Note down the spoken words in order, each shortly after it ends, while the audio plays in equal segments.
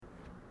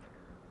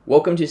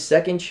Welcome to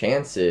Second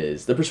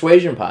Chances, the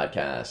Persuasion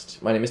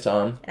Podcast. My name is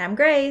Tom. And I'm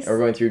Grace. And we're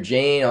going through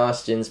Jane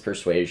Austen's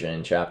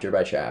Persuasion, chapter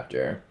by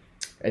chapter.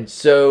 And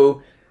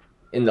so,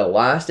 in the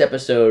last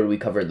episode, we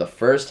covered the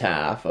first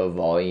half of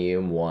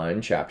Volume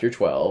 1, Chapter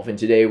 12. And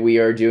today we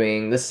are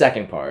doing the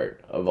second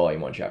part of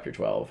Volume 1, Chapter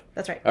 12.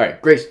 That's right. All right,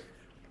 Grace,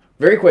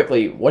 very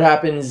quickly, what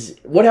happened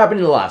in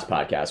the last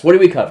podcast? What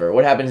did we cover?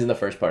 What happens in the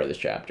first part of this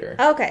chapter?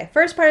 Okay,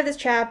 first part of this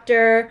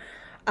chapter...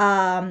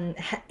 Anne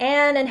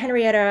and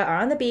Henrietta are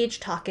on the beach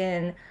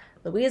talking.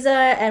 Louisa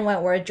and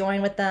Wentworth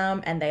join with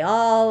them, and they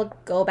all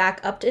go back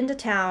up into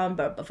town.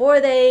 But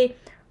before they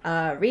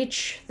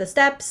reach the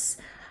steps,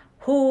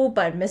 who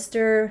but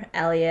Mr.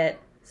 Elliot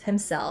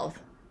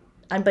himself,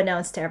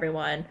 unbeknownst to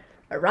everyone,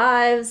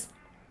 arrives.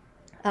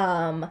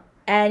 And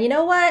you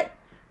know what?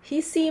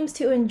 He seems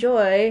to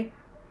enjoy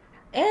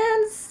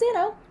Anne's,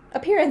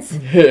 appearance.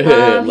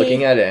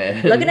 Looking at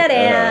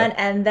Anne.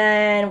 And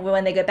then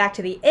when they get back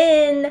to the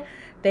inn,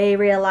 they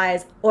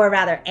realize, or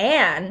rather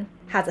Anne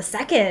has a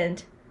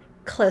second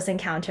close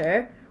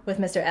encounter with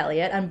Mr.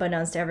 Elliot,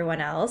 unbeknownst to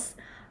everyone else.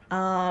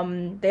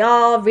 They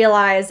all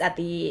realize at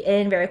the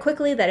inn very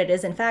quickly that it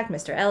is in fact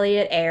Mr.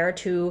 Elliot, heir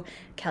to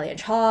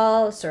Kellynch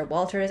Hall, Sir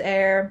Walter's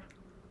heir.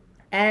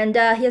 And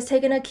he has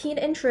taken a keen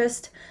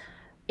interest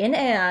in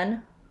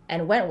Anne,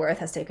 and Wentworth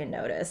has taken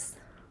notice.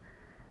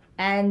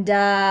 And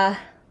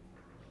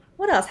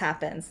what else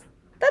happens?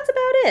 That's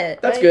about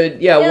it. That's right?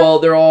 good. Yeah, well,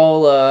 they're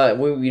all,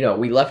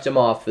 we left them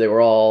off. They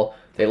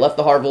left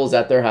the Harvilles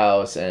at their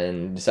house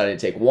and decided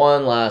to take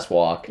one last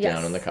walk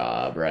down on the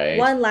Cobb, right?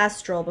 One last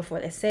stroll before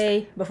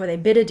they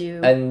bid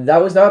adieu. And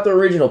that was not the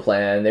original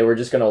plan. They were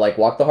just going to,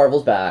 walk the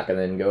Harvilles back and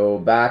then go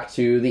back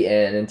to the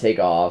inn and take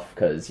off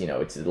because,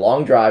 it's a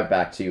long drive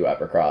back to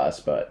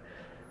Uppercross, but...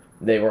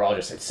 They were all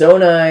just, it's so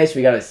nice,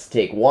 we gotta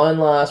take one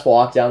last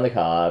walk down the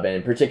Cobb, and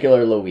in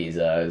particular,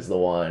 Louisa is the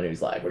one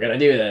who's like, we're gonna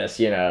do this,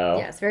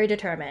 Yes, very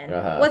determined.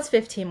 What's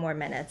 15 more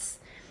minutes?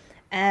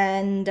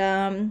 And,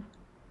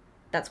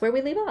 that's where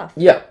we leave off.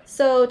 Yeah.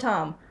 So,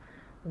 Tom,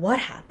 what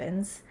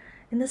happens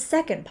in the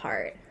second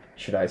part?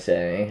 Should I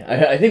say?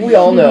 I think we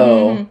all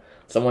know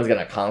someone's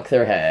gonna conk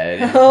their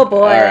head. Oh,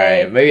 boy.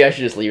 Alright, maybe I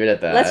should just leave it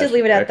at that. Let's just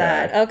leave it at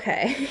that.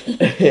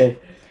 Okay.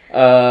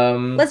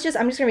 I'm just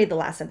gonna read the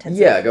last sentence.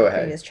 Yeah, go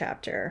ahead. The previous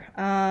chapter.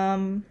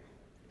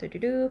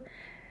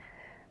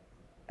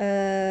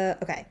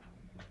 Okay.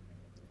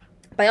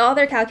 By all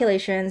their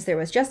calculations, there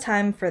was just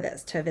time for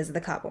this to visit the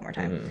Cobb one more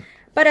time. Mm-hmm.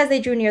 But as they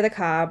drew near the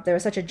Cobb, there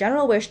was such a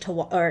general wish to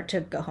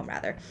go home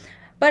rather.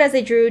 But as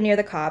they drew near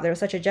the Cobb, there was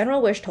such a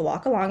general wish to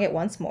walk along it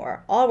once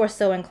more. All were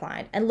so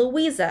inclined, and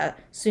Louisa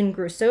soon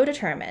grew so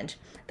determined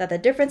that the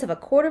difference of a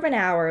quarter of an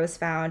hour was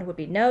found would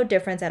be no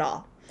difference at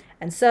all.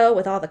 And so,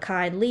 with all the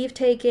kind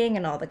leave-taking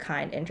and all the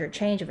kind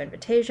interchange of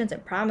invitations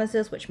and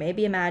promises which may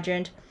be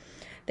imagined,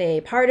 they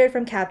parted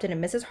from Captain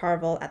and Mrs.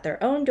 Harville at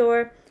their own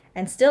door,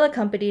 and still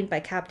accompanied by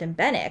Captain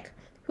Benwick,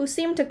 who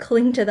seemed to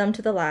cling to them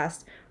to the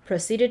last,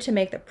 proceeded to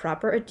make the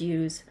proper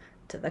adieus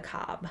to the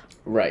Cobb.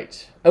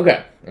 Right.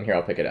 Okay, and here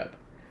I'll pick it up.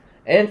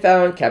 Anne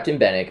found Captain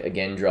Benwick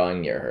again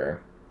drawing near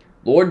her.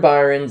 Lord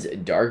Byron's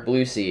dark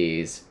blue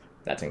seas,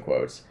 that's in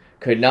quotes,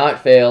 could not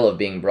fail of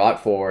being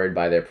brought forward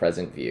by their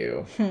present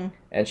view,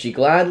 and she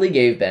gladly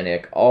gave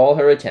Benwick all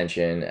her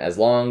attention as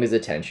long as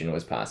attention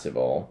was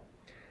possible.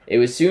 It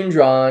was soon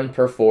drawn,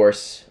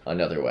 perforce,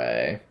 another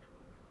way.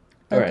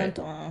 All right.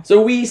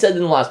 So we said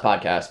in the last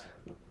podcast,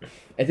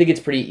 I think it's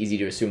pretty easy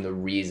to assume the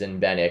reason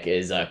Benwick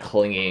is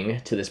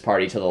clinging to this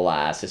party to the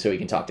last is so he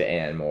can talk to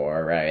Anne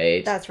more,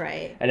 right? That's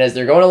right. And as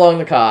they're going along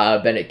the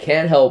Cobb, Benwick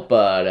can't help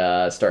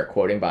but start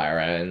quoting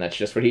Byron. That's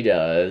just what he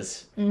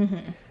does.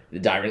 Mm-hmm.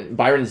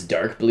 Byron's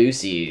dark blue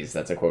seas.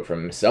 That's a quote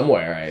from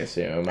somewhere, I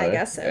assume. I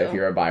guess so. If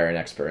you're a Byron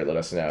expert, let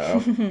us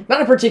know. Not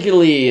a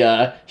particularly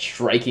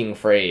striking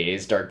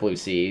phrase, dark blue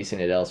seas, seen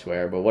it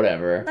elsewhere, but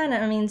whatever. I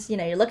know, it means,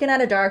 you're looking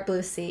at a dark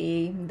blue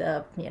sea,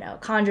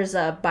 conjures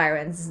up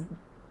Byron's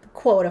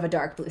quote of a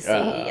dark blue sea,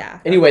 yeah.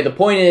 Anyway, the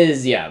point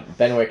is,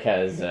 Benwick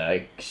has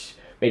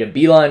made a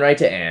beeline right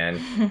to Anne,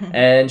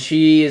 and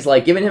she's,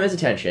 giving him his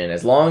attention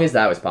as long as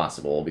that was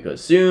possible,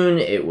 because soon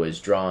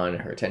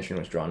her attention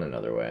was drawn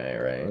another way,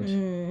 right?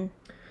 Mm.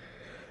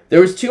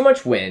 There was too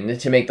much wind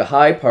to make the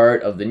high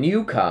part of the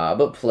new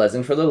Cobb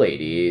pleasant for the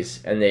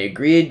ladies, and they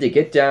agreed to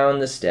get down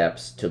the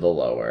steps to the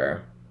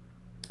lower.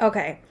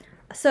 Okay,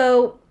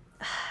 so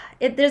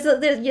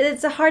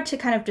it's hard to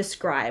kind of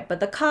describe, but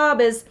the Cobb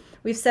is...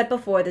 We've said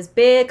before, this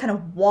big kind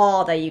of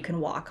wall that you can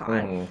walk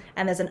on. Mm-hmm.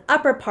 And there's an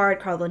upper part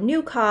called the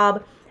New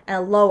Cobb and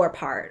a lower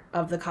part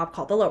of the Cobb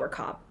called the Lower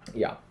Cobb.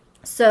 Yeah.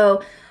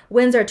 So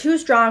winds are too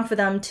strong for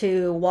them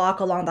to walk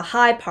along the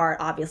high part,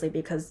 obviously,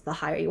 because the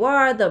higher you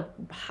are, the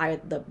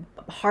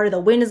harder the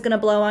wind is going to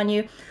blow on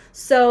you.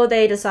 So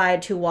they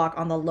decide to walk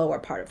on the lower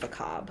part of the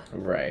Cobb.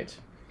 Right.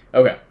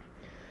 Okay.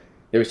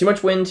 There was too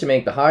much wind to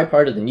make the high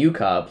part of the New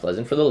Cobb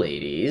pleasant for the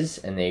ladies,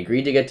 and they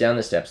agreed to get down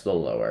the steps to the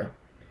lower.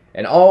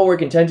 And all were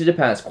contented to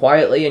pass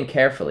quietly and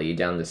carefully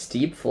down the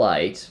steep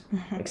flight,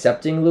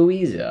 excepting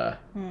Louisa.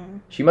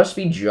 She must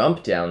be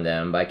jumped down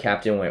them by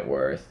Captain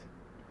Wentworth.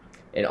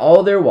 In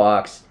all their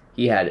walks,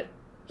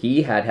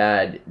 he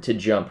had to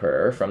jump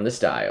her from the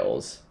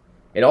stiles.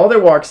 In all their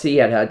walks, he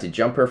had to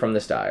jump her from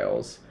the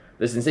stiles.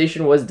 The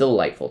sensation was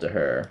delightful to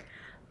her.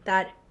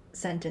 That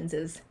sentence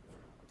is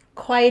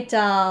quite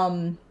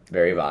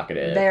very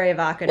evocative. Very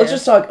evocative. Let's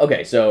just talk.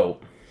 Okay, so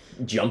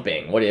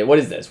jumping. What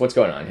is this? What's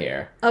going on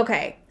here?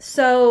 Okay,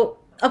 so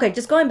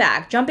just going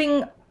back,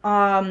 jumping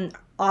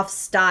off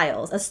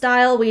stiles. A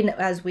stile,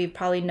 as we've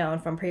probably known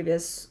from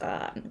previous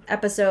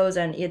episodes,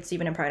 and it's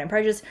even in Pride and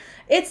Prejudice.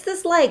 It's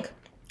this like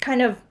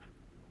kind of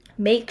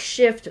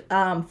makeshift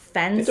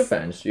fence. It's a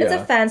fence, yeah. It's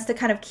a fence to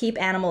kind of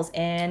keep animals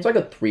in. It's like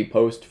a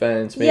 3-post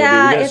fence, maybe.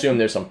 Yeah, We can assume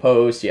there's some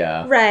posts,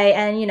 yeah. Right,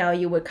 and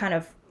you would kind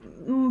of,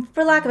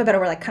 for lack of a better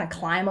word, like kind of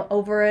climb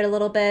over it a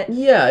little bit.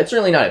 Yeah, it's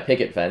certainly not a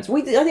picket fence.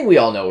 I think we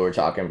all know what we're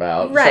talking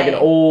about. Right. It's like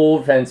an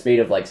old fence made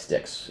of like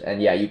sticks,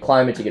 and yeah, you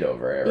climb it to get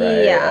over it,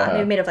 right? Yeah,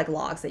 maybe made of like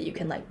logs that you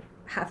can like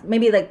have.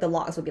 Maybe like the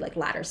logs would be like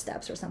ladder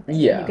steps or something.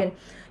 Yeah.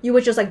 You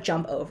would just like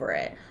jump over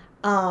it.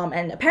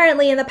 And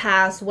apparently in the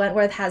past,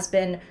 Wentworth has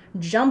been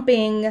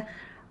jumping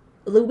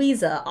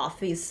Louisa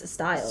off these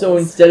stiles. So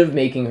instead of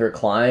making her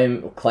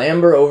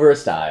clamber over a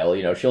stile,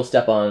 she'll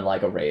step on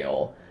like a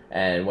rail,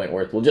 and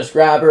Wentworth will just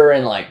grab her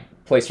and like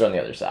place her on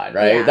the other side,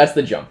 right? Yeah. That's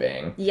the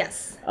jumping.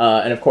 Yes.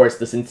 And of course,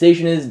 the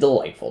sensation is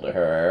delightful to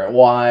her.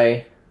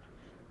 Why?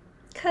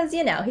 Because,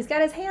 he's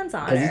got his hands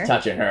on her. Because he's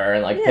touching her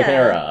and like picking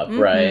her up, Mm-hmm.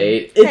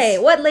 right? Hey,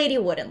 what lady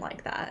wouldn't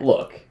like that?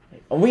 Look,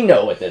 we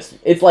know what this.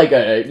 It's like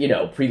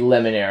a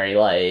preliminary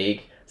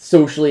like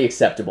socially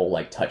acceptable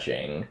like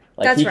touching.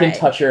 Like That's he can right.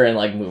 touch her and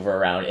like move her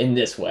around in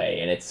this way,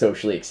 and it's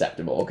socially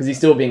acceptable because he's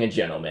still being a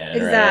gentleman.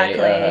 Exactly.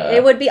 Right?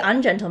 It would be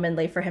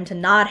ungentlemanly for him to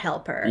not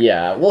help her.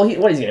 Yeah. Well, he's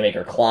gonna make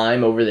her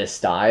climb over this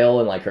stile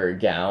and like her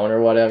gown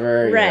or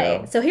whatever.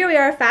 Right. So here we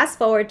are. Fast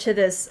forward to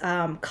this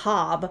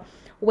cob,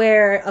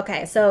 where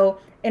so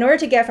in order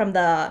to get from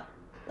the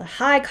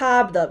high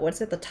cob,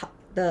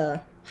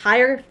 the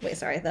higher. Wait,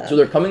 sorry. So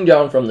they're coming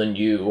down from the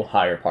new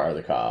higher part of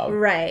the cob,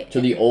 right,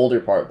 to the older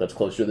part that's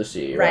closer to the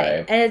sea,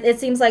 right? And it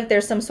seems like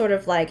there's some sort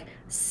of like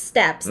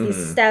steps. Mm-hmm.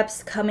 These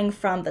steps coming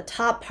from the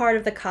top part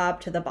of the cob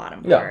to the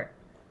bottom part.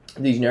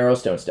 These narrow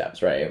stone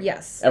steps, right?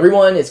 Yes.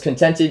 Everyone is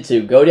contented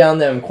to go down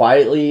them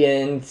quietly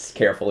and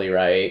carefully,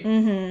 right?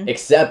 Mm-hmm.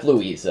 Except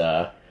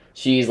Louisa.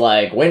 She's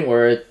like,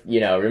 Wentworth,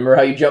 remember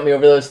how you jumped me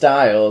over those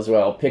stiles?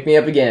 Well, pick me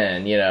up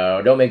again,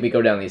 don't make me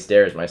go down these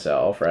stairs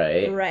myself,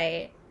 right?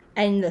 Right.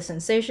 And the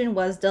sensation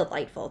was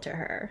delightful to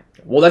her.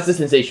 Well, that's the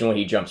sensation when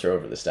he jumps her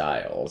over the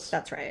stiles.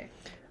 That's right.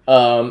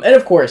 And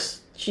of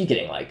course, she's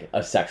getting like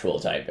a sexual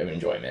type of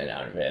enjoyment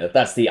out of it.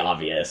 That's the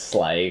obvious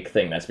like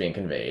thing that's being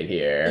conveyed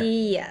here.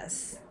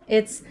 Yes.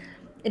 It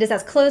is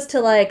as close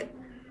to like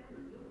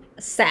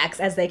sex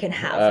as they can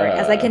have,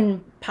 as they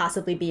can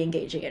possibly be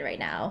engaging in right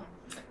now.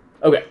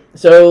 Okay,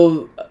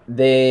 so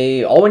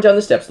they all went down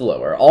the steps to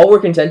lower. All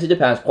were contented to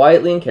pass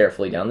quietly and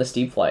carefully down the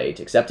steep flight,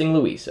 excepting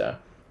Louisa.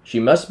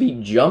 She must be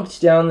jumped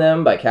down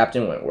them by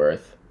Captain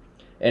Wentworth.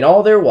 In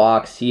all their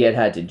walks, he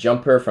had to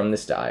jump her from the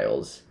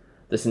stiles.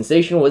 The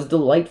sensation was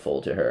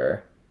delightful to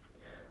her.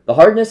 The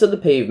hardness of the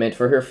pavement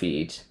for her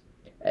feet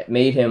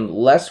made him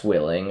less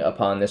willing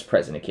upon this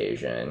present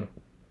occasion.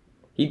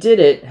 He did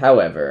it,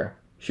 however.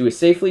 She was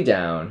safely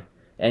down,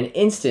 and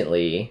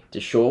instantly,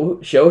 to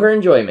show her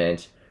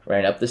enjoyment,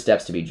 ran up the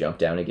steps to be jumped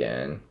down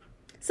again.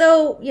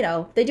 So,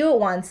 they do it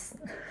once.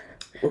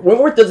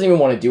 Wentworth doesn't even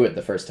want to do it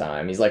the first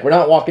time. He's like, we're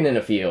not walking in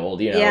a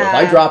field, If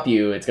I drop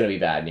you, it's going to be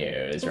bad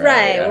news,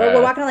 right? Right.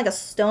 We're walking on like a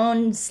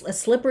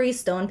slippery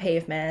stone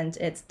pavement.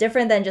 It's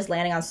different than just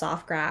landing on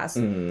soft grass.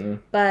 Mm-hmm.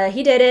 But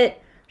he did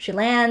it. She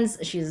lands.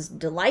 She's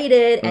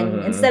delighted. And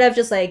Mm-hmm. instead of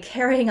just like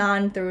carrying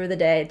on through the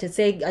day to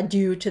say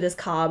adieu to this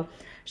cob,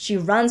 she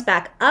runs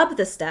back up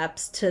the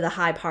steps to the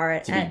high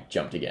part. To be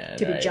jumped again.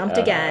 To be jumped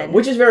again.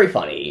 Which is very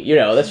funny.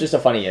 That's just a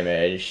funny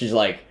image. She's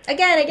like...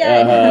 Again.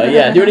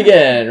 Yeah, do it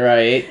again,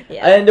 right?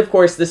 Yeah. And of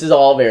course, this is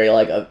all very,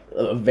 like, a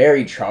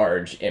very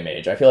charged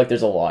image. I feel like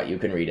there's a lot you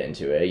can read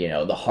into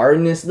it. The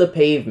hardness of the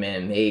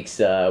pavement makes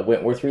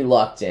Wentworth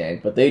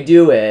reluctant, but they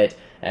do it.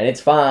 And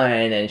it's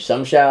fine, and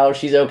somehow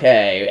she's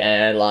okay,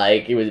 and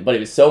it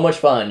was so much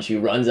fun. She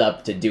runs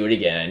up to do it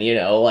again,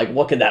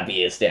 what could that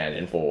be a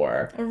stand-in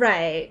for?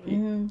 Right.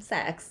 Mm-hmm.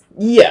 Sex.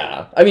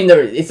 Yeah, I mean,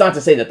 it's not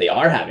to say that they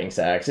are having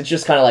sex. It's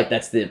just kind of like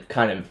that's the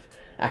kind of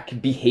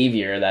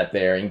behavior that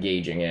they're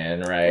engaging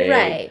in, right?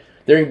 Right.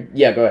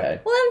 Yeah, go ahead.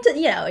 Well,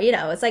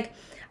 it's like,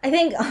 I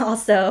think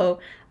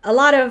also a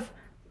lot of,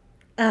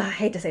 I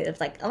hate to say this,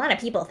 like a lot of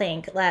people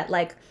think that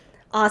like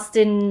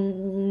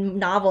Austen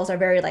novels are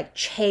very like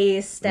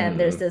chaste, and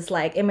there's this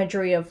like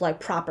imagery of like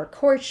proper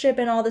courtship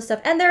and all this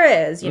stuff, and there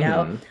is,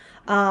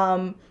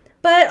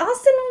 but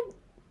Austen,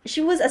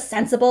 she was a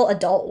sensible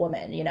adult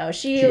woman,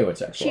 she knew what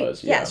sex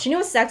was. Yes, she knew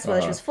what sex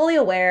was. She was fully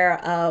aware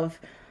of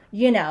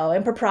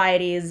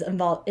improprieties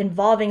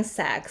involving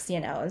sex,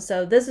 and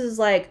so this is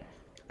like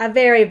a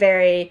very,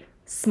 very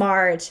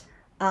smart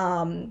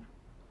and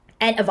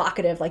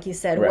evocative, like you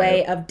said,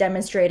 way of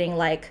demonstrating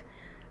like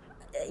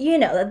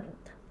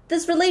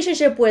this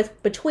relationship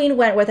between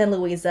Wentworth and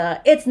Louisa.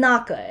 It's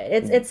not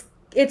good.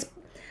 It's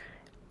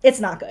It's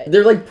not good.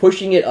 They're, like,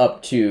 pushing it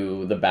up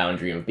to the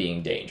boundary of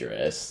being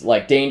dangerous.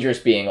 Like, dangerous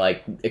being,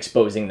 like,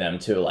 exposing them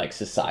to, like,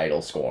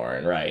 societal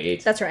scorn,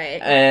 right? That's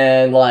right.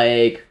 And,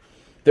 like,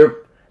 they're...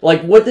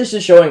 Like, what this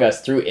is showing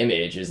us through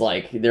Image is,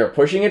 like, they're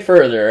pushing it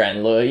further, and,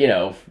 you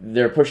know,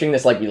 they're pushing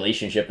this, like,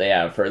 relationship they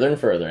have further and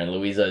further, and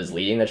Louisa is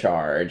leading the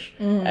charge.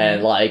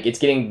 And, like, it's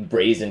getting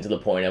brazen to the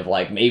point of,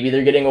 like, maybe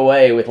they're getting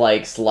away with,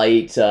 like,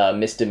 slight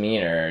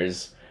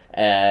misdemeanors.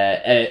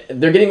 They're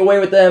getting away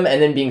with them,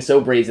 and then being so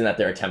brazen that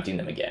they're attempting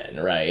them again,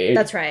 right?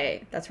 That's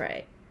right. That's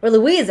right. Or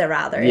Louisa,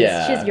 rather.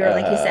 Yeah. She's,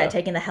 like you said,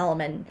 taking the helm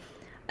and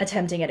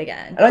attempting it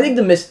again. And I think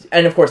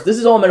and of course, this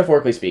is all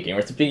metaphorically speaking.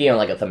 We're speaking on,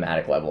 like, a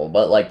thematic level,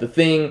 but, like,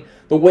 the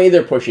way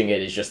they're pushing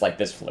it is just, like,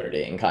 this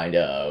flirting, kind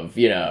of,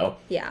 you know?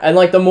 Yeah. And,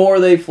 like, the more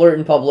they flirt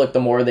in public, the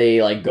more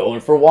they, like, go in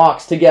for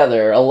walks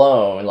together,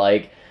 alone,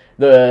 like...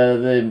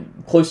 The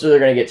closer they're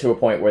going to get to a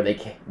point where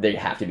they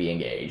have to be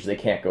engaged. They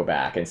can't go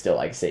back and still,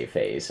 like, save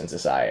face in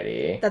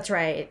society. That's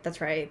right.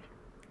 That's right.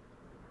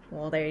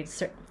 Well,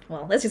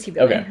 let's just keep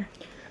going.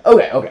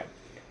 Okay.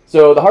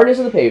 So the hardness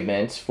of the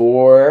pavement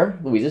for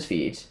Louisa's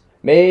feet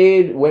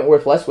made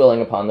Wentworth less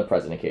willing upon the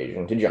present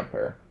occasion to jump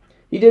her.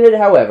 He did it,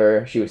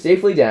 however. She was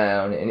safely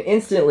down, and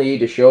instantly,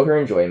 to show her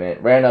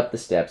enjoyment, ran up the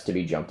steps to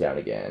be jumped down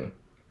again.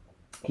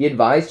 He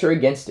advised her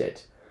against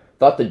it,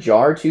 thought the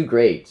jar too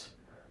great.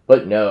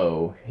 But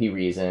no, he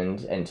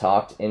reasoned and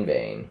talked in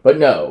vain.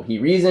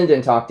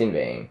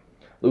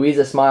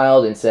 Louisa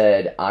smiled and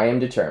said, I am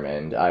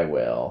determined, I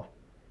will.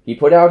 He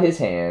put out his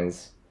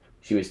hands.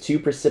 She was too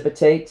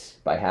precipitate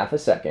by half a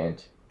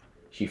second.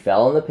 She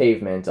fell on the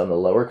pavement on the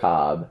lower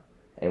cob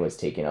and was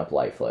taken up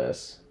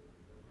lifeless.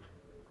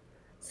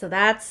 So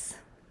that's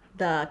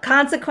the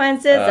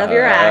consequences of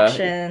your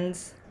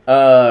actions.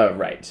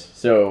 Right.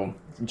 So,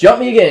 jump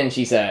me again,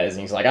 she says.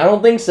 And he's like, I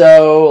don't think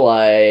so.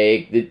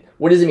 Like,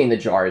 what does it mean the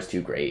jar is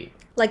too great?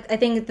 Like, I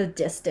think the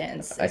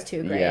distance is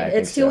too great. Yeah,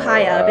 it's too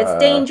high up. It's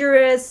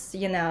dangerous,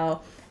 you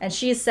know. And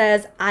she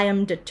says, I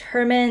am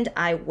determined,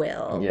 I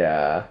will.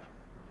 Yeah.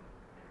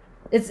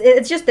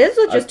 It's just, this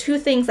was just two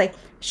things, like,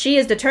 she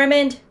is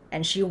determined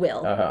and she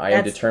will. I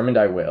am determined,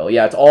 I will.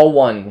 Yeah, it's all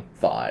one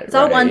thought. It's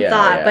all one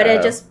thought, but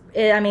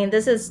I mean,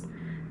 this is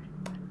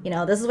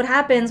what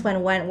happens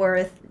when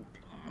Wentworth,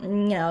 you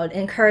know,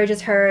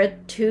 encourages her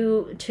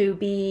to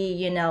be,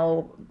 you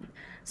know,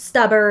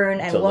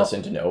 stubborn and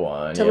listen to no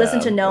one. Listen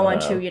to no one,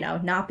 to, you know,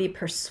 not be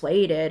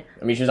persuaded.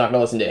 I mean, she's not going to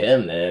listen to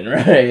him then,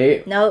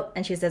 right? Nope.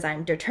 And she says,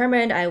 I'm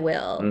determined, I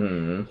will.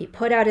 Mm-hmm. He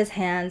put out his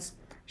hands.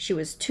 She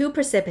was too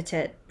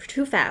precipitate,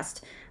 too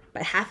fast,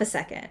 by half a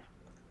second.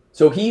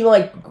 So he,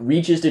 like,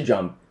 reaches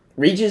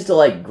to,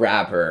 like,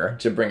 grab her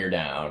to bring her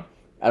down.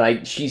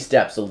 And she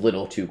steps a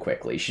little too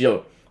quickly.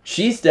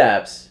 She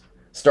steps,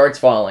 starts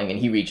falling, and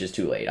he reaches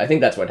too late. I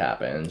think that's what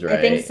happens, right?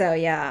 I think so,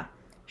 yeah.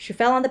 She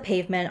fell on the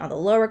pavement on the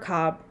lower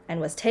cob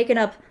and was taken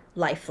up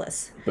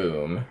lifeless.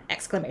 Boom.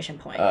 Exclamation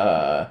point.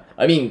 I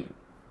mean,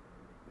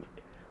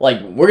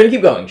 like, we're gonna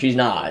keep going. She's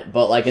not.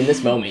 But, like, in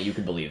this moment, you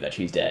could believe that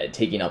she's dead.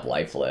 Taking up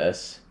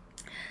lifeless.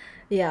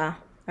 Yeah.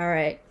 All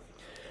right.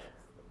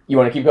 You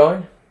want to keep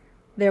going?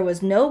 There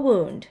was no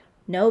wound,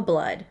 no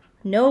blood,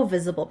 no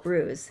visible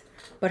bruise,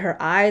 but her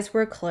eyes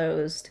were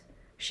closed.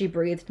 She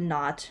breathed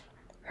not.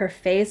 Her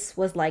face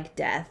was like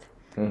death.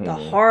 Mm-hmm. The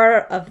horror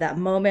of that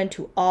moment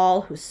to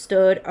all who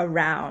stood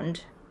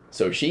around.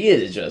 So she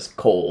is just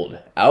cold.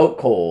 Out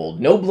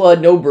cold. No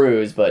blood, no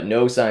bruise, but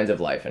no signs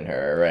of life in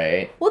her,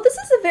 right? Well, this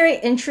is a very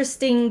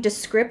interesting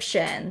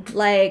description.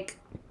 Like,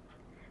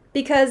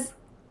 because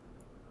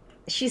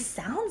she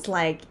sounds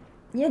like,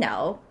 you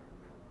know,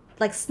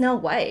 like Snow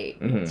White.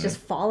 Mm-hmm. It's just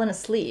fallen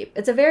asleep.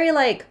 It's a very,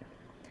 like,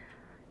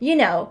 you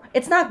know,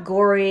 it's not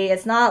gory.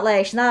 It's not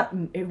like,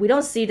 we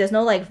don't see, there's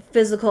no, like,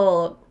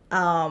 physical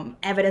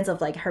evidence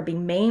of, like, her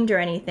being maimed or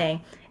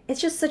anything.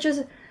 It's just such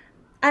a,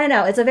 I don't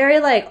know, it's a very,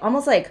 like,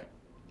 almost like,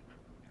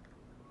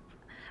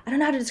 I don't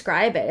know how to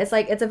describe it. It's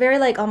like, it's a very,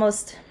 like,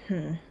 almost,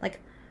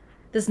 like,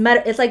 it's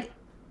like,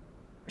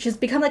 she's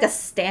become like a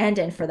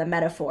stand-in for the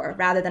metaphor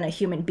rather than a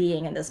human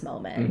being in this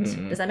moment.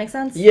 Mm-hmm. Does that make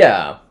sense?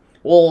 Yeah.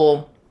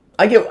 Well,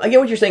 I get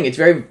what you're saying. It's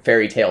very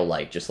fairy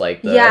tale-like, just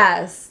like the...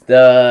 Yes.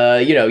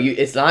 You know,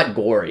 it's not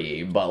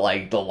gory, but,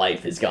 like, the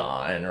life is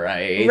gone,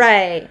 right?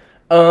 Right.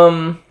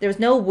 There was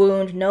no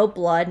wound, no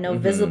blood, no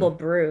visible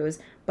bruise,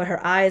 but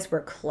her eyes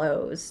were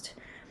closed.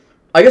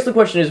 I guess the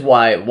question is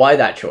why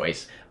that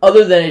choice?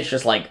 Other than it's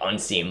just, like,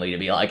 unseemly to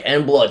be like,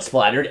 and blood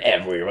splattered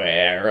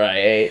everywhere,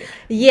 right?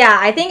 Yeah,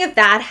 I think if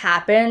that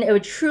happened, it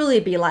would truly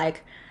be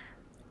like,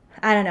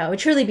 I don't know, it would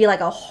truly be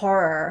like a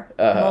horror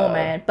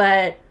moment.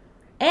 But,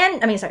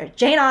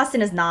 Jane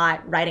Austen is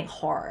not writing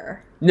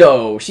horror.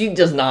 No, she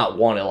does not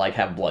want to, like,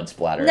 have blood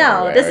splatter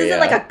everywhere. This isn't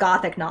like a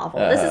gothic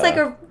novel.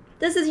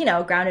 This is, you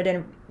know, grounded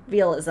in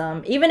realism.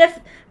 Even if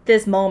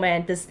this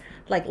moment, this,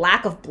 like,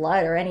 lack of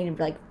blood or any,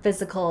 like,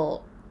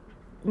 physical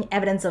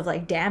evidence of,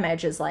 like,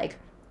 damage is, like,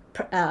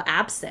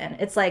 absent.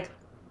 It's like,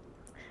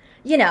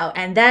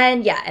 and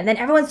then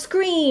everyone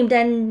screamed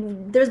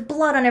and there's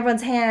blood on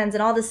everyone's hands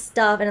and all this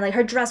stuff, and like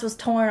her dress was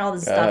torn, all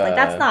this stuff. Like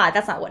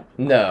that's not what.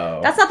 No.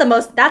 That's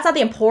not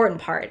the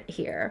important part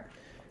here.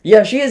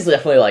 Yeah, she is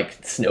definitely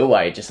like Snow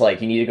White, just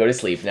like, you need to go to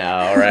sleep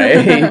now,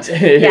 right?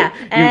 Yeah,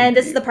 and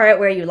this is the part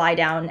where you lie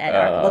down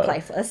and look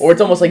lifeless. Or it's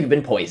almost like you've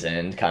been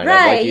poisoned, kind of,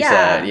 like you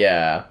said.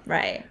 Yeah.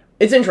 Right.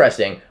 It's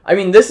interesting. I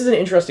mean, this is an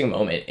interesting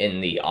moment in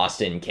the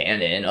Austen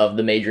canon of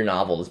the major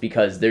novels,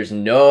 because there's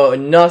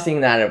nothing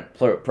that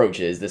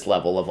approaches this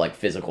level of, like,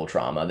 physical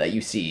trauma that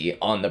you see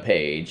on the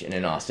page in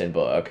an Austen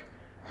book.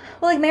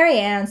 Well, like, Mary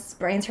Anne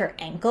sprains her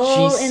ankle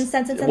in Sense and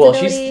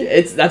Sensibility.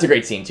 Well, that's a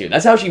great scene, too.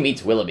 That's how she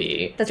meets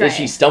Willoughby. That's right.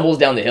 She stumbles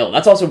down the hill.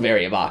 That's also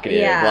very evocative.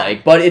 Yeah.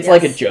 Like, but it's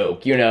like a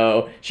joke,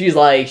 She's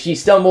like, she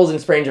stumbles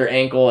and sprains her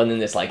ankle, and then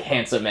this, like,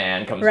 handsome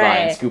man comes by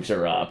and scoops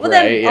her up, well,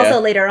 then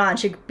also later on,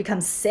 she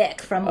becomes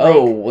sick from, like...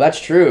 Oh, well,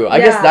 that's true. I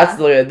guess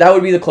that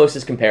would be the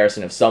closest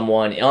comparison of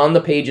someone on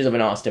the pages of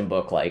an Austen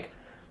book, like,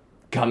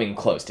 coming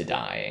close to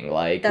dying,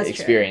 like, that's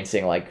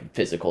experiencing, like,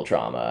 physical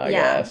trauma, I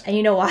guess. And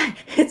you know why?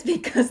 It's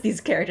because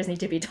these characters need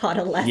to be taught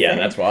a lesson. Yeah,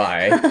 that's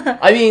why.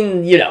 I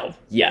mean,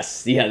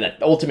 yes,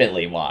 that's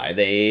ultimately why.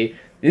 They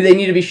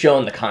need to be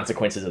shown the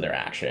consequences of their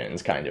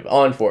actions, kind of.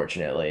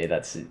 Unfortunately,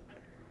 that's...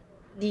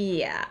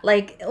 Yeah,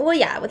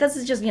 but this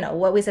is just,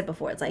 what we said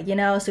before. It's like,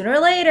 sooner or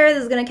later,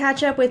 this is going to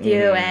catch up with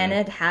you, and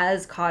it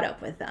has caught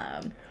up with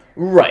them.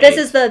 Right. This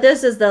is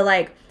the,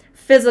 like,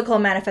 physical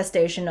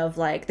manifestation of,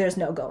 like, there's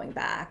no going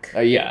back.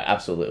 Yeah,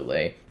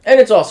 absolutely. And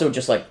it's also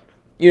just, like,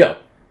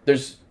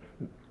 there's...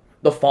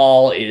 The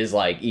fall is,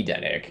 like,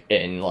 Edenic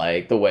in,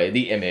 like, the way,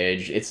 the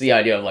image. It's the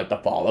idea of, like, the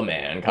fall of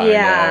man, kind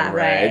of,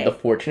 right? The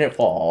fortunate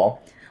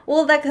fall.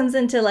 Well, that comes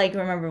into, like,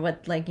 remember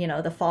what, like,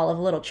 the fall of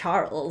little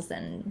Charles,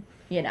 and,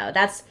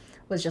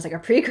 was just, like, a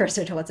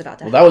precursor to what's about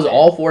to happen. Well, that was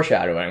all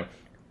foreshadowing.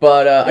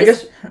 But, I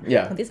guess,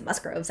 yeah. These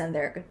Musgroves and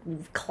their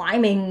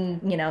climbing,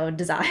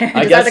 desire.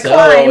 I guess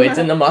so. It's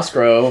in the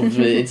Musgrove.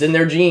 It's in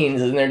their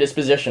genes, it's in their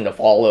disposition to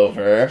fall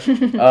over.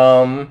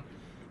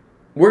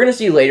 We're going to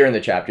see later in the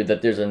chapter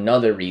that there's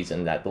another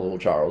reason that the little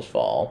Charles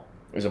fall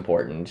is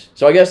important.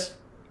 So I guess...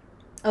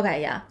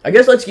 Okay, yeah. I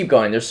guess let's keep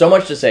going. There's so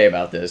much to say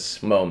about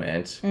this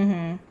moment.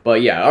 Mm-hmm.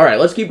 But yeah, alright,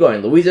 let's keep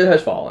going. Louisa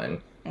has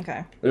fallen.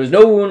 Okay. There was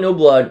no wound, no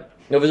blood,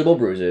 no visible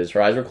bruises.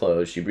 Her eyes were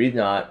closed. She breathed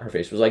not. Her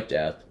face was like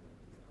death.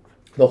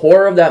 The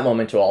horror of that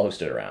moment to all who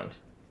stood around.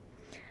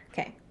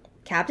 Okay.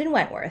 Captain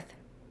Wentworth,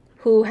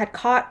 who had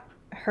caught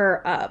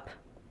her up,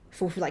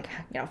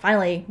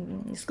 finally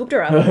scooped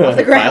her up off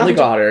the ground. Finally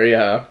caught her,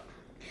 yeah.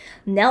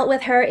 Knelt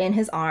with her in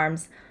his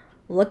arms,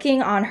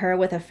 looking on her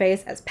with a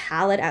face as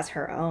pallid as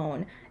her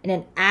own, in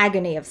an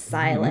agony of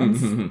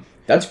silence.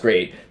 That's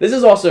great. This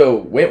is also,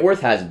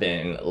 Wentworth has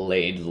been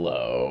laid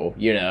low,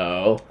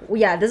 Well,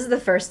 yeah, this is the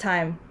first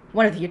time,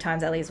 one of the few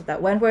times at least,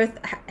 that Wentworth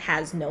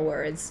has no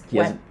words. He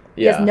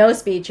has no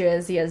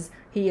speeches.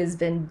 He has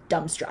been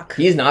dumbstruck.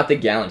 He's not the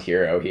gallant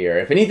hero here.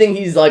 If anything,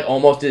 he's, like,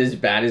 almost as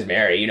bad as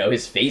Mary.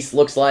 His face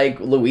looks like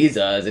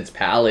Louisa's. It's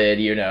pallid,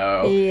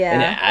 Yeah.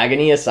 An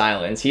agony of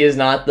silence. He is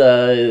not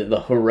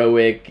the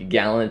heroic,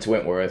 gallant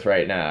Wentworth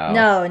right now.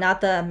 No,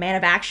 not the man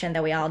of action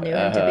that we all knew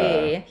him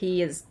to be.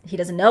 He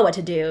doesn't know what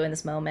to do in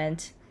this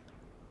moment.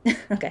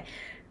 Okay.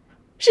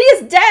 She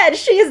is dead!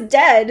 She is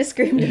dead!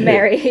 Screamed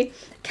Mary,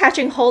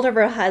 catching hold of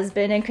her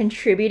husband and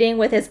contributing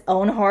with his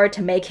own horror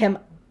to make him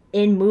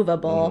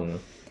immovable.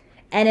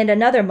 And in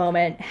another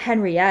moment,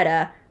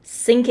 Henrietta,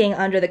 sinking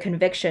under the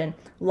conviction,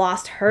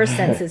 lost her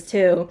senses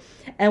too,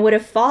 and would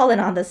have fallen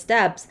on the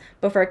steps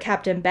but for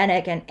Captain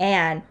Benwick and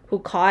Anne, who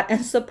caught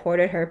and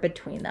supported her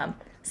between them.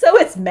 So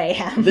it's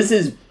mayhem. This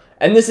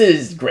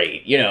is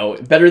great,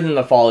 better than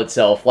the fall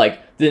itself,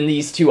 than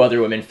these two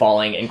other women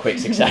falling in quick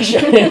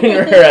succession,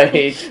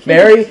 right?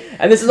 Mary,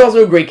 and this is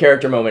also a great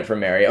character moment for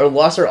Mary. A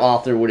lesser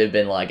author would have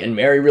been like, and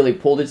Mary really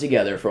pulled it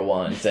together for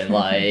once and,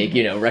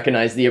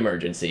 recognized the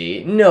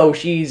emergency. No,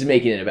 she's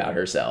making it about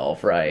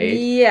herself, right?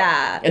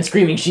 Yeah. And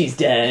screaming she's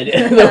dead.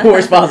 The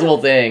worst possible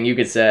thing you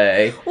could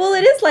say. Well,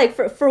 it is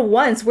for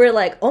once, we're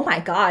like, oh my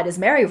god, is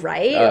Mary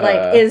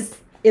right?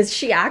 Is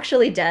she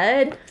actually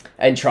dead?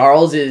 And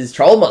Charles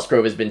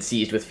Musgrove has been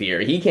seized with fear.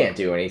 He can't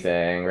do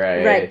anything,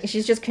 right? Right.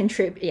 She's just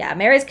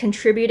Mary's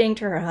contributing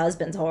to her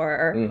husband's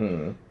horror.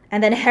 Mm-hmm.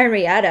 And then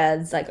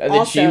Henrietta is and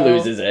then she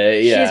loses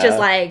it, yeah. She's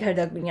just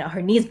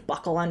her knees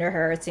buckle under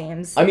her, it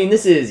seems. I mean,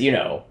 this is,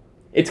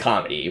 it's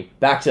comedy.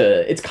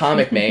 It's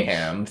comic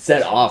mayhem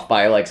set off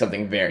by,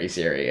 something very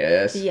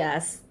serious.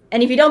 Yes.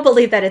 And if you don't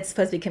believe that it's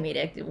supposed to be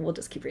comedic, we'll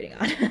just keep reading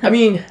on. I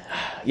mean,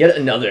 yet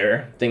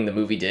another thing the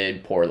movie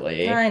did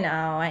poorly. I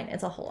know.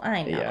 It's a whole...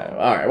 I know. Yeah,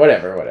 alright,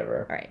 whatever.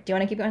 All right, do you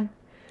want to keep going?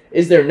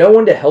 Is there no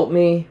one to help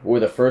me? Were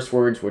the first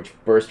words which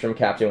burst from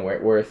Captain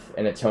Wentworth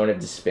in a tone of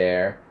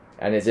despair,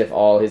 and as if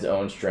all his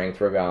own strength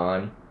were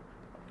gone.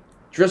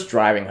 Just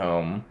driving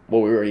home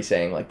what we were already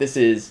saying, this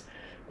is...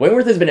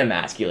 Wentworth has been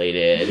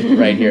emasculated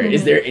right here.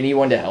 Is there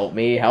anyone to help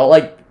me? How,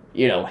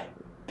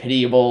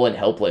 pitiable and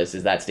helpless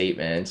is that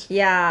statement?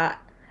 Yeah.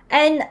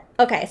 And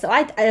okay, so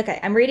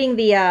I'm reading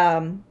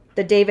the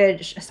the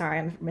David,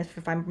 sorry,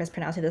 if I'm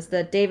mispronouncing this,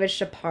 the David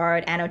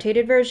Shepard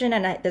annotated version,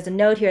 and there's a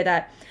note here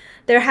that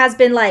there has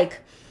been like,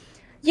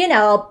 you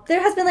know,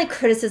 there has been like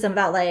criticism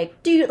about like,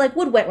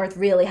 would Wentworth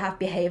really have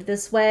behaved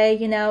this way?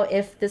 You know,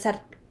 if this had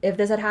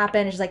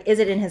happened, it's just like, is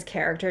it in his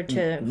character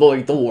to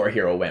like the war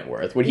hero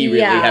Wentworth? Would he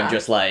really have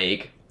just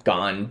like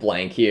gone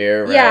blank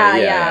here? Right?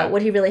 Yeah.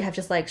 Would he really have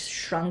just like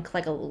shrunk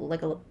like a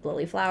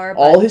lily flower?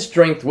 All his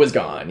strength was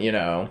gone. You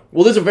know.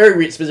 Well, there's a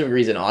very specific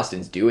reason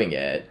Austen's doing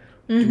it.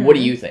 Mm-hmm. What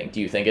do you think?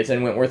 Do you think it's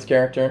in Wentworth's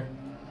character?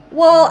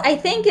 Well, I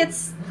think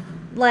it's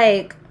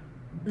like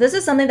this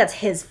is something that's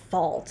his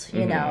fault.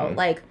 You know,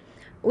 like.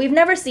 We've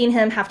never seen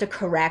him have to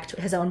correct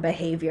his own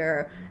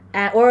behavior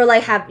or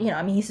like have, you know,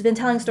 I mean, he's been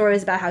telling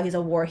stories about how he's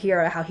a war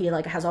hero, how he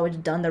like has always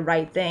done the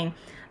right thing.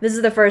 This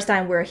is the first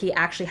time where he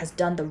actually has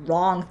done the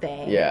wrong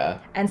thing. Yeah.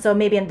 And so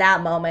maybe in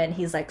that moment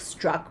he's like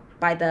struck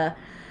by the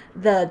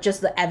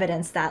just the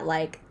evidence that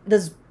like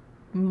this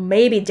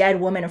maybe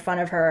dead woman in front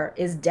of her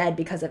is dead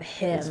because of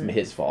him. It's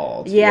his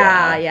fault.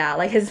 Yeah.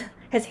 Like his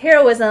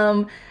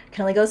heroism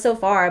can only go so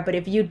far, but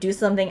if you do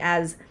something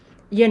as,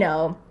 you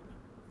know,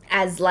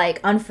 as like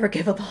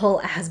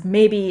unforgivable as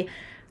maybe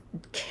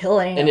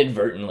killing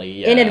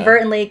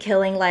inadvertently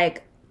killing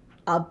like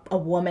a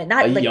woman,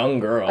 not a like young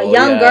girl,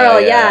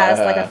 yes,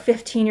 like a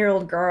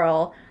 15-year-old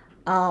girl,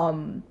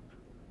 then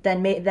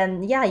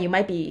you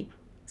might be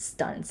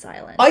stunned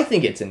silent. I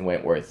think it's in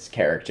Wentworth's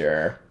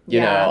character. You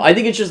know, I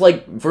think it's just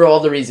like for all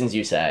the reasons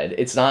you said.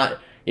 It's not,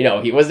 you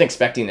know, he wasn't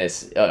expecting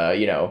this.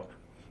 You know,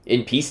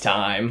 in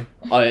peacetime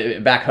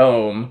back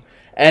home,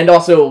 and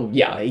also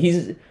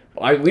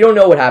we don't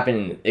know what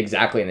happened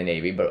exactly in the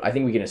Navy, but I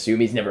think we can assume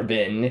he's never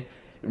been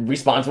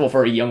responsible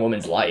for a young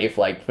woman's life,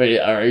 like, or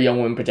a young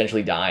woman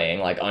potentially dying,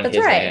 like, on his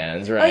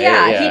hands, right? Oh,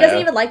 yeah, he doesn't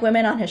even like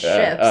women on his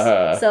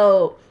ships.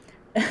 So,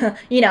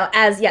 you know,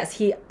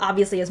 he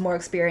obviously has more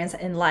experience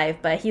in life,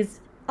 but he's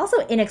also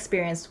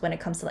inexperienced when it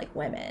comes to, like,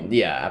 women.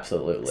 Yeah,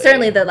 absolutely.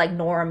 Certainly the, like,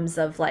 norms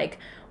of, like,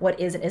 what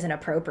is and isn't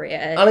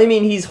appropriate. I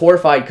mean, he's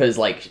horrified because,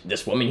 like,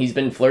 this woman he's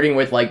been flirting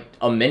with, like,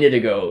 a minute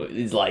ago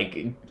is,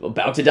 like,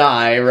 about to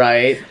die,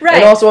 right? Right.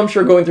 And also, I'm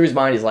sure going through his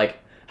mind is, like,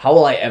 how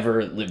will I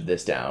ever live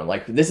this down?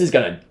 Like, this is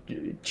gonna,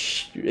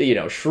 you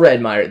know,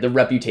 shred the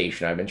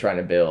reputation I've been trying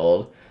to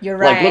build. You're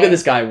right. Like, look at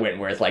this guy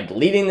Wentworth, like,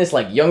 leading this,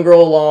 like, young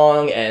girl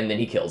along, and then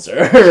he kills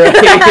her,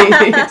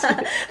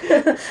 right?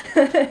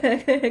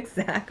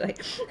 Exactly.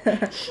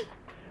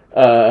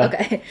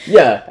 Okay.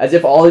 Yeah, as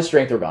if all his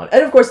strength were gone.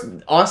 And of course,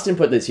 Austen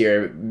put this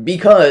here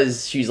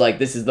because she's like,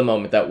 this is the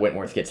moment that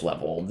Wentworth gets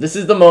leveled. This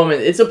is the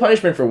moment, it's a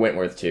punishment for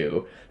Wentworth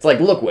too. It's like,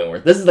 look,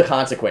 Wentworth, this is the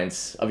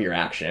consequence of your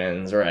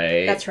actions,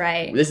 right? That's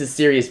right. This is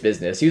serious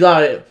business. You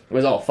thought it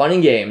was all fun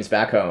and games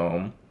back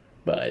home,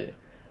 but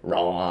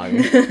wrong.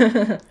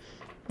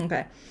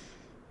 Okay.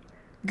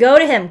 Go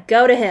to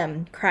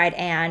him, cried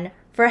Anne.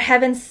 For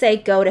heaven's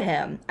sake, go to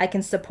him. I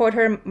can support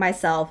her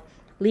myself.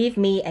 Leave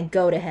me and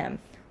go to him.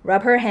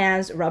 Rub her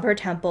hands, rub her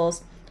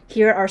temples.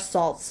 Here are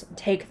salts.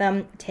 Take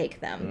them, take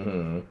them.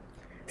 Mm-hmm.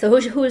 So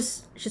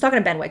she's talking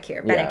to Benwick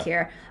here,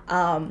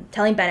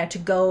 telling Benwick to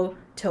go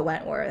to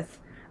Wentworth,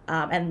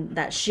 and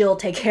that she'll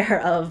take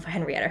care of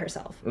Henrietta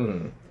herself.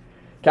 Mm-hmm.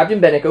 Captain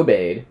Benwick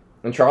obeyed,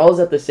 and Charles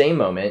at the same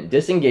moment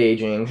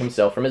disengaging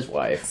himself from his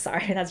wife.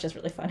 Sorry, that's just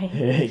really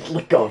funny.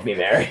 Let go of me,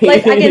 Mary.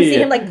 Like I can see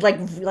him like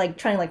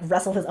trying to like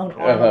wrestle his own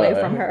arm away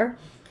from her.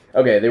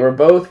 Okay, they were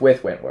both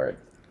with Wentworth,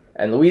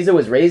 and Louisa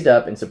was raised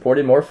up and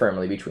supported more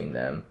firmly between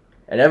them,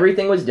 and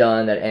everything was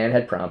done that Anne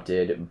had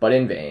prompted, but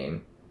in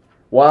vain.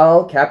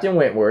 While Captain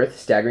Wentworth,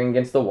 staggering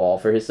against the wall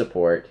for his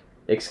support,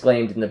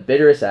 exclaimed in the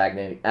bitterest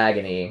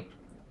agony,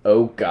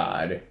 "Oh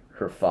God,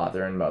 her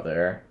father and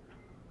mother."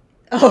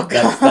 Oh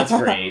God, that's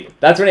great.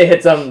 That's when it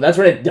hits him. That's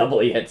when it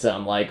doubly hits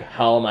him. Like,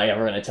 how am I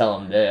ever going to tell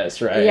him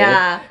this, right?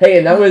 Yeah. Hey,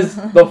 and that was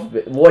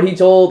what he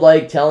told,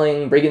 like,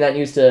 breaking that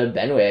news to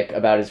Benwick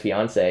about his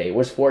fiance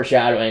was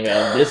foreshadowing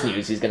of this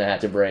news he's going to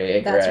have to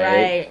break. That's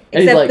right.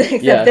 And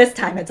except this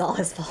time, it's all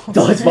his fault. It's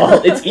all his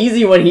fault. It's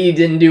easy when he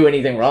didn't do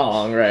anything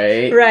wrong,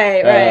 right?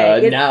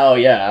 Right. Now,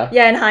 yeah.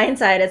 Yeah. In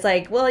hindsight, it's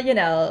like, well, you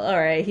know, all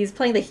right, he's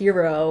playing the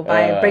hero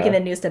by breaking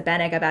the news to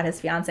Benwick about his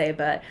fiance,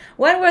 but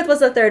Wentworth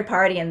was a third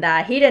party in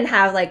that. He didn't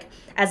have like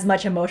as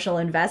much emotional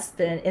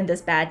investment in this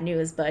bad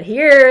news, but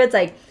here it's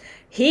like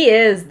he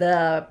is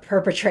the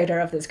perpetrator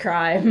of this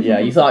crime. Yeah,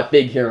 you thought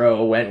big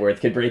hero Wentworth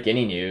could break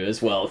any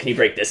news. Well, can he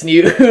break this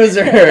news?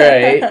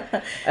 Right?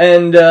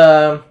 And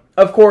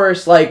of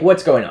course, like,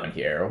 what's going on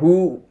here?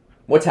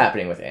 What's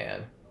happening with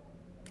Anne?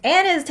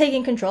 Anne is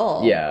taking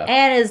control. Yeah.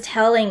 Anne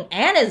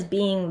is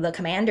being the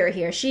commander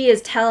here. She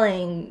is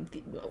telling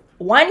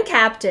one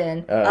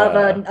captain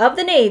of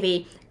the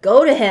Navy,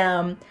 go to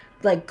him.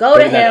 Like, go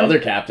to him. That other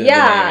captain of the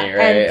Navy,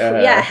 right?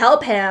 And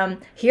help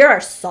him. Here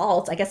are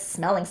salts. I guess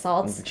smelling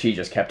salts. She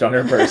just kept on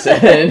her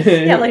person.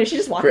 Yeah, like she's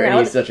just walking around. For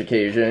any such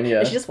occasion,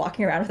 yeah. She's just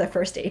walking around with a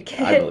first aid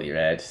kit. I believe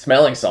it.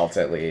 Smelling salts,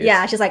 at least.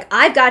 Yeah, she's like,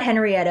 I've got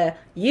Henrietta.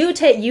 You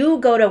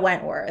go to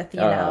Wentworth, you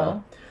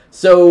know.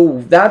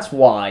 So that's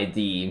why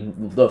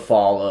the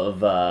fall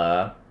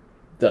of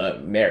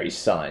Mary's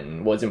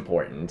son was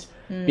important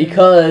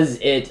because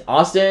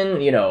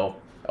Austen,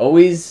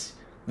 always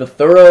the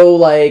thorough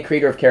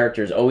creator of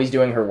characters, always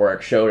doing her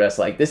work, showed us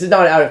this is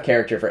not out of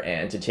character for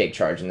Anne to take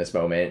charge in this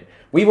moment.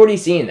 We've already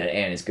seen that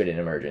Anne is good in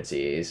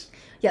emergencies.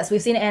 Yes,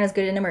 we've seen Anne is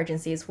good in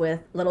emergencies with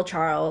little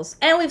Charles,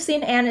 and we've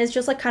seen Anne is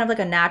just kind of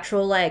a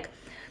natural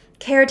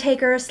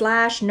caretaker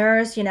 /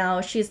 nurse.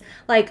 She's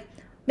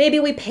maybe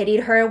we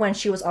pitied her when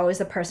she was always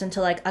the person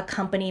to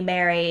accompany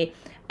Mary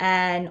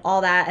and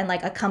all that,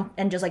 and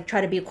and just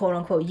try to be quote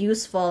unquote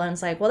useful, and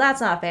it's well,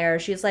 that's not fair.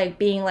 She's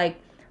being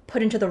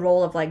put into the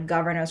role of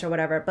governess or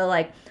whatever,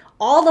 but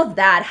all of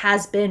that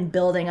has been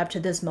building up to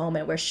this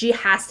moment where she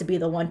has to be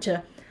the one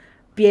to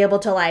be able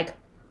to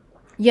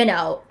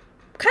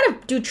kind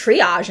of do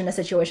triage in a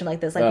situation like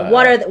this,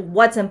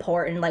 what's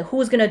important,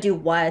 who's gonna do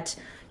what,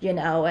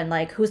 and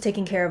who's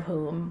taking care of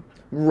whom.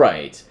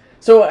 Right.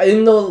 So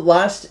in the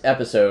last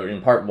episode,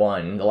 in part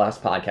 1, the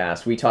last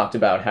podcast, we talked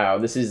about how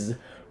this is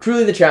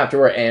truly the chapter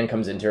where Anne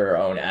comes into her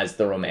own as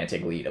the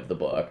romantic lead of the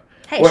book.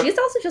 Hey, she's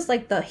also just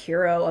the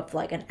hero of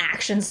an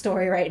action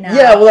story right now.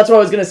 Yeah, well, that's what I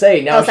was gonna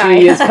say. Now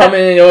she is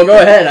coming. Go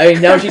ahead. I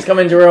mean, now she's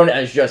coming to her own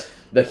as just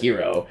the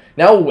hero.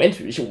 Now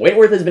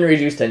Wentworth has been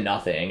reduced to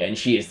nothing, and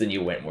she is the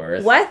new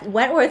Wentworth.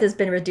 Wentworth has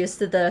been reduced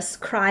to the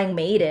crying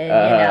maiden.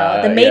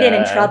 The maiden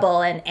in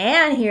trouble, and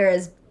Anne here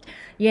is,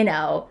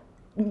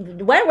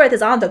 Wentworth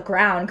is on the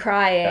ground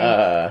crying,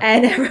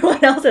 and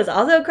everyone else is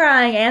also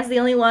crying. Anne's the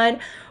only one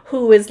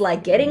who is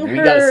getting her.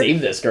 We gotta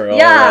save this girl.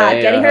 Yeah,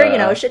 right? getting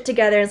her, shit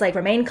together. Is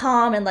remain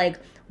calm and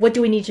what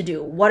do we need to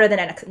do? What are the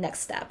next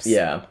steps?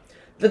 Yeah,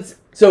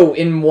 so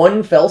in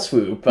one fell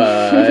swoop,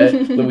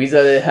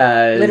 Louisa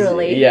has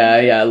literally.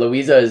 Yeah.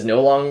 Louisa is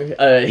no longer,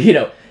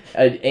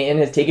 Anne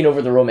has taken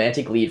over the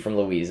romantic lead from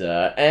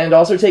Louisa, and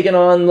also taken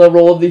on the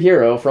role of the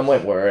hero from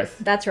Wentworth.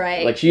 That's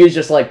right. She is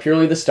just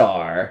purely the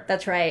star.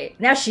 That's right.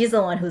 Now she's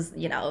the one who's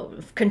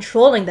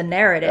controlling the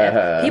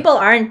narrative. People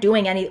aren't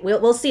doing any.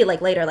 We'll see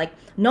later.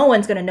 No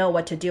one's gonna know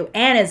what to do.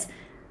 Anne is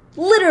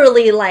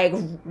literally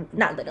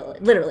not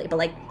literally,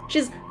 but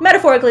she's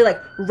metaphorically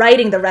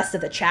writing the rest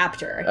of the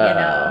chapter.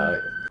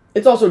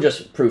 It's also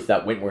just proof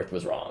that Wentworth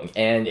was wrong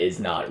and is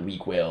not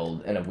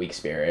weak-willed and of weak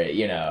spirit,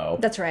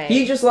 That's right.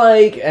 He just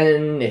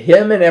and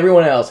him and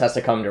everyone else has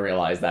to come to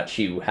realize that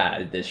she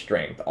had this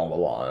strength all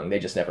along. They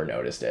just never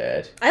noticed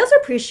it. I also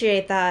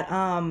appreciate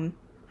that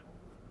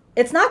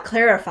it's not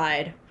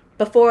clarified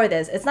before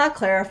this. It's not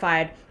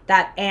clarified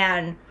that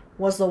Anne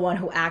was the one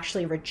who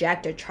actually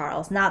rejected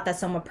Charles, not that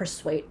someone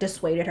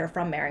dissuaded her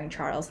from marrying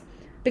Charles.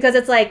 Because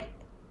it's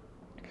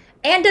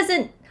Anne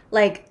doesn't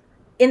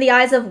in the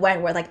eyes of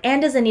Wentworth, Anne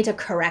doesn't need to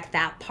correct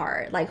that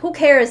part. Who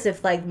cares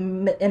if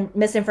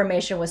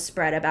misinformation was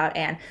spread about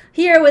Anne?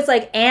 Here was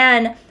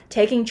Anne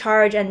taking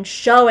charge and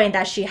showing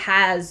that she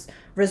has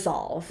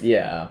resolve.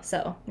 Yeah.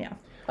 So yeah.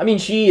 I mean,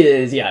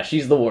 she's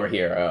the war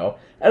hero,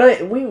 and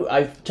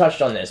I've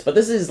touched on this, but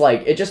this is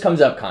it just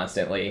comes up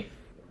constantly.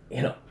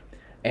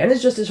 Anne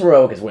is just as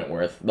heroic as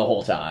Wentworth the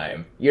whole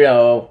time.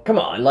 Come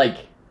on,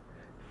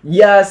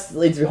 yes,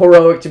 it's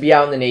heroic to be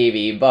out in the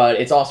Navy, but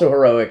it's also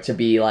heroic to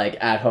be,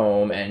 at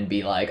home and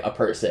be, a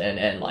person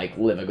and,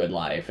 live a good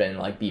life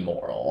and, be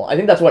moral. I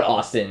think that's what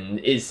Austen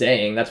is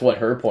saying. That's what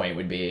her point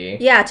would be.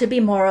 Yeah, to be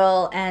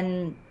moral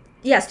and,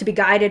 yes, to be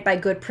guided by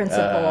good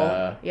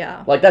principle.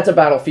 Yeah. That's a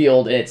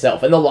battlefield in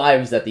itself, and the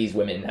lives that these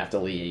women have to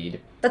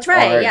lead. That's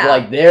right, yeah.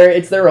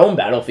 It's their own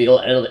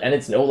battlefield, and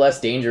it's no less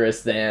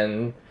dangerous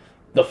than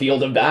the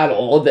field of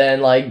battle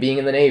than, being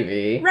in the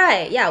Navy.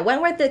 Right, yeah.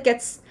 Wentworth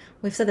gets...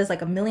 We've said this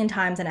a million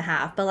times and a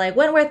half, but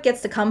Wentworth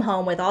gets to come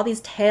home with all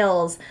these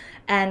tales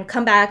and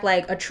come back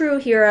a true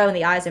hero in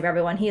the eyes of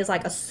everyone. He is a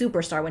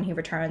superstar when he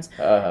returns,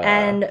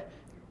 and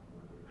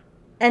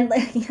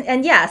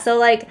yeah,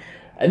 so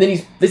and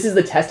then this is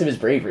the test of his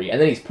bravery, and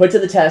then he's put to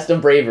the test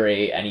of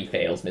bravery, and he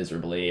fails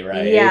miserably,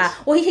 right? Yeah,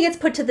 well, he gets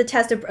put to the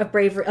test of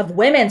bravery, of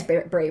women's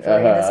bravery in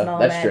this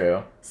moment. That's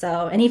true.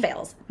 So, and he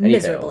fails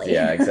miserably. He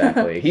fails. Yeah,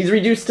 exactly. He's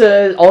reduced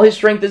to all his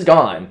strength is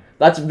gone.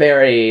 That's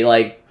very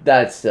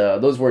that's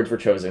those words were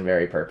chosen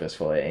very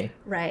purposefully.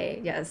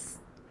 Right. Yes.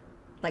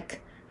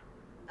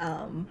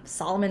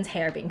 Solomon's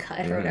hair being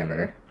cut or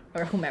whatever,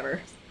 or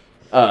whomever.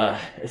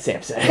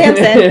 Samson.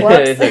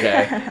 Whoops. It's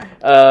okay.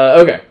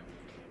 Okay.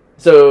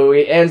 So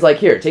Anne's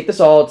here, take the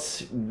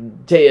salts,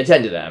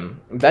 attend to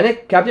them.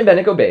 Captain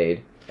Benwick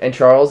obeyed, and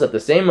Charles, at the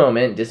same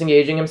moment,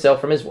 disengaging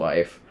himself from his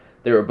wife,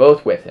 they were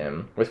both with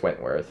him, with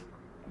Wentworth.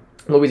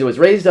 Louisa was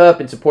raised up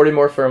and supported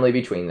more firmly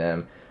between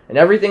them, and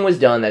everything was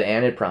done that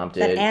Anne had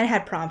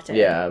prompted.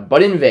 Yeah,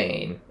 but in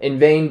vain. In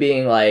vain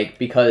being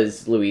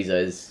because Louisa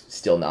is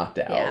still knocked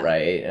out,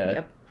 right?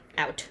 Yep,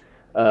 out.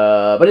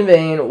 But in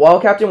vain, while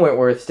Captain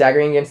Wentworth,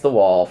 staggering against the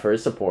wall for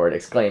his support,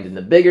 exclaimed in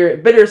the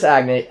bitterest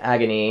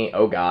agony,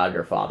 "Oh God,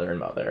 her father and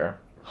mother."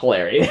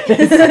 Hilarious.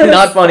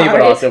 Not funny,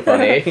 but also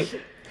funny.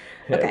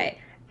 Okay.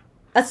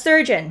 A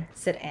surgeon,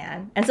 said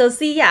Anne. And so,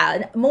 see,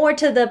 yeah, more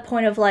to the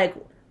point of,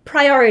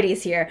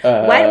 priorities here.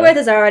 Wentworth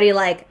is already,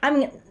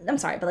 I'm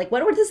sorry, but,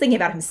 Wentworth is thinking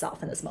about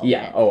himself in this moment.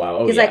 Yeah, oh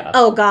wow, He's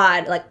oh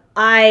God,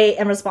 I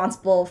am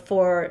responsible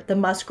for the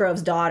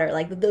Musgrove's daughter.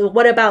 Like,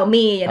 what about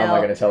me? You know, How am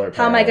I going to tell her parents?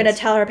 How am I going to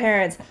tell her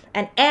parents?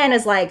 And Anne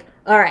is like,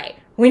 all right,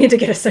 we need to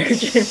get a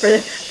surgeon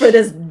for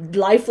this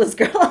lifeless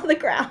girl on the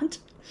ground.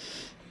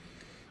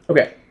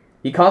 Okay,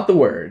 he caught the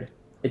word.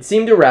 It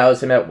seemed to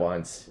rouse him at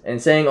once, and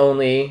saying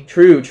only,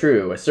 "True,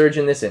 true, a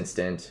surgeon this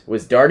instant,"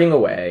 was darting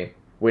away,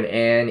 when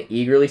Anne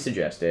eagerly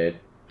suggested,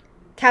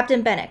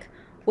 Captain Benwick,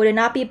 would it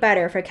not be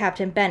better for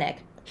Captain Benwick?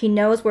 He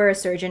knows where a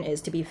surgeon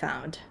is to be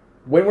found.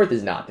 Wentworth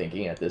is not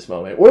thinking at this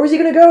moment. Where was he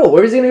going to go?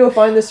 Where was he going to go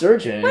find the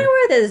surgeon?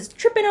 Wentworth is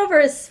tripping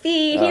over his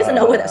feet. He doesn't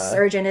know where the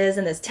surgeon is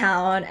in this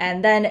town.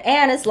 And then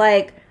Anne is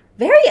like,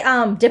 very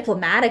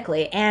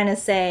diplomatically, Anne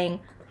is saying,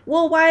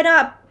 well, why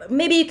not?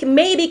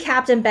 Maybe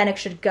Captain Benwick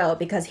should go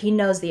because he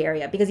knows the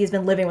area, because he's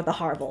been living with the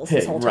Harvilles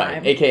this whole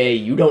time. Right, a.k.a.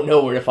 you don't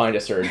know where to find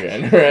a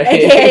surgeon, right?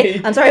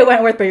 A.k.a. I'm sorry,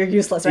 Wentworth, but you're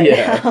useless right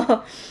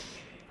now.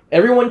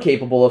 Everyone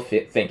capable of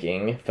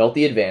thinking felt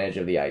the advantage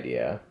of the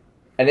idea.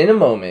 And in a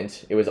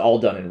moment, it was all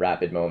done in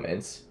rapid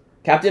moments,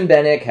 Captain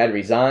Benwick had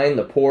resigned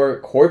the poor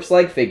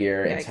corpse-like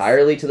figure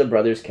entirely to the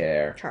brothers'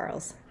 care.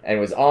 Charles. And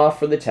was off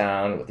for the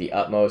town with the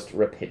utmost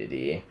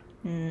rapidity.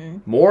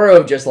 More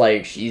of just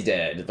like, she's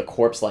dead, the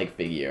corpse-like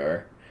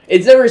figure.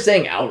 It's never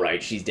saying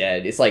outright she's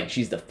dead. It's like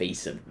she's the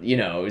face of,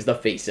 is the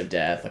face of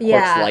death, a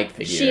corpse-like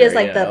figure. She is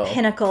like the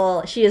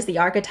pinnacle, she is the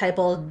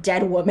archetypal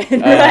dead woman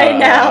right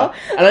now.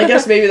 And I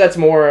guess maybe that's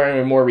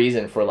more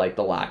reason for like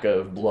the lack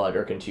of blood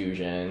or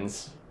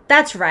contusions.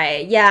 That's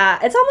right, yeah.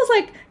 It's almost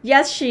like,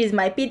 yes, she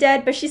might be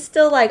dead, but she's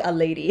still like a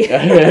lady.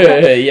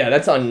 Yeah,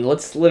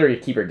 let's literally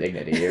keep her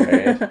dignity,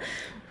 right?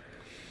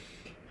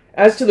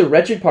 As to the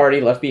wretched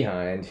party left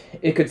behind,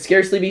 it could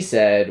scarcely be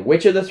said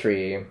which of the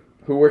three,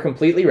 who were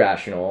completely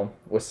rational,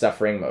 was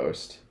suffering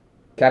most.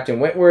 Captain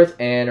Wentworth,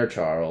 Anne, or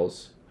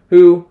Charles,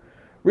 who,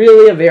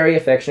 really a very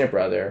affectionate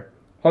brother,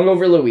 hung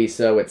over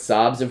Louisa with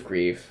sobs of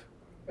grief,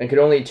 and could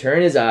only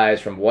turn his eyes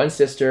from one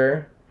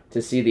sister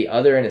to see the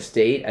other in a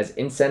state as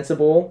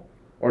insensible,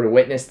 or to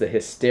witness the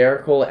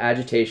hysterical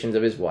agitations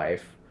of his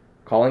wife,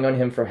 calling on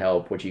him for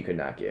help which he could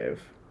not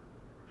give.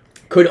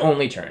 Could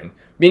only turn.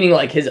 Meaning,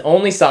 like, his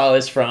only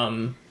solace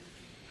from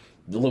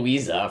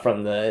Louisa,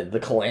 from the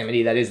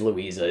calamity that is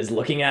Louisa, is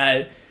looking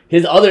at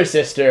his other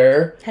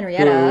sister,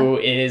 Henrietta, who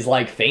is,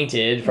 like,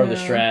 fainted from the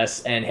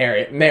stress, and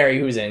Mary,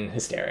 who's in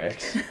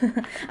hysterics.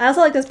 I also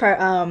like this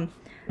part,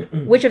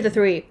 which of the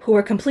three who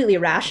were completely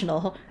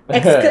rational,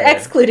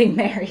 excluding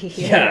Mary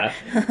here.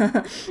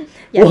 Yeah.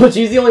 Well,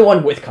 she's the only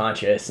one with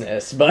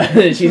consciousness,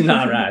 but she's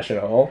not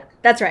rational.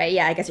 That's right,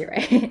 yeah, I guess you're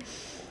right.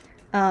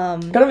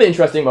 Kind of an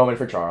interesting moment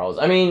for Charles.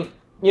 I mean,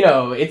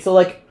 it's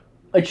like,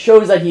 it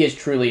shows that he is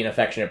truly an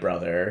affectionate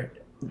brother,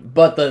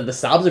 but the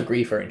sobs of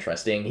grief are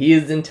interesting. He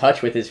is in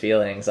touch with his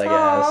feelings, I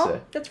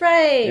guess. That's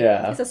right.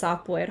 Yeah. He's a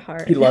soft boy at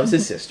heart. He loves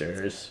his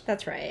sisters.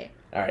 That's right.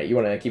 All right, you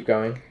want to keep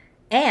going?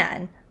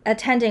 Anne,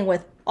 attending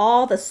with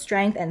all the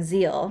strength and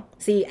zeal.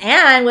 See,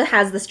 Anne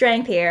has the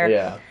strength here.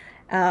 Yeah.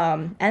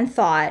 And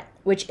thought,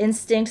 which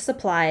instinct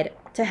supplied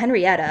to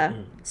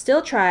Henrietta,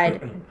 still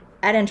tried,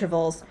 at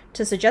intervals,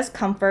 to suggest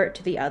comfort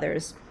to the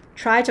others,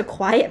 try to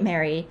quiet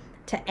Mary,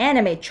 to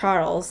animate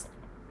Charles,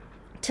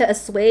 to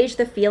assuage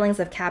the feelings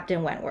of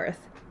Captain Wentworth.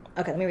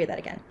 Okay, let me read that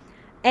again.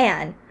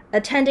 Anne,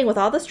 attending with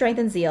all the strength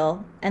and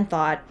zeal and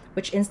thought,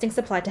 which instinct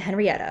supplied to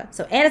Henrietta.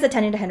 So Anne is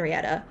attending to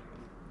Henrietta,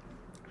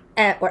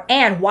 or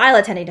Anne, while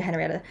attending to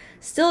Henrietta,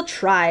 still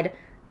tried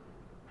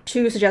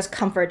to suggest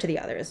comfort to the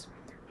others.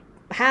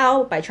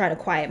 How? By trying to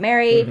quiet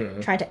Mary,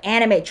 trying to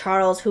animate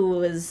Charles, who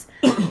was,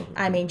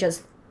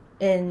 just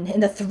in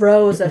the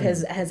throes of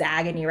his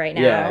agony right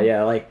now.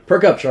 Yeah, like,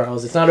 perk up,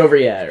 Charles, it's not over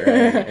yet,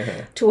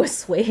 right? To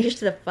assuage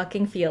the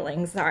fucking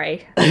feelings,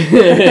 sorry.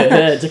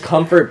 To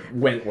comfort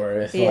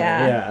Wentworth.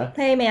 Yeah.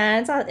 Hey,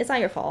 man, it's not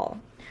your fault,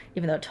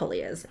 even though it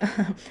totally is.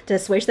 To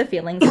assuage the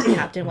feelings of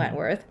Captain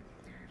Wentworth.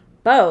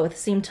 Both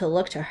seemed to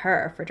look to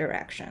her for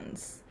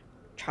directions.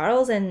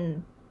 Charles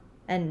and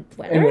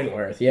Wentworth? And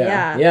Wentworth,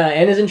 yeah. Yeah,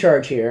 Anne is in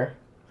charge here.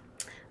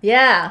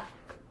 Yeah.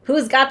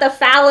 Who's got the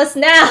phallus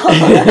now?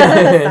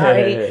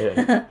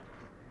 Sorry.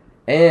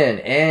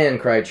 Anne,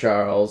 cried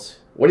Charles.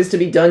 What is to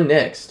be done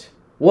next?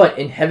 What,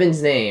 in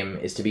heaven's name,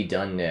 is to be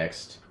done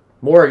next?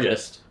 More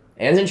just,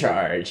 Anne's in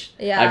charge.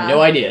 Yeah. I have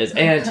no ideas.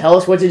 Anne, tell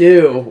us what to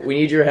do. We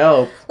need your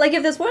help. Like,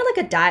 if this were like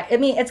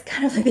it's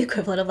kind of like the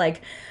equivalent of,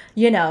 like,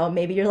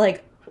 maybe you're,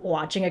 like,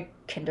 watching a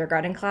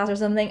kindergarten class or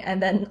something,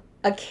 and then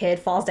a kid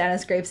falls down and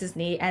scrapes his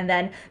knee, and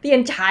then the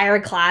entire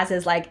class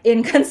is, like,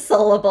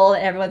 inconsolable,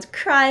 and everyone's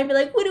crying, be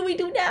like, what do we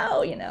do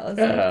now?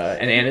 So.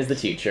 And Anne is the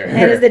teacher.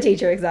 Anne is the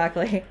teacher,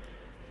 exactly.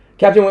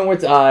 Captain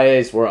Wentworth's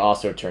eyes were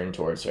also turned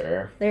towards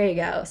her. There you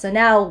go. So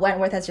now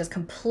Wentworth has just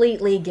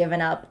completely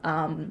given up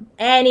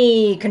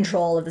any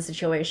control of the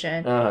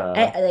situation.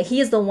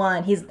 He's the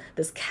one,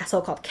 this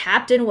so-called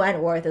Captain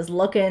Wentworth is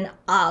looking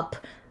up,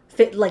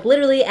 like,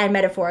 literally and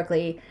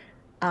metaphorically,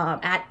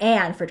 at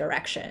Anne for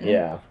direction.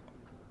 Yeah.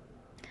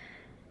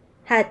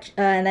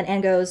 And then Anne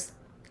goes,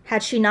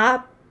 had she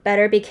not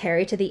better be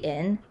carried to the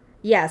inn?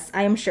 Yes,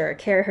 I am sure.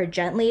 Carry her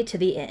gently to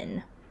the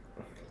inn.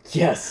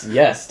 Yes,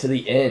 yes, to the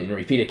inn,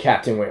 repeated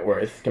Captain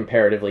Wentworth,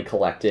 comparatively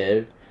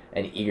collected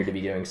and eager to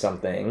be doing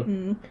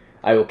something.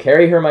 I will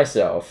carry her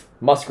myself.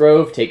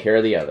 Musgrove, take care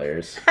of the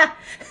others.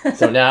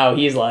 So now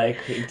he's like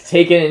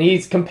taken, and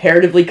he's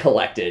comparatively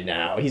collected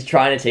now. He's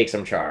trying to take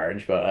some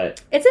charge,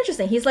 but It's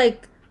interesting. He's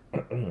like,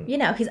 you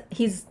know,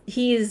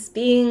 he's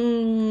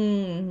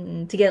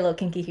being, to get a little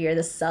kinky here,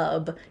 the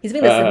sub. He's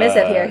being the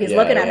submissive here. He's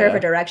looking at her for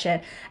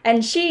direction,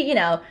 and she, you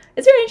know,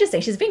 it's very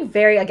interesting. She's being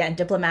very, again,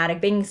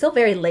 diplomatic, being still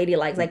very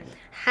ladylike. Like,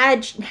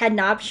 had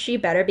not she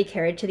better be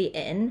carried to the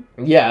inn?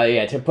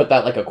 Yeah, to put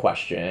that like a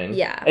question.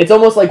 Yeah. It's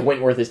almost like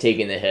Wentworth is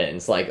taking the hint.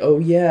 It's like, oh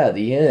yeah,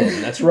 the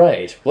inn. That's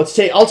right.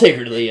 I'll take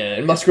her to the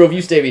inn. Musgrove,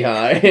 you stay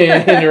behind.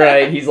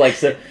 Right? He's like,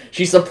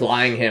 she's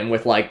supplying him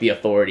with like the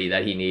authority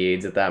that he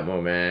needs at that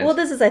moment. Well,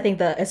 this is, I think,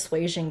 the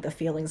assuaging the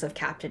feelings of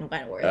Captain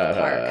Wentworth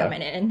part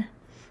coming in.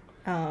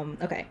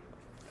 Okay.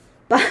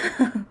 But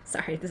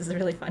sorry, this is a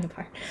really funny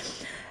part.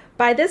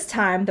 By this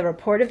time, the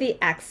report of the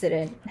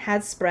accident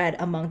had spread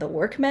among the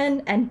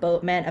workmen and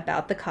boatmen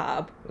about the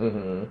Cobb.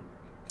 And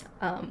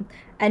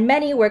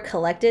many were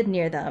collected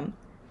near them,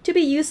 to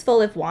be useful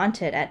if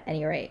wanted at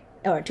any rate,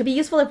 at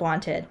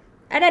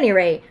any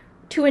rate,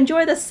 to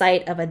enjoy the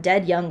sight of a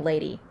dead young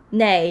lady,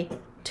 nay,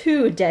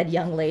 2 dead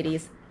young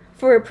ladies,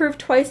 for it proved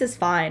twice as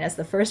fine as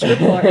the first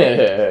report.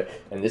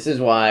 And this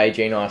is why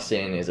Jane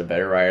Austen is a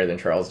better writer than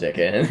Charles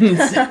Dickens.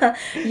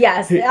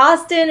 Yes,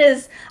 Austen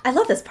is... I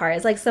love this part.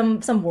 It's like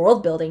some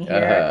world building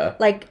here.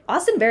 Like,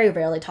 Austen very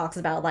rarely talks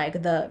about,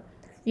 like, the,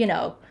 you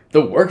know...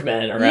 The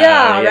workmen around.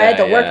 Yeah, right?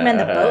 The workmen,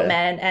 the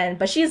boatmen.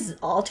 But she's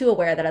all too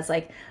aware that it's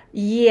like,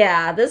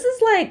 yeah, this is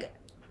like...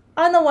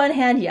 On the one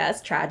hand,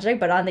 yes, tragic,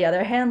 but on the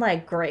other hand,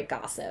 like, great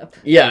gossip.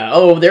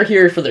 Yeah, they're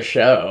here for the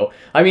show.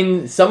 I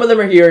mean, some of them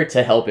are here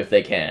to help if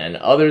they can.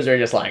 Others are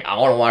just like, I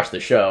want to watch the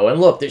show. And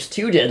look, there's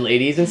 2 dead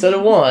ladies instead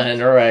of 1,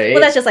 right?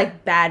 Well, that's just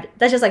like bad.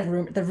 That's just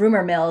like the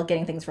rumor mill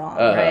getting things wrong,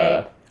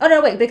 right? Oh,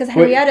 no, wait, because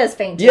Henrietta is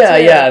fainting.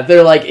 Yeah.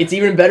 They're like, it's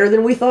even better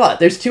than we thought.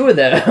 There's 2 of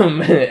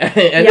them.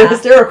 And they're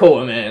hysterical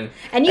women.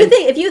 And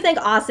if you think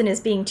Austen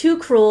is being too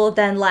cruel,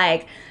 then,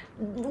 like...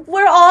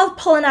 We're all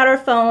pulling out our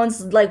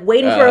phones, like,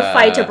 waiting for a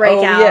fight to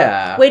break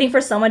out. Waiting for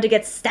someone to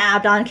get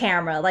stabbed on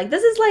camera. Like,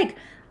 this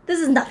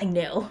is nothing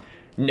new.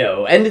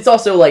 No, and it's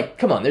also, like,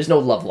 come on, there's no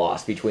love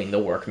lost between the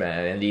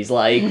workmen and these,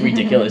 like,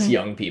 ridiculous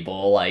young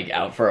people, like,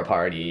 out for a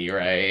party,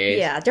 right?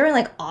 Yeah, during,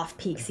 like,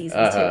 off-peak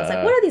seasons, too. It's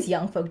like, what are these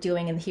young folk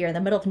doing here in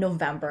the middle of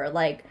November?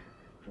 Like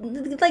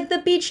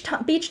the beach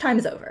time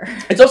is over.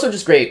 It's also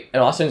just great,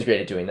 and Austen's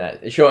great at doing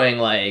that. Showing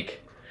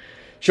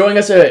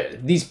us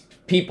these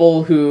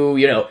people who,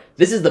 you know,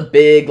 this is the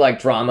big, like,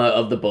 drama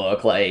of the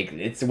book. Like,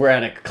 we're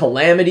at a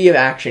calamity of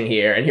action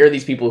here, and here are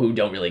these people who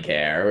don't really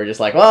care. We're just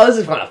like, well, this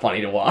is kind of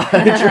funny to watch,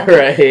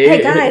 right?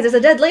 Hey guys, there's a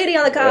dead lady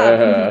on the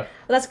Cobb.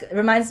 Well,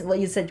 reminds what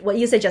you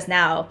said just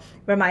now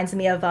reminds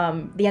me of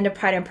the end of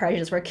Pride and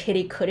Prejudice, where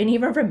Kitty couldn't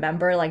even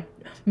remember, like,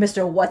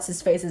 Mr. What's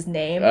his face's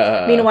name.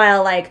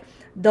 Meanwhile, like,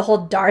 the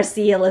whole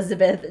Darcy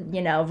Elizabeth,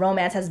 you know,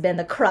 romance has been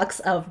the crux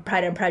of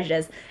Pride and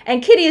Prejudice,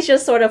 and Kitty is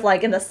just sort of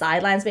like in the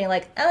sidelines, being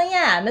like, "Oh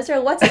yeah,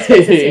 Mr. What's his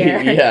face is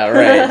here." Yeah,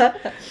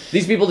 right.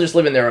 These people just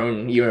live in their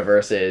own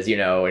universes, you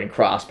know, and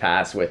cross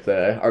paths with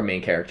our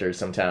main characters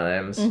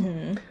sometimes.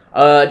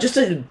 Just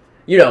to,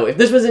 you know, if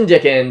this was in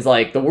Dickens,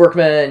 like, the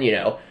workmen, you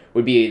know,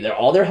 would be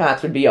all their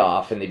hats would be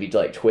off, and they'd be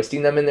like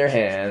twisting them in their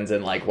hands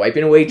and like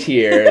wiping away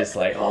tears,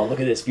 like, oh, look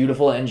at this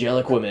beautiful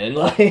angelic woman,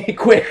 like,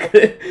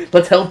 quick,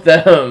 let's help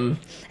them.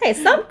 Hey,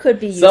 some could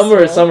be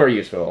useful. Some are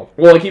useful.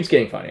 Well, it keeps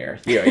getting funnier.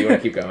 You want to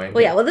keep going?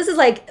 Well, yeah. Well, this is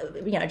like,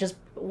 you know, just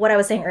what I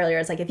was saying earlier.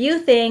 It's like, if you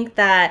think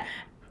that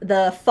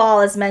the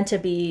fall is meant to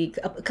be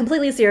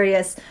completely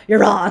serious, you're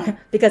wrong,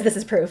 because this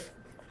is proof.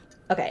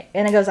 Okay,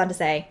 and it goes on to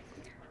say,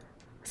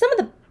 some of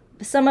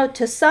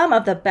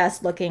the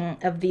best looking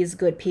of these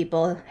good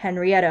people,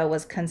 Henrietta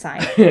was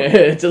consigned.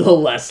 To the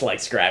less, like,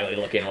 scraggly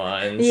looking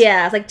ones.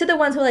 Yeah, it's like, to the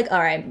ones who are like, all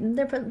right,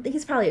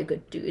 he's probably a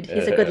good dude.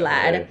 He's a good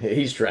lad.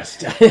 He's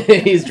dressed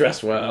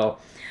well.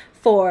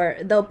 For,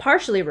 though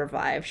partially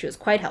revived, she was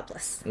quite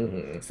helpless.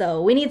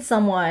 So we need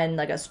someone,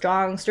 like a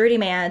strong, sturdy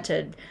man,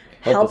 to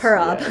help her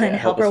up and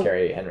help her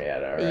carry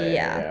Henrietta, right?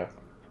 Yeah.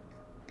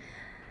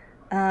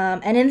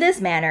 And in this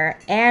manner,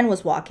 Anne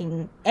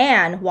walking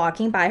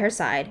by her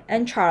side,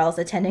 and Charles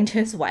attending to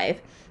his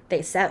wife,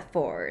 they set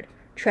forward,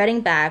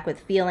 treading back with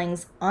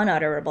feelings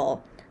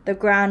unutterable, the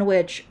ground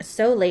which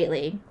so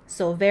lately,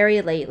 so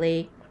very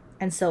lately,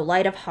 and so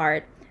light of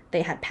heart,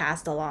 they had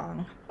passed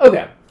along.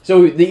 Okay,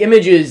 so the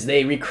image is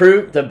they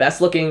recruit the best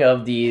looking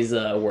of these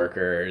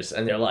workers,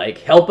 and they're like,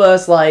 help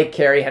us, like,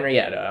 carry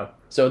Henrietta.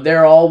 So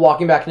they're all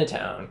walking back into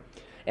town.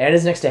 Anne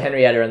is next to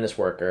Henrietta and this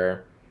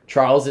worker.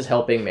 Charles is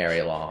helping Mary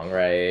along,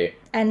 right?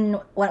 And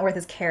Wentworth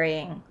is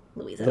carrying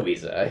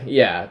Louisa,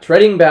 yeah.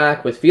 Treading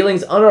back with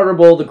feelings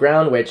unutterable the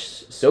ground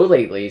which so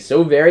lately,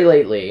 so very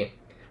lately,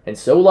 and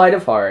so light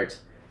of heart,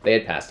 they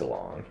had passed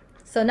along.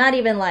 So not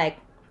even like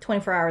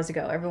 24 hours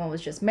ago, everyone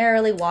was just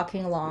merrily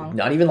walking along.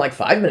 Not even like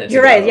 5 minutes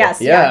You're ago. right, yes.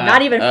 Yeah.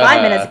 Not even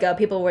 5 minutes ago,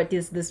 people were,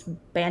 this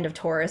band of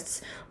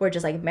tourists were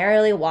just like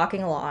merrily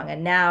walking along.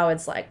 And now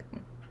it's like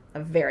a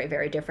very,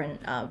 very different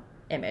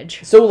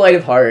image. So light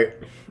of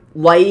heart.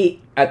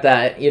 Light at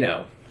that,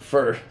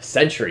 for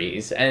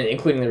centuries, and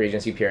including the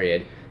Regency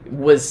period,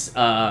 was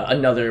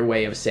another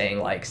way of saying,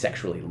 like,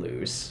 sexually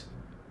loose.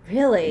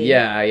 Really?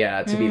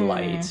 Yeah, to be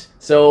light.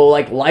 So,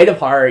 like, light of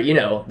heart,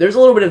 there's a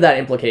little bit of that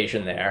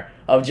implication there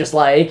of just,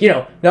 like,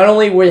 not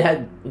only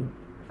not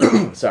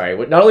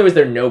only was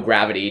there no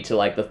gravity to,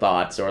 like, the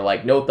thoughts, or,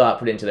 like, no thought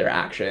put into their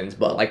actions,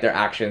 but, like, their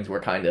actions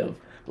were kind of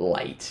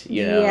light,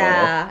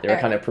 Yeah. They were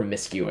kind of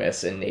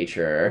promiscuous in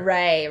nature.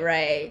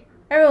 Right.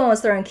 Everyone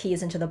was throwing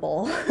keys into the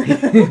bowl.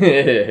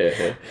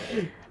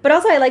 But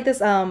also I like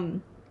this,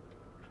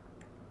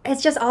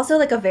 it's just also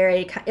like a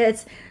very,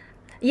 it's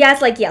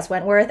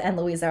Wentworth and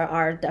Louisa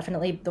are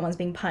definitely the ones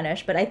being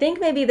punished, but I think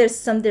maybe they're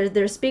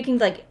speaking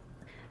like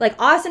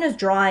Austen is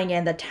drawing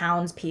in the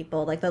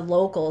townspeople, like the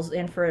locals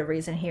in for a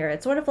reason here.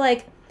 It's sort of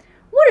like,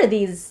 what are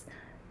these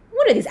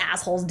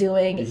assholes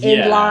doing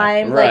in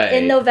Lyme, like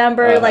in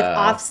November, like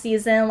off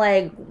season,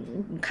 like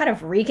kind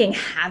of wreaking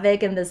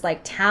havoc in this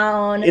like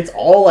town. It's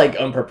all like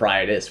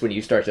unproprietous when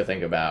you start to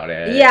think about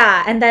it.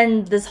 Yeah, and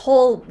then this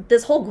whole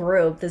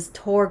group, this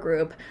tour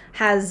group,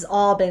 has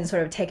all been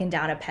sort of taken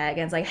down a peg,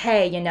 and it's like,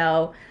 hey,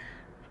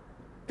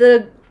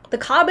 the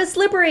cob is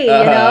slippery,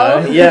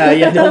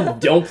 Yeah,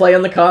 don't play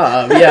on the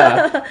cob.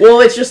 Yeah. Well,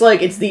 it's just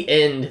like, it's the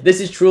end. This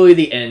is truly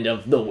the end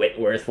of the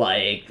Wentworth,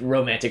 like,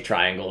 romantic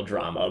triangle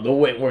drama. The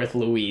Wentworth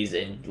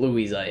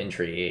Louisa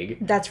intrigue.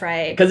 That's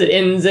right. Because it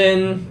ends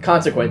in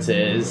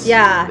consequences.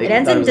 Yeah, it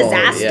ends in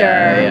disaster.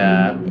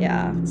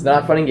 Yeah. It's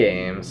not fun and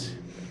games.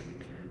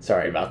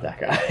 Sorry about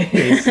that,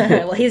 guys.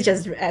 Well, he's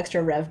just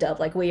extra revved up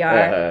like we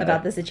are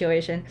about the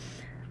situation.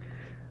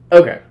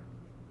 Okay.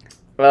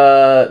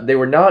 They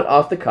were not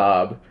off the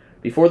cob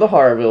before the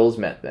Harvilles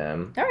met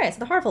them. All right, so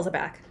the Harvilles are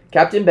back.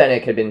 Captain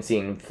Benwick had been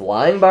seen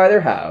flying by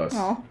their house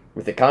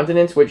with a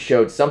countenance which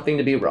showed something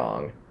to be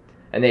wrong,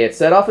 and they had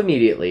set off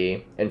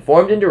immediately,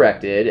 informed and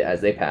directed,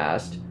 as they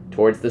passed,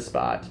 towards the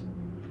spot.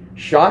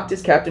 Shocked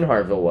as Captain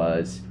Harville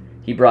was,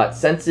 he brought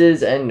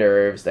senses and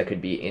nerves that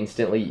could be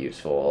instantly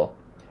useful,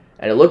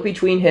 and a look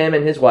between him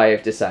and his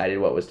wife decided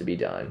what was to be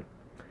done.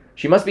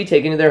 She must be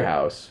taken to their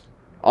house.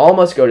 All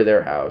must go to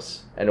their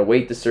house, and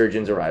await the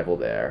surgeon's arrival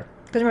there.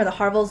 Because remember, the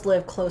Harvilles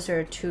live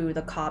closer to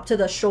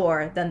the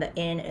shore than the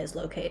inn is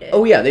located.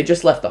 Oh yeah, they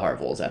just left the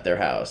Harvilles at their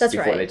house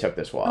before they took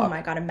this walk. Oh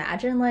my god,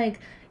 imagine, like,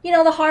 the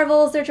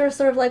Harvilles, they're just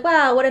sort of like,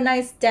 wow, what a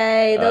nice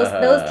day.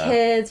 Those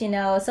kids,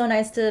 so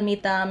nice to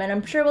meet them, and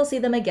I'm sure we'll see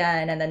them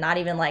again. And then not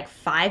even, like,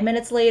 5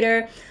 minutes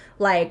later,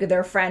 like,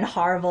 their friend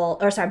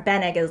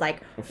Benwick is,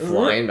 like,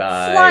 flying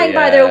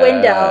by their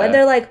window. And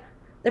they're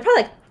probably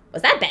like,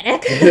 was that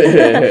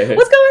Benwick?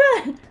 What's going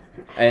on?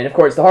 And of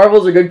course, the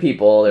Harvilles are good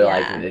people. They're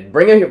like,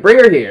 bring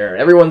her here.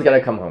 Everyone's got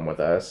to come home with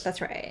us. That's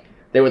right.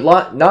 They would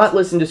not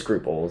listen to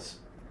scruples.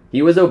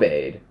 He was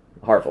obeyed,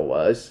 Harville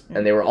was,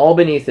 and they were all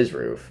beneath his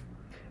roof.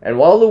 And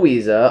while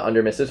Louisa,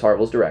 under Mrs.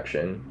 Harville's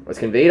direction, was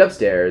conveyed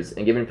upstairs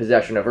and given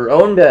possession of her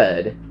own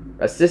bed,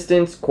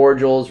 assistance,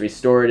 cordials,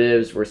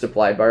 restoratives were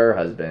supplied by her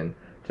husband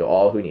to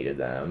all who needed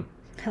them.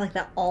 I like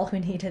that, all who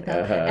needed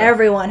them.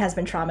 Everyone has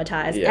been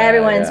traumatized. Yeah,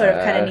 Everyone sort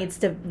of kind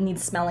of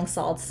needs smelling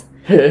salts.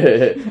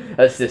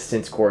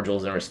 Assistance,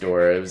 cordials, and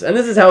restoratives. And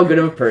this is how good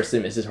of a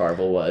person Mrs.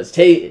 Harville was.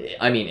 Take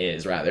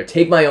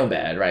my own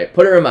bed, right?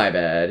 Put her in my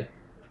bed.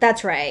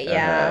 That's right,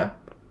 yeah.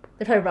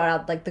 They probably brought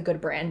out, like, the good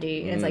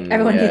brandy. And it's like,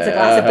 everyone needs a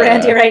glass of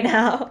brandy right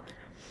now.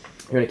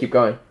 You're gonna keep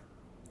going.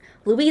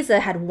 Louisa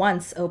had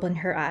once opened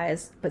her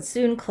eyes, but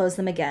soon closed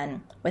them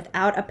again,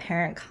 without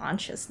apparent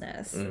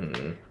consciousness.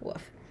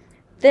 Woof.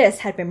 This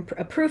had been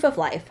a proof of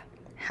life,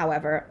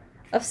 however,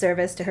 of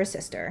service to her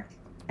sister.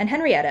 And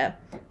Henrietta,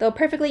 though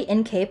perfectly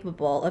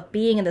incapable of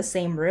being in the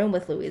same room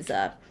with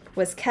Louisa,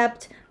 was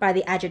kept by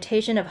the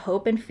agitation of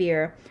hope and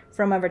fear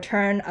from a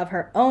return of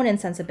her own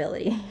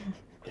insensibility.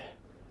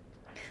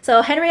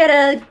 So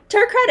Henrietta, to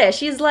her credit,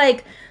 she's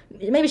like,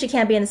 maybe she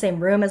can't be in the same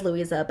room as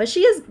Louisa, but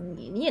she is,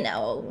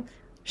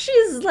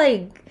 she's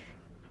like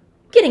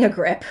getting a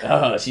grip.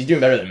 Oh, she's doing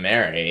better than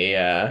Mary,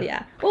 yeah.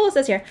 Yeah. Well, it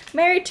says here,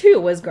 Mary,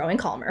 too, was growing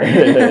calmer.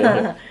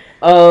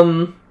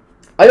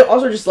 I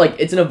also just, like,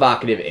 it's an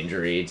evocative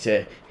injury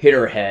to hit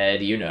her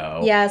head,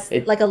 Yes,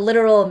 like a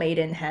literal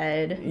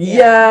maidenhead.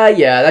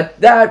 Yeah,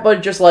 that,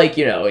 but just, like,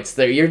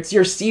 it's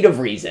your seat of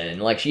reason.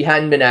 Like, she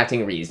hadn't been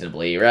acting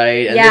reasonably,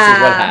 right? And this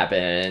is what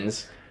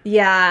happens.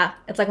 Yeah,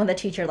 it's like when the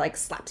teacher, like,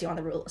 slaps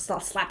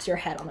your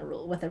head on the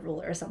rule with a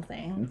ruler or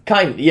something.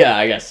 Yeah,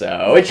 I guess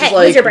so. It's just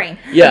use your brain.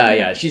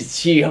 Yeah,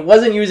 she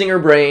wasn't using her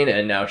brain,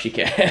 and now she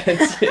can't.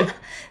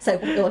 It's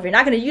like, well, if you're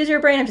not going to use your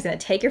brain, I'm just going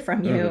to take it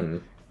from you. Mm-hmm.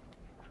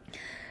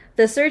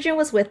 The surgeon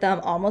was with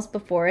them almost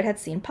before it had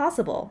seemed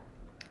possible.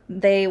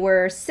 They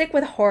were sick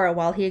with horror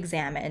while he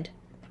examined,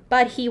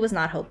 but he was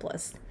not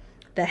hopeless.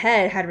 The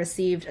head had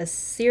received a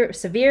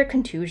severe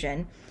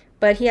contusion,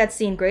 but he had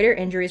seen greater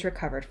injuries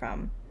recovered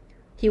from.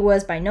 He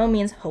was by no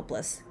means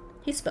hopeless.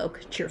 He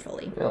spoke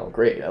cheerfully. Oh,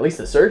 great. At least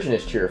the surgeon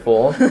is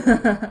cheerful.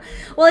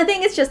 Well, I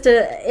think it's just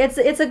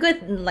it's a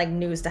good like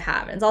news to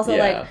have. And it's also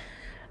like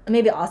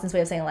maybe Austin's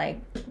way of saying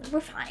like we're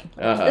fine.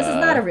 This is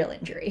not a real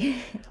injury.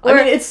 I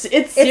mean, it's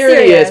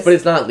serious, but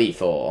it's not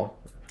lethal.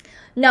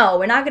 No,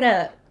 we're not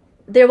gonna.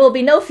 There will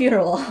be no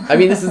funeral. I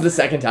mean, this is the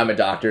second time a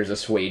doctor is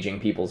assuaging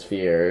people's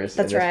fears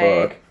in this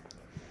book.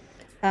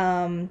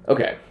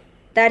 Okay.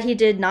 That he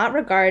did not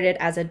regard it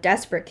as a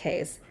desperate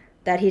case.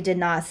 That he did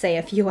not say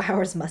a few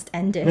hours must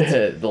end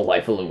it. The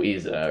life of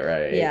Louisa,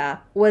 right? Yeah.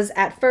 Was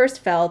at first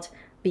felt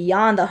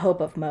beyond the hope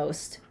of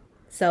most.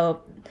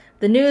 So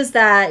the news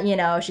that, you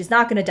know, she's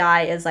not going to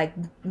die is like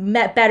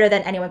better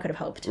than anyone could have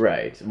hoped.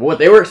 Right. What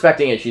they were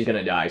expecting is she's going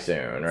to die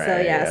soon, right? So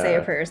yeah, say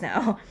your prayers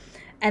now.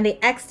 And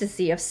the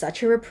ecstasy of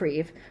such a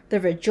reprieve, the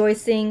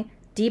rejoicing,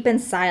 deep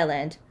and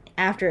silent,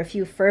 after a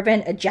few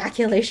fervent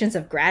ejaculations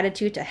of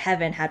gratitude to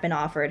heaven had been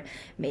offered,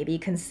 may be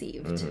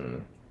conceived. Mm-hmm.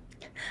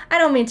 I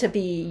don't mean to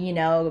be, you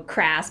know,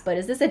 crass, but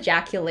is this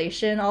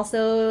ejaculation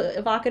also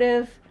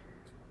evocative?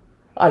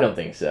 I don't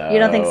think so. You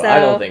don't think so? I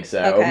don't think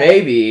so. Okay.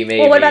 Maybe.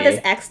 Well, what about this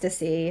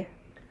ecstasy?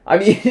 I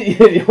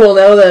mean, well,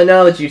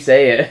 now that you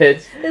say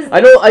it,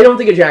 I don't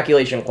think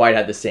ejaculation quite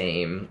had the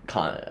same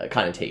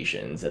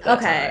connotations at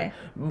that time.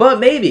 But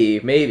maybe.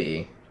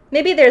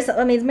 Maybe there's,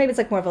 I mean, maybe it's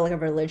like more of a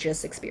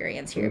religious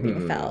experience here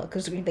being felt,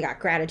 because they got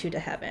gratitude to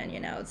heaven,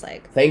 you know, it's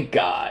like... Thank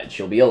God,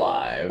 she'll be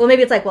alive. Well,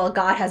 maybe it's like, well,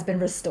 God has been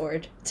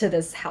restored to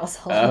this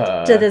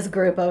household, to this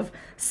group of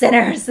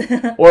sinners.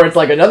 Or it's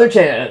like another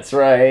chance,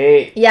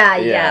 right? Yeah,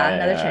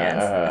 another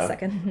chance. A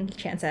second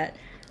chance at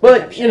But,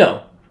 redemption. you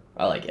know,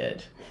 I like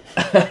it.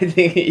 I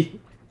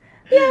think...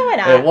 Yeah, why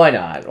not? Why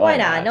not? Why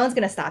not? No one's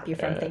going to stop you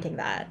from thinking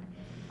that.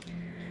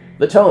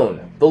 The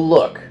tone, the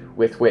look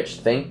with which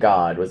 "thank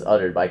God" was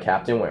uttered by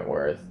Captain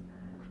Wentworth,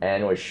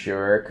 and was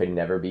sure could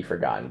never be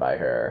forgotten by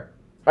her.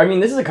 I mean,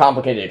 this is a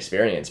complicated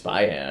experience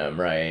by him,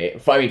 right?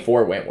 I mean,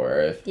 for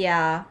Wentworth.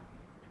 Yeah.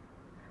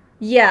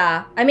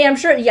 Yeah. I mean, I'm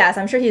sure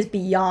he's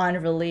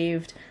beyond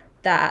relieved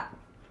that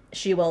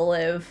she will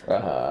live.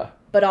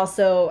 But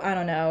also, I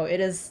don't know, it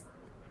is,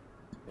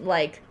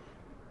 like...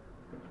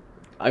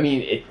 I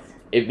mean,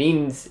 it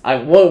means...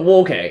 Well,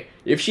 okay.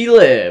 If she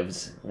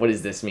lives, what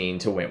does this mean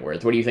to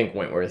Wentworth? What do you think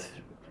Wentworth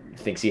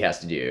thinks he has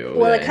to do?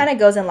 Well, then? It kind of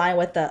goes in line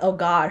with the, oh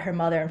God, her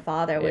mother and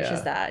father, which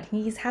is that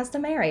he has to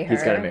marry her.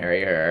 He's got to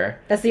marry her.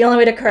 That's the only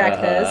way to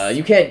correct this.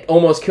 You can't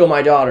almost kill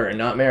my daughter and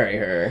not marry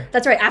her.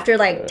 That's right. After,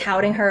 like,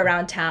 touting her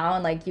around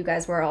town, like, you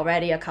guys were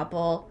already a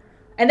couple,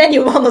 and then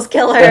you almost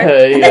kill her,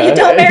 and then you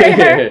don't marry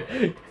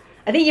her.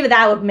 I think even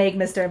that would make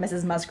Mr. and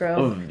Mrs.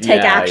 Musgrove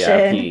take action.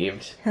 Yeah,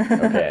 peeved.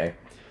 Okay.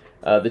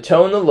 The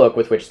tone, the look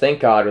with which "thank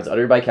God" was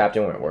uttered by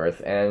Captain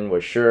Wentworth, and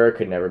was sure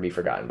could never be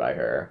forgotten by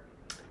her.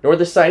 Nor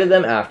the sight of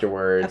them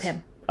afterwards. Of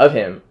him. Of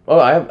him. Oh,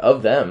 I have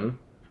of them.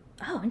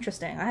 Oh,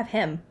 interesting. I have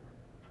him.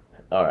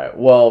 Alright,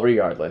 well,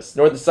 regardless.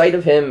 Nor the sight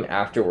of him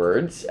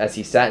afterwards, as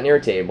he sat near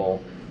a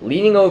table,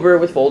 leaning over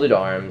with folded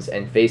arms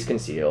and face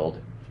concealed,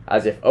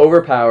 as if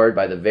overpowered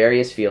by the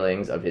various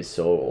feelings of his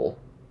soul,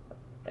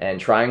 and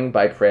trying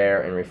by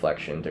prayer and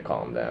reflection to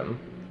calm them.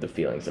 The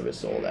feelings of his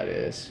soul, that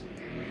is.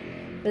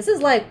 This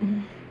is like,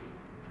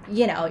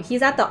 you know,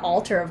 he's at the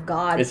altar of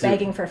God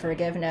begging for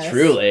forgiveness.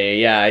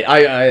 Truly,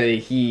 yeah.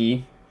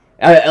 He...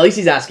 At least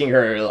he's asking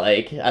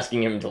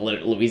him to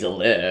let Louisa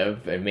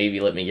live, and maybe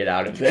let me get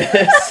out of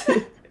this.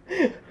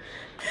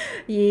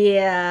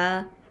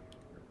 Yeah.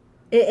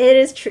 It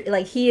is true.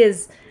 Like, he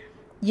is,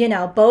 you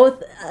know,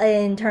 both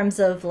in terms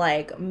of,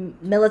 like,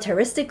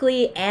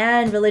 militaristically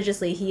and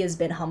religiously, he has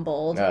been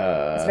humbled.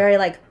 It's very,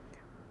 like,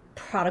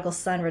 prodigal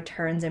son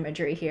returns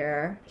imagery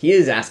here. He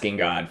is asking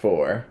God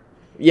for...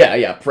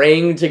 Yeah,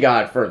 praying to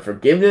God for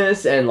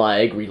forgiveness and,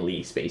 like,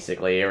 release,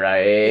 basically,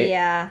 right?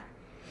 Yeah.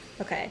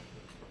 Okay.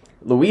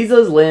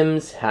 Louisa's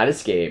limbs had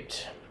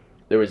escaped.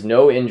 There was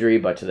no injury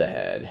but to the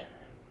head.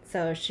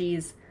 So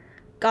she's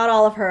got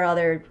all of her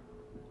other...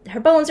 Her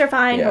bones are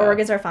fine, her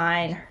organs are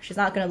fine. She's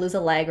not going to lose a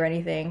leg or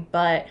anything,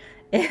 but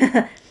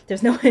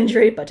there's no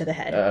injury but to the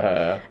head.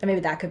 And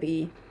maybe that could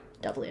be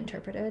doubly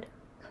interpreted.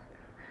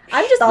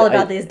 I'm just all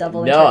about these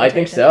double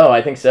interpretations. No,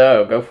 I think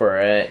so. Go for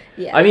it.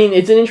 Yeah. I mean,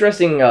 it's an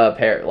interesting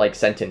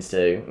sentence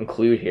to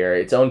include here.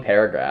 Its own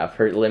paragraph.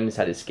 Her limbs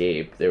had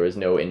escaped. There was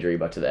no injury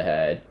but to the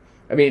head.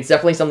 I mean, it's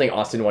definitely something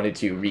Austen wanted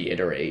to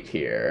reiterate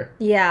here.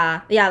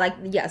 Yeah, like,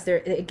 yes,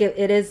 it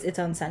is its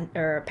own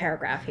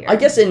paragraph here. I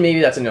guess, and maybe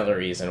that's another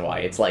reason why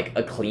it's, like,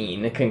 a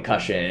clean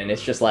concussion.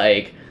 It's just,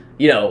 like,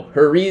 you know,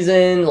 her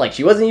reason, like,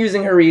 she wasn't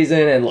using her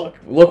reason, and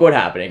look what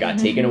happened. It got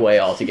taken away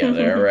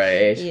altogether,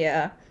 right?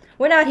 Yeah.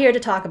 We're not here to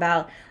talk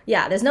about,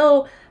 there's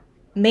no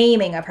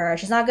maiming of her.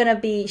 She's not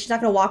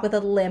gonna walk with a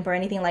limp or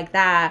anything like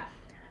that.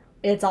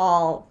 It's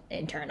all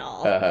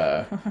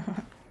internal.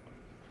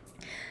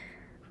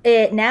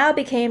 It now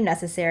became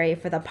necessary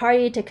for the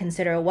party to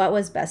consider what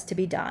was best to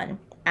be done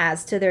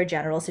as to their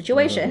general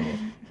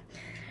situation.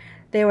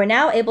 They were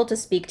now able to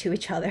speak to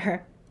each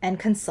other and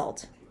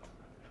consult.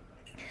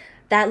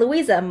 That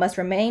Louisa must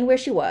remain where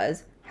she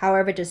was,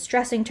 however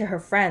distressing to her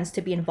friends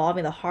to be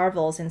involving the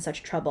Harvilles in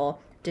such trouble,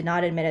 did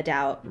not admit a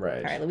doubt. Right.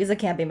 All right, Louisa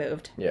can't be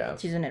moved. Yeah.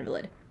 She's an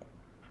invalid.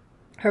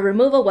 Her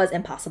removal was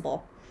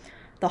impossible.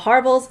 The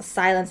Harvilles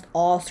silenced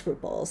all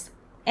scruples,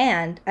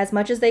 and, as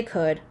much as they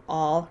could,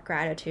 all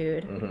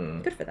gratitude.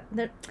 Mm-hmm. Good for them.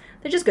 They're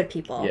just good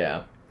people.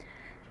 Yeah.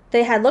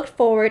 They had looked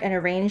forward and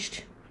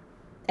arranged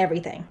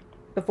everything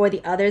before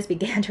the others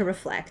began to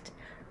reflect.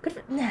 Good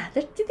for,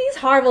 these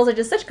Harvilles are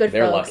just such good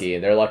They're folks. lucky.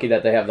 They're lucky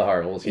that they have the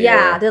Harvilles here.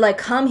 Yeah, they're like,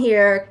 come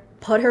here,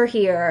 put her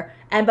here.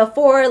 And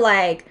before,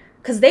 like,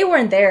 because they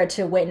weren't there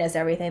to witness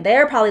everything.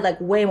 They're probably,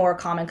 like, way more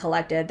calm and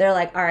collected. They're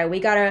like, all right, we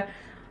gotta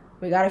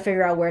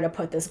figure out where to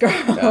put this girl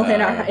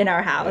in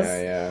our house.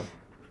 Yeah.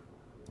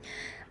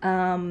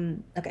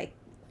 Okay.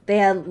 They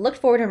had looked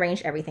forward and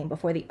arranged everything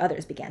before the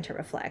others began to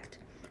reflect.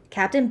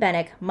 Captain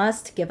Benwick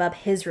must give up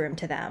his room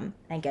to them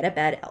and get a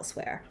bed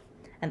elsewhere.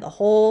 And the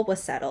whole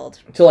was settled.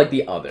 To, like,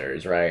 the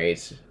others,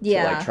 right?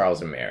 Yeah. To, like,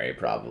 Charles and Mary,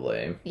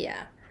 probably.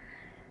 Yeah.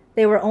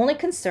 They were only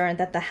concerned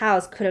that the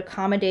house could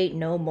accommodate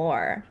no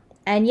more.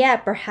 And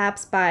yet,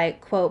 perhaps by,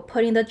 quote,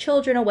 putting the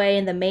children away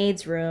in the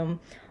maid's room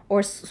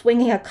or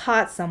swinging a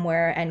cot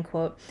somewhere, end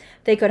quote,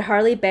 they could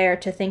hardly bear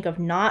to think of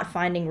not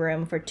finding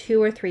room for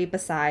 2 or 3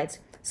 besides,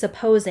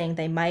 supposing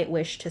they might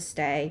wish to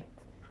stay.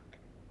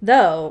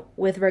 Though,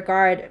 with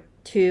regard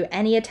to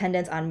any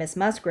attendance on Miss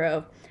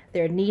Musgrove,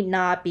 there need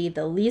not be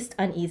the least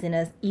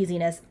uneasiness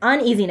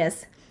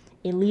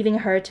in leaving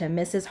her to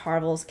Mrs.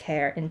 Harville's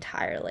care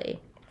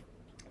entirely.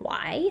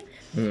 Why?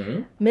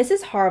 Mm-hmm.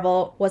 Mrs.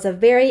 Harville was a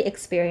very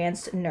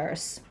experienced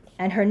nurse,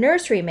 and her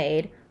nursery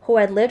maid, who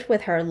had lived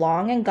with her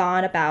long and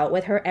gone about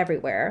with her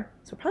everywhere,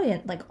 so probably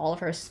in, like, all of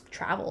her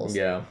travels,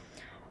 Yeah.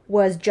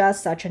 was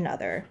just such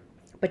another.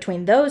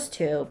 Between those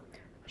two,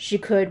 she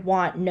could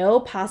want no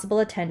possible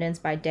attendance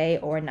by day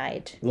or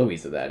night.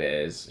 Louisa, that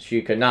is.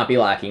 She could not be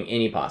lacking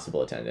any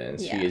possible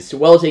attendance. Yeah. She is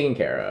well taken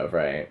care of,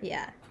 right?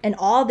 Yeah. And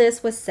all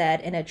this was said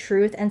in a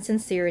truth and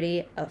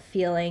sincerity of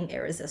feeling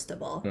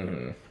irresistible.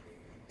 Mm-hmm.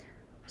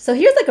 So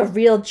here's, like, a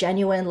real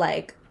genuine,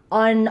 like,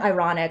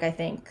 unironic, I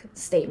think,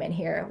 statement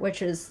here,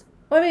 which is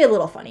maybe a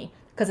little funny.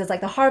 Because it's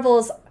like the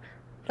Harvilles,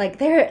 like,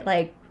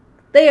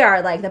 they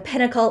are, like, the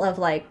pinnacle of,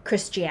 like,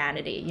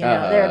 Christianity, you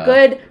know? They're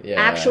good,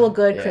 actual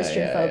good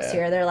Christian folks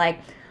here. They're like,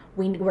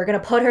 we're going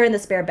to put her in the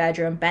spare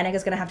bedroom. Benwick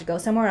is going to have to go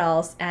somewhere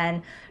else.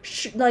 And,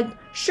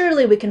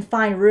 surely we can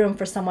find room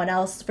for someone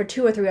else, for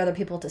 2 or 3 other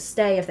people to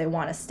stay if they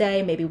want to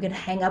stay. Maybe we can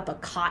hang up a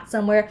cot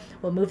somewhere.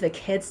 We'll move the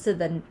kids to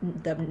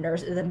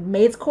the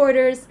maid's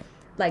quarters.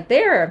 Like,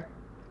 they're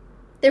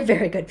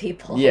very good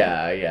people.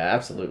 Yeah,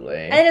 absolutely.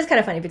 And it's kind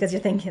of funny because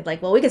you're thinking,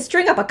 like, well, we could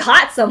string up a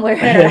cot somewhere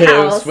in our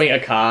house. Swing a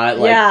cot,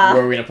 like, Yeah.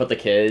 where are we going to put the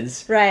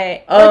kids?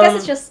 Right. Well, I guess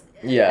it's just...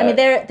 Yeah. I mean,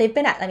 they've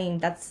been at... I mean,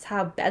 that's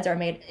how beds are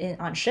made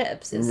on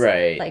ships. Is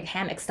Right. Like,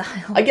 hammock style.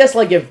 I guess,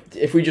 like,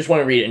 if we just want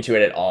to read into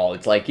it at all,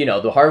 it's like, you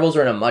know, the Harvilles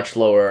are in a much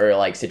lower,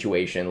 like,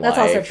 situation in That's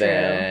life also true.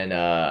 than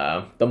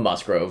the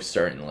Musgroves,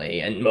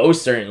 certainly, and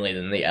most certainly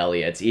than the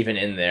Elliots, even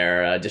in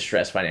their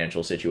distressed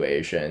financial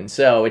situation.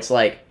 So it's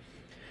like,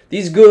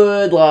 these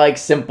good, like,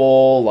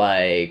 simple,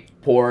 like,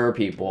 poor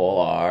people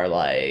are,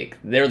 like,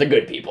 they're the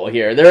good people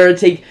here.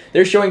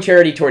 They're showing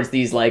charity towards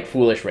these, like,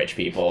 foolish rich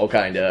people,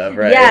 kind of,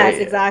 right? Yes,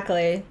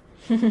 exactly.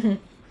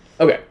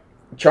 Okay.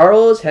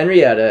 Charles,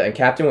 Henrietta, and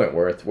Captain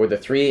Wentworth were the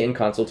 3 in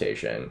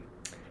consultation.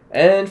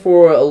 And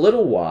for a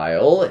little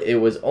while, it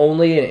was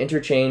only an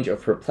interchange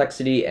of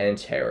perplexity and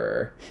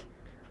terror.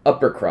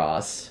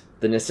 Uppercross,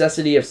 the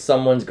necessity of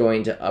someone's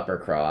going to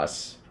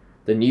Uppercross,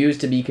 the news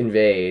to be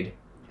conveyed,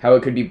 how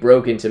it could be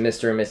broken to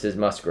Mr. and Mrs.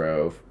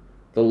 Musgrove,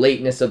 the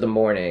lateness of the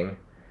morning,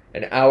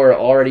 an hour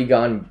already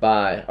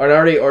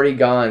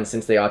gone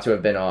since they ought to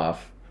have been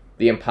off,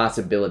 the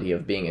impossibility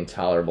of being in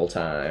tolerable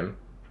time.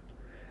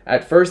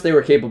 At first they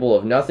were capable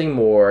of nothing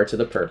more to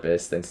the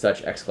purpose than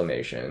such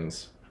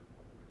exclamations.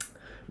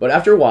 But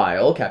after a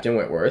while, Captain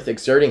Wentworth,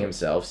 exerting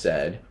himself,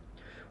 said,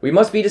 "We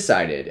must be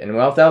decided, and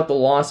without the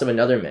loss of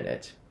another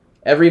minute.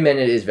 Every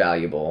minute is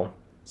valuable.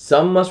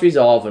 Some must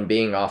resolve on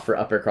being off for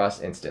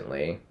Uppercross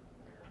instantly.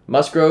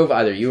 Musgrove,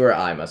 either you or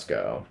I must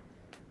go."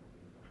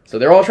 So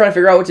they're all trying to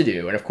figure out what to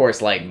do, and of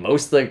course, like,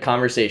 most of the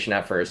conversation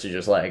at first is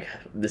just like,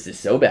 this is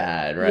so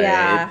bad, right?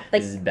 Yeah,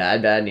 like, this is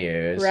bad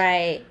news.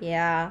 Right,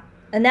 yeah.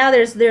 And now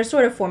they're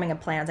sort of forming a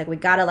plan. It's like, we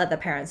gotta let the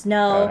parents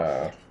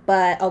know,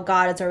 but, oh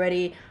god, it's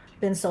already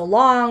been so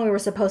long. We were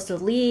supposed to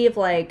leave,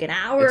 like, an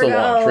hour ago. It's a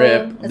long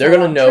trip. They're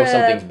gonna know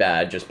something's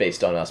bad just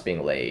based on us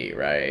being late,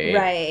 right?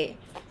 Right.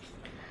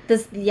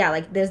 There's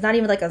not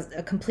even, like,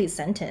 a complete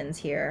sentence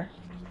here.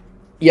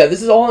 Yeah,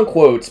 this is all in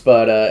quotes,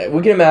 but we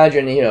can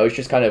imagine, you know, it's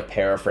just kind of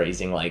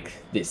paraphrasing, like,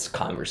 this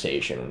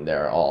conversation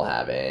they're all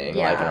having,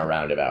 like, in a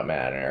roundabout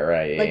manner,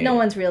 right? Like, no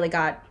one's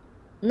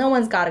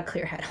got a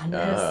clear head on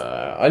this.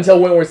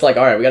 Until Wentworth's like,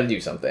 all right, we gotta do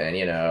something,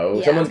 you know?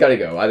 Yeah. Someone's gotta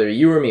go, either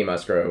you or me,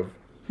 Musgrove.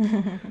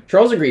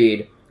 Charles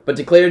agreed, but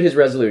declared his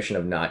resolution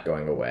of not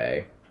going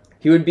away.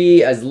 He would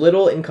be as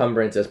little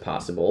encumbrance as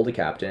possible to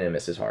Captain and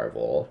Mrs.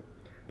 Harville,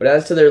 but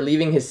as to their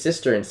leaving his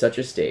sister in such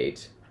a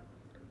state,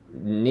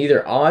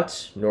 neither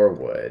ought nor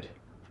would.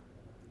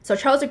 So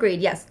Charles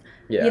agreed, yes.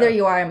 Yeah. Either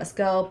you are, I must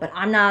go, but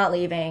I'm not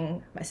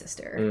leaving my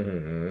sister.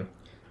 Mm-hmm.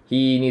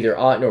 He neither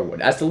ought nor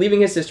would. As to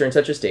leaving his sister in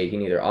such a state, he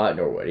neither ought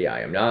nor would. Yeah, I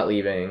am not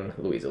leaving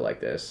Louisa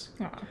like this.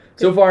 Aw,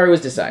 So far, it was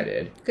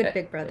decided. good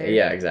big brother.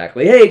 Yeah,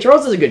 exactly. Hey,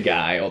 Charles is a good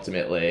guy,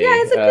 ultimately. Yeah,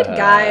 he's a good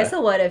guy.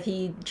 So what if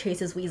he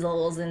chases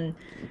weasels and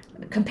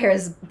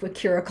compares with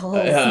curicles?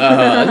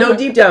 No,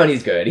 deep down,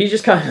 he's good. He's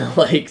just kind of,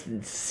 like,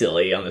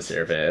 silly on the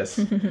surface.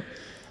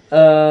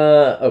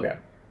 Okay.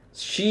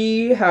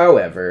 She,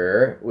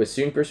 however, was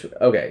soon persuaded.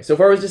 Okay, so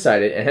far it was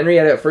decided, and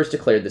Henrietta at first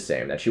declared the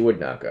same, that she would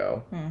not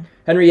go.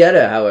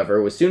 Henrietta,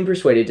 however, was soon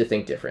persuaded to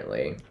think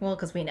differently. Well,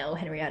 because we know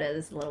Henrietta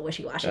is a little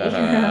wishy-washy.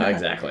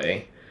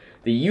 Exactly.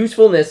 The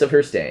usefulness of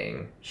her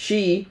staying.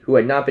 She, who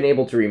had not been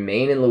able to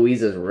remain in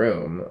Louisa's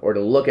room, or to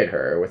look at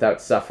her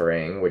without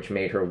suffering, which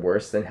made her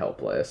worse than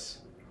helpless.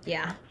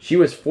 Yeah. She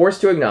was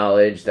forced to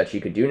acknowledge that she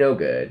could do no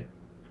good,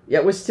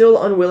 yet was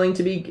still unwilling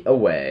to be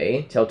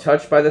away, till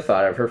touched by the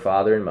thought of her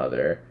father and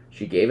mother,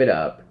 she gave it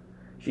up.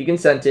 She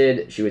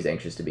consented. She was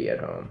anxious to be at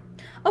home.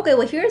 Okay,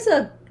 well, here's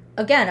a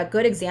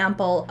good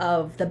example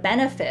of the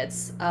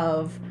benefits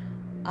of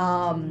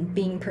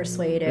being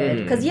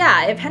persuaded. Because,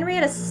 yeah, if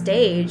Henrietta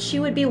stayed, she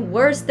would be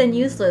worse than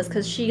useless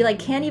because she, like,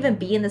 can't even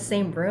be in the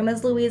same room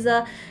as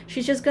Louisa.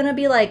 She's just going to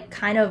be, like,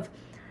 kind of,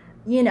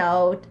 you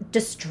know,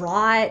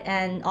 distraught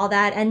and all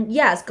that. And,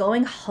 yes,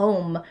 going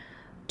home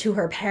to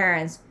her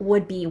parents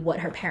would be what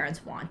her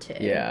parents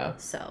wanted. Yeah.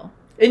 So...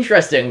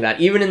 Interesting that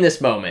even in this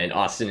moment,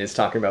 Austen is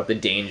talking about the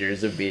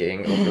dangers of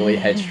being overly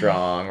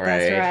headstrong,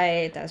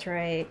 right? That's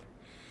right.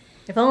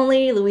 If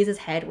only Louisa's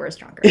head were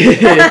stronger.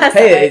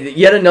 Hey,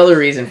 yet another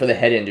reason for the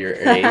head injury.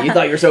 You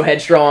thought you were so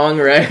headstrong,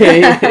 right?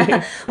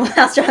 Well,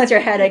 how strong is your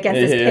head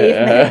against this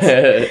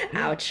pavement?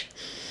 Ouch.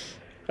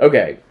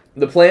 Okay,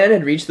 the plan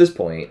had reached this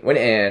point when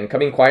Anne,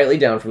 coming quietly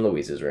down from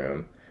Louisa's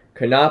room,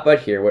 could not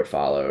but hear what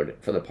followed,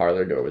 for the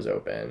parlor door was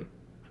open.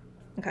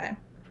 Okay.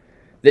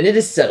 Then it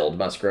is settled,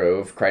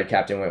 Musgrove, cried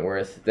Captain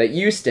Wentworth, that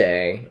you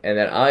stay, and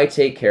that I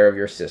take care of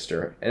your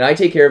sister,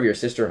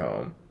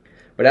 home.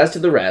 But as to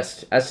the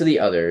rest, as to the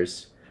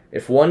others,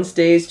 if one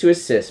stays to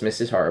assist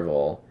Mrs.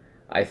 Harville,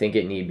 I think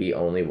it need be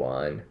only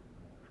one.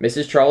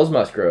 Mrs. Charles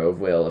Musgrove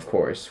will, of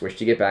course, wish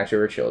to get back to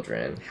her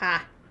children.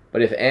 Ha.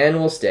 But if Anne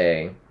will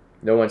stay,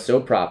 no one so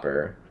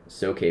proper,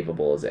 so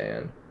capable as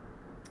Anne.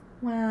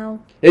 Wow.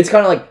 It's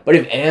kind of like, but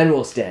if Anne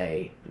will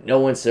stay, no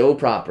one so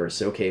proper,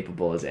 so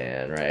capable as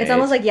Anne, right? It's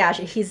almost like, yeah,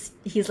 he's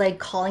like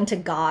calling to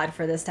God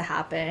for this to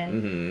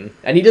happen. Mm-hmm.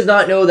 And he does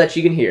not know that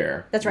she can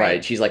hear. That's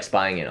right. She's like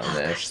spying in on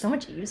this. Gosh, so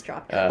much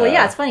eavesdropping. Well,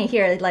 yeah, it's funny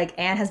here. Like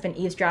Anne has been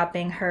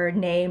eavesdropping, her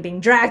name being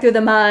dragged through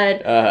the mud.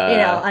 You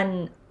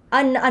know,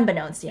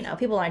 unbeknownst. You know,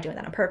 people aren't doing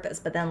that on purpose.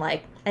 But then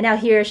and now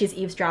here she's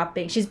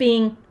eavesdropping.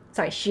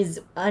 She's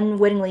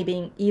unwittingly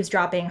being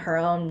eavesdropping, her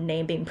own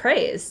name being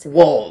praised.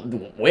 Well,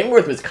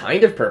 Wentworth was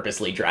kind of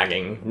purposely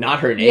dragging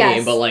not her name,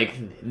 yes. but like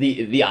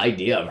the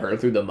idea of her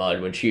through the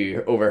mud when she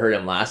overheard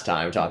him last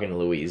time talking to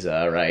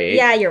Louisa, right?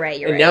 Yeah, you're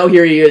right. And now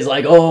here he is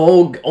like,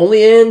 oh,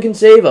 only Anne can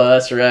save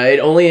us, right?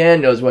 Only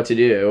Anne knows what to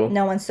do.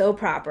 No one's so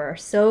proper,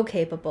 so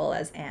capable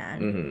as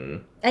Anne. Mm-hmm.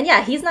 And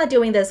yeah, he's not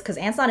doing this because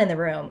Anne's not in the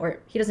room, or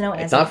he doesn't know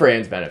Anne's. It's not for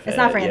Anne's benefit. It's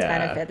not for Anne's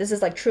benefit. This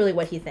is like truly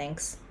what he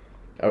thinks.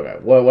 Okay,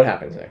 what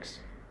happens next?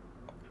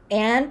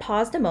 Anne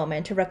paused a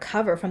moment to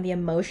recover from the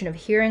emotion of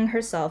hearing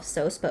herself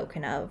so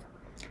spoken of.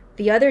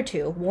 The other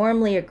two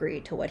warmly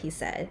agreed to what he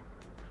said.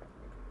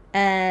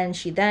 And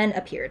she then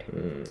appeared.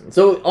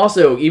 So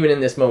also, even in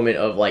this moment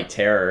of like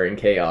terror and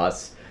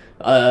chaos,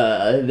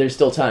 there's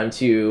still time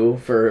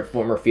for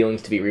former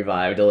feelings to be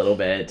revived a little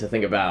bit, to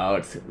think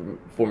about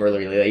former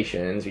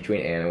relations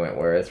between Anne and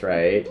Wentworth,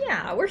 right?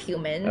 Yeah, we're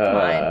human.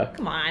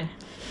 Come on.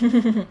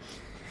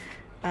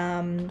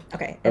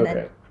 Okay, and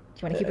then...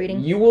 Do you want to keep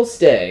reading? You will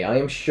stay, I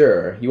am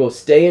sure. You will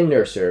stay and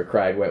nurse her,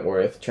 cried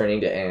Wentworth, turning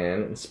to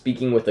Anne, and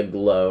speaking with a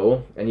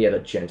glow, and yet a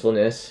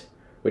gentleness,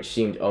 which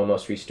seemed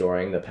almost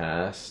restoring the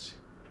past.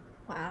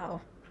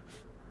 Wow.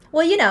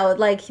 Well, you know,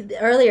 like,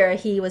 earlier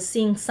he was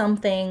seeing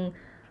something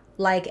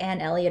like Anne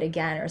Elliot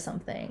again or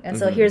something. And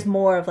so here's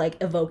more of, like,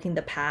 evoking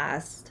the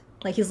past.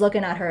 Like, he's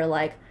looking at her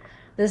like,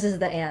 this is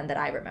the Anne that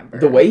I remember.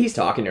 The way he's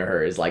talking to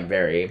her is, like,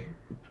 very...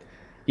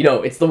 You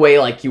know, it's the way,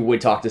 like, you would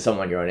talk to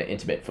someone you're on an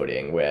intimate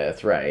footing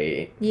with,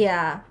 right?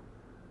 Yeah.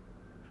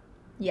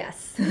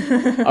 Yes.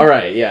 All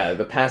right, yeah,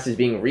 the past is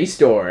being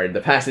restored. The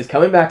past is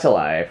coming back to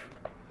life.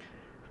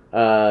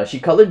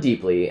 She colored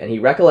deeply, and he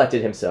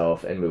recollected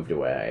himself and moved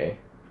away.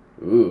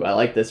 Ooh, I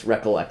like this,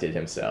 recollected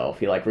himself.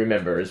 He, like,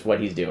 remembers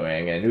what he's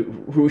doing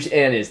and who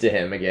Anne is to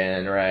him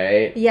again,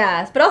 right?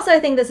 Yes, but also I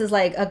think this is,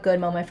 like, a good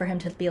moment for him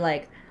to be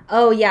like,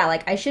 oh, yeah,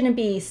 like, I shouldn't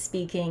be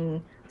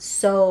speaking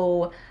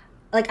so...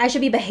 Like, I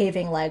should be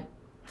behaving, like,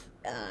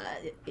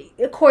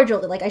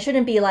 cordially. Like, I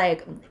shouldn't be,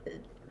 like,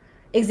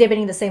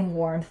 exhibiting the same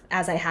warmth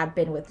as I had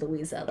been with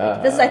Louisa.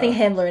 Like, this is, I think,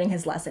 him learning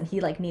his lesson.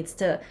 He, like, needs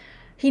to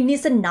he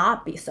needs to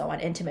not be so on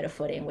intimate a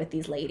footing with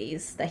these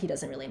ladies that he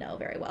doesn't really know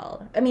very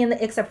well. I mean,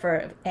 except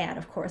for Anne,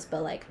 of course,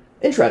 but like...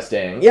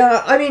 Interesting.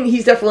 Yeah, I mean,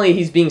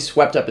 he's being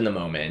swept up in the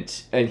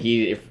moment, and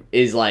he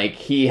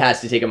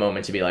has to take a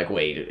moment to be like,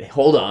 wait,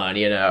 hold on,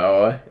 you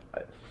know.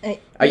 We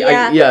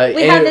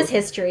have this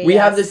history. We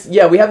have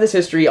this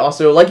history.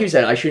 Also, like you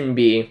said, I'm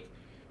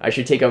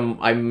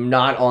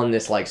not on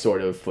this, like,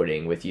 sort of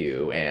footing with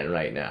you, Anne,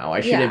 right now. I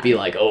shouldn't be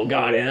like, oh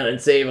god, Anne,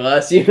 save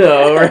us, you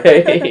know,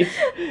 right?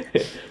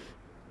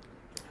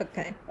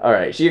 Okay.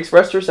 Alright, she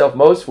expressed herself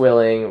most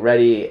willing,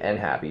 ready, and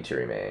happy to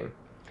remain.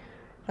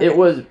 Okay. It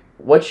was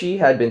what she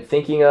had been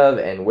thinking of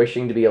and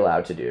wishing to be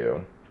allowed to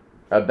do.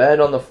 A bed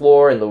on the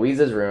floor in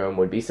Louisa's room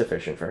would be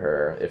sufficient for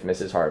her, if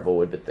Mrs. Hartwell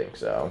would think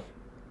so.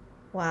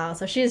 Wow,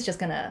 so she's just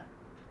gonna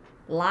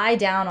lie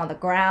down on the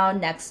ground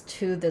next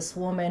to this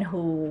woman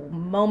who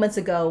moments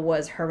ago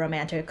was her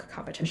romantic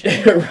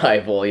competition.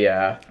 Rival,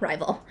 yeah.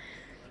 Rival.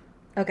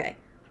 Okay.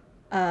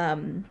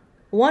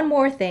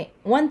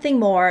 One thing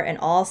more, and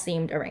all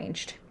seemed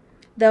arranged.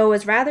 Though it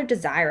was rather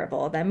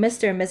desirable that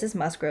Mr. and Mrs.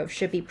 Musgrove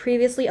should be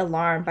previously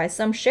alarmed by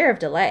some share of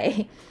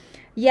delay,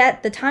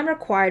 yet the time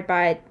required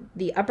by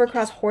the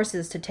Uppercross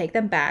horses to take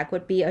them back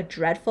would be a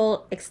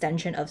dreadful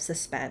extension of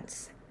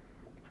suspense.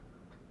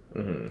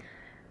 Mm-hmm.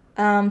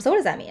 So what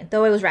does that mean?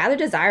 Though it was rather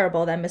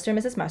desirable that Mr. and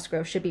Mrs.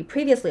 Musgrove should be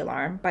previously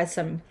alarmed by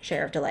some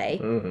share of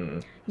delay,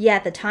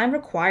 yet the time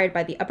required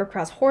by the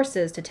Uppercross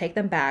horses to take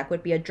them back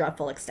would be a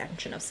dreadful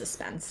extension of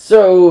suspense.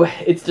 So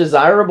it's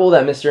desirable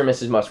that Mr. and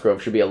Mrs.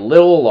 Musgrove should be a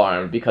little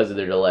alarmed because of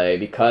their delay,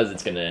 because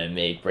it's going to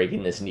make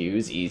breaking this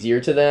news easier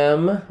to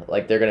them.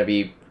 Like, they're going to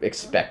be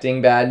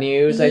expecting bad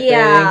news, I think,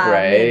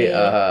 right?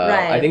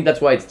 Right. I think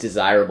that's why it's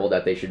desirable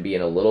that they should be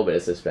in a little bit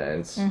of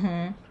suspense.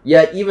 Mm-hmm.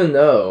 Yet, even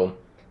though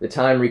the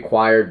time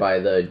required by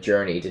the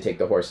journey to take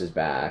the horses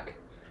back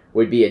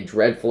would be a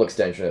dreadful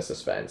extension of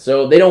suspense.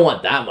 So they don't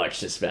want that much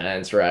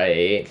suspense,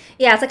 right?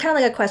 Yeah, it's kind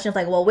of like a question of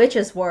like, well, which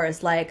is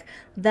worse? Like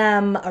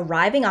them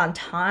arriving on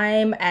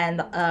time and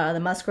the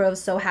Musgroves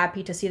so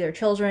happy to see their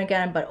children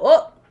again, but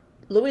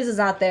Louise is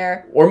not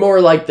there. Or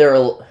more like they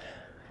arrive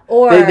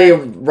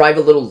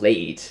a little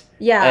late.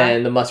 Yeah.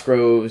 And the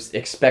Musgroves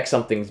expect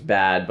something's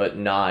bad, but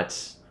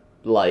not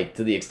like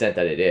to the extent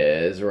that it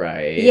is,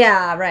 right?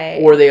 Yeah,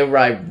 right. Or they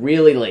arrive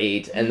really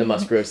late and the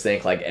Musgroves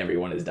think like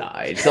everyone has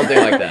died. Something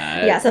like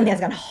that. Yeah, something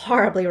has gone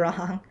horribly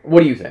wrong.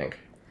 What do you think?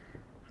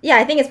 Yeah,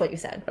 I think it's what you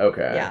said.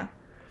 Okay. Yeah.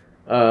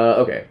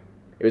 Okay.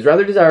 It was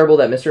rather desirable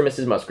that Mr. and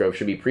Mrs. Musgrove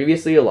should be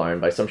previously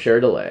alarmed by some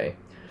share delay,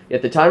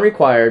 yet the time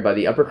required by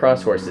the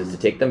Uppercross horses to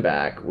take them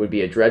back would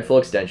be a dreadful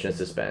extension of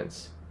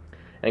suspense.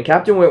 And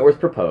Captain Wentworth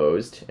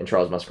proposed, and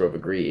Charles Musgrove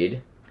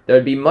agreed, that it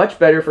would be much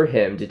better for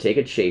him to take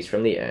a chaise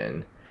from the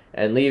inn,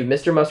 and leave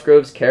Mr.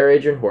 Musgrove's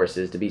carriage and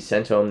horses to be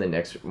sent home the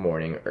next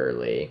morning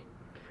early,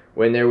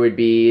 when there would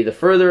be the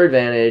further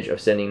advantage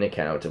of sending an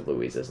account of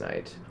Louisa's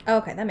night.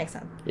 Okay, that makes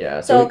sense.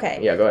 Yeah. Okay.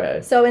 Yeah, go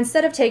ahead. So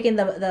instead of taking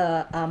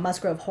the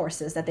Musgrove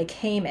horses that they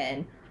came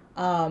in,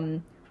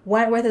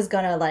 Wentworth is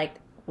gonna like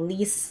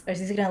lease, or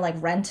is he gonna like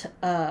rent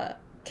a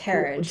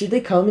carriage? Did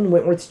they come in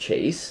Wentworth's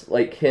chaise?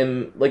 Like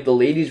the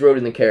ladies rode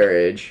in the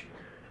carriage,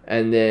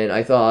 and then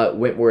I thought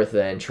Wentworth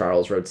and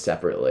Charles rode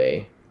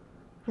separately.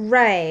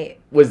 Right.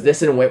 Was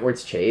this in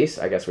Wentworth's chaise?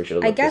 I guess we should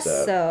have looked this up. I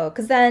guess so,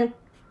 because then...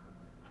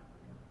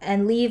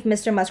 And leave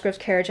Mr. Musgrove's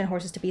carriage and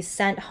horses to be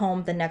sent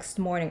home the next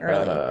morning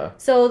early.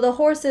 So the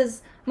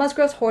horses,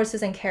 Musgrove's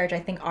horses and carriage,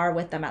 I think, are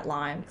with them at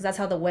Lyme, because that's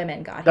how the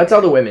women got here. That's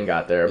how the women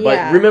got there.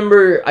 Yeah. But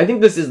remember, I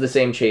think this is the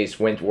same chaise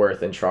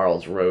Wentworth and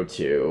Charles rode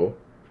to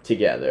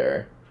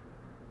together.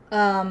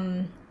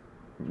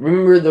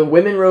 Remember, the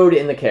women rode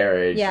in the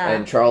carriage,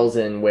 and Charles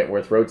and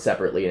Wentworth rode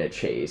separately in a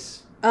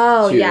chaise.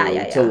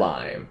 To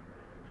Lyme.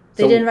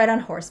 They didn't ride on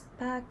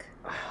horseback?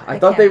 I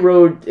thought they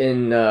rode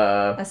in...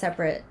 a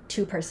separate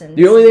two-person...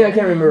 The only thing I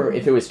can't remember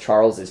if it was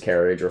Charles's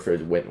carriage or if it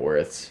was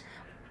Wentworth's.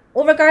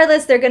 Well,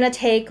 regardless, they're going to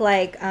take,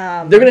 like...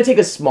 they're going to take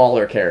a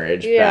smaller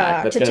carriage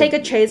back. Take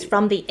a chaise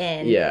from the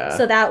inn. Yeah.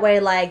 So that way,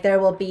 like, there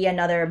will be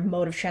another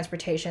mode of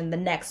transportation the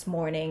next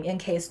morning in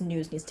case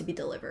news needs to be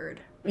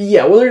delivered.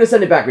 Yeah, well, they're going to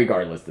send it back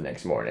regardless the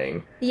next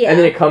morning. Yeah. And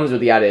then it comes with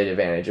the added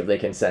advantage of they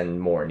can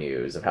send more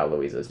news of how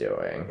Louisa's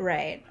doing.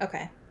 Right,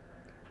 okay.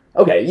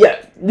 Okay,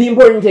 yeah. The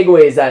important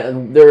takeaway is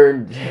that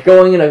they're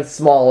going in a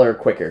smaller,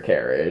 quicker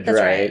carriage, That's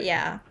right,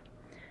 yeah.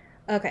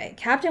 Okay,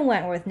 Captain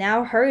Wentworth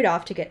now hurried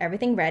off to get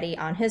everything ready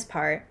on his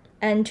part,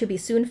 and to be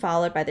soon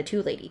followed by the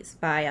two ladies,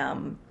 by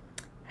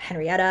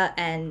Henrietta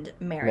and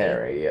Mary.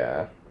 Mary,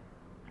 yeah.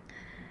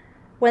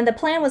 When the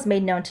plan was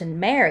made known to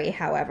Mary,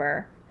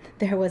 however,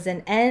 there was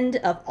an end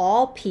of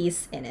all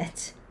peace in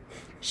it.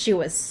 She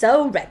was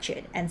so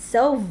wretched and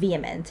so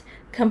vehement,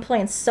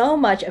 complained so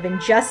much of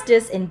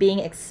injustice in being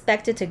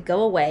expected to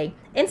go away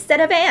instead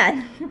of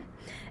Anne.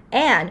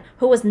 Anne,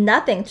 who was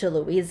nothing to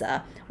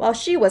Louisa, while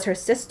she was her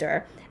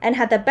sister, and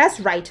had the best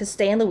right to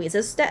stay in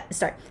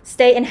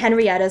stay in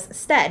Henrietta's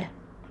stead.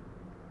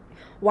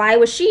 Why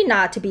was she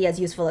not to be as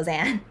useful as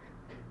Anne?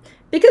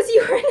 Because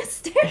you were in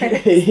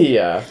hysterics.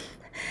 Yeah.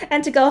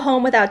 And to go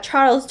home without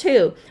Charles,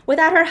 too,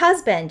 without her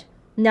husband.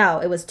 No,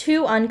 it was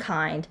too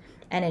unkind.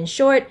 And in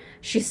short,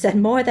 she said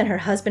more than her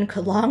husband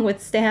could long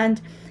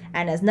withstand.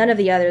 And as none of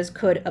the others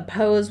could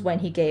oppose when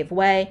he gave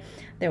way,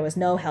 there was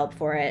no help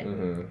for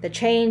it. The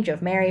change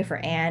of Mary for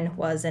Anne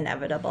was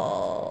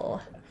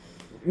inevitable.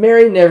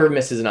 Mary never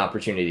misses an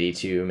opportunity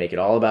to make it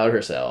all about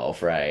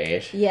herself,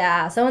 right?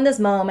 Yeah, so in this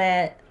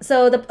moment,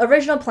 so the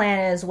original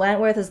plan is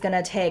Wentworth is going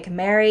to take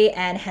Mary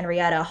and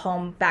Henrietta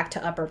home back to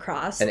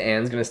Uppercross. And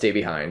Anne's gonna stay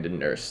behind and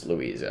nurse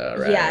Louisa,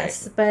 right?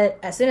 Yes, but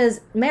as soon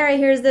as Mary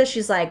hears this,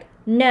 she's like,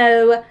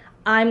 no,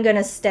 I'm going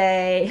to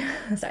stay.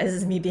 Sorry, this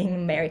is me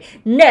being Mary.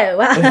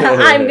 No,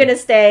 I'm going to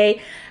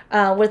stay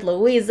with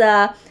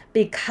Louisa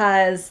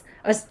because...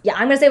 I'm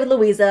going to stay with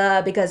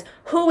Louisa because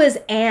who is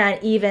Anne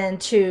even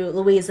to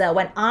Louisa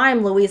when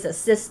I'm Louisa's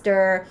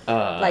sister?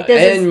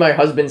 My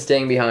husband's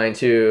staying behind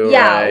too.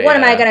 Yeah, right? what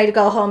am I going to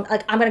go home?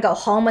 Like, I'm going to go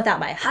home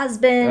without my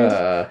husband.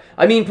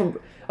 I mean,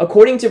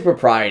 according to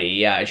propriety,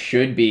 yeah, it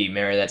should be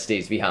Mary that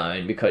stays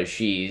behind because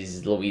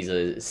she's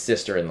Louisa's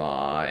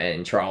sister-in-law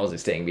and Charles is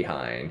staying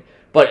behind.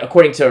 But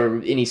according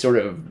to any sort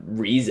of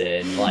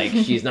reason, like,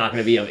 she's not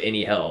going to be of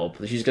any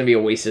help. She's going to be a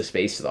waste of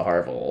space to the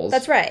Harvilles.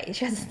 That's right.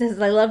 She has this,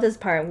 I love this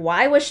part.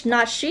 Why was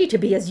not she to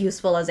be as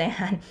useful as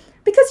Anne?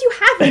 Because you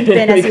haven't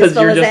been as because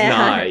useful you're as just Anne.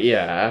 not,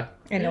 yeah.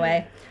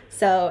 Anyway.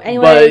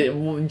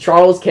 But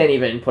Charles can't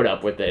even put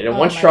up with it. And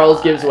once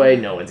Charles gives way,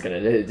 no one's going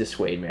to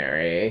dissuade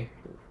Mary.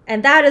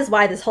 And that is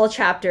why this whole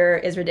chapter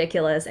is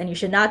ridiculous. And you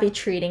should not be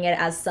treating it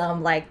as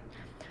some, like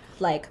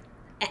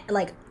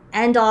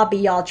end-all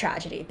be-all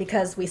tragedy,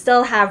 because we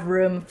still have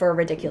room for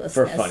ridiculousness.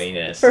 For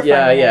funniness.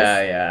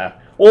 Yeah.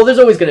 Well, there's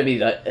always going to be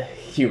that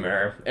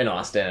humor in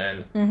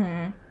Austen.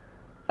 And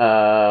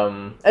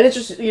it's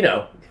just,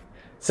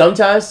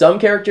 sometimes some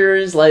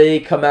characters,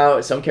 come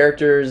out, some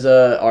characters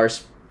are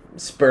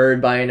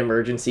spurred by an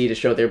emergency to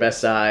show their best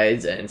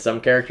sides, and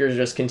some characters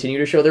just continue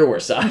to show their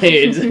worst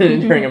sides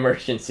during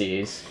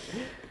emergencies.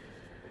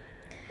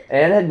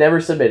 Anne had never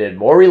submitted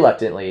more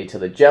reluctantly to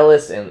the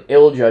jealous and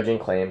ill-judging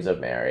claims of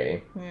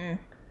Mary.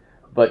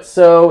 But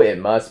so it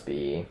must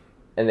be.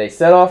 And they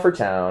set off for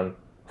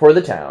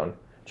the town,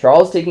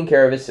 Charles taking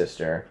care of his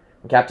sister,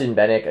 and Captain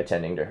Benwick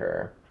attending to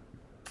her.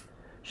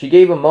 She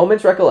gave a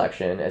moment's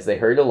recollection, as they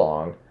hurried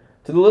along,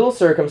 to the little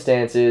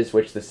circumstances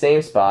which the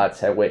same spots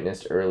had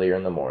witnessed earlier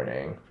in the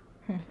morning.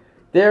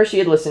 There she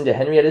had listened to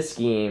Henrietta's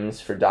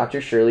schemes for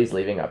Dr. Shirley's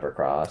leaving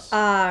Uppercross.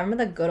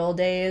 Remember the good old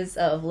days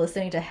of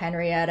listening to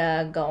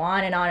Henrietta go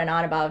on and on and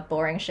on about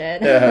boring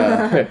shit?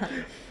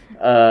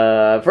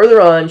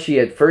 Further on, she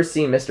had first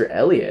seen Mr.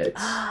 Elliot.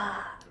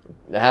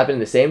 That happened in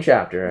the same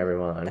chapter,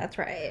 everyone. That's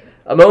right.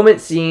 A moment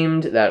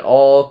seemed that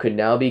all could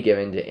now be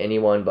given to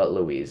anyone but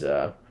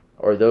Louisa,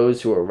 or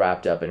those who were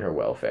wrapped up in her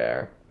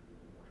welfare.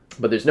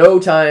 But there's no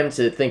time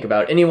to think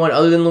about anyone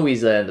other than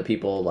Louisa and the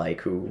people,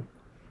 who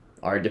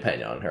are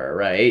dependent on her,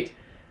 right?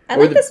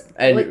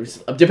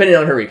 Dependent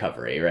on her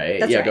recovery, right?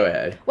 That's right. Go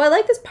ahead. Well, I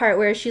like this part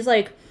where she's,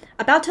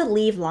 about to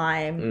leave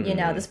Lyme,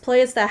 this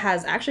place that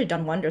has actually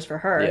done wonders for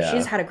her. Yeah.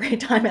 She's had a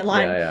great time at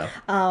Lyme. Yeah.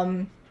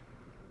 And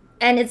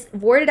it's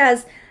worded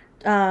as,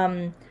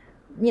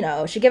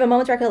 she gave a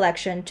moment's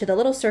recollection to the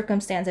little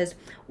circumstances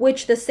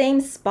which the same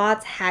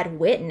spots had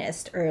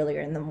witnessed earlier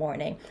in the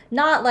morning.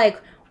 Not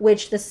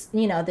which the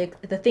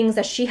things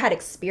that she had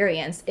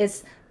experienced.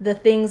 It's the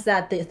things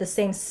that the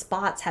same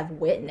spots have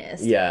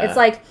witnessed. Yeah. It's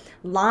like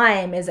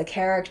Lyme is a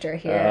character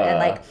here,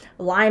 and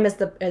Lyme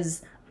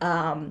is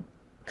kind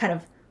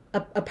of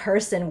a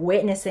person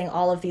witnessing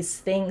all of these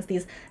things,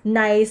 these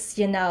nice,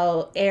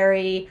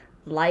 airy,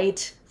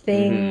 light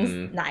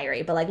things, not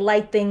airy, but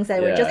light things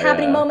that were just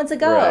happening moments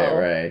ago.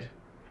 Right.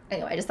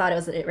 Anyway, I just thought it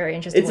was a very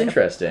interesting. It's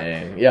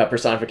interesting. Yeah,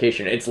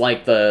 personification. It's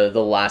like the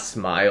last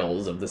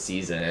smiles of the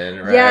season,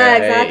 right? Yeah,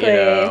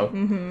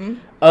 exactly.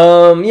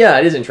 Yeah,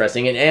 it is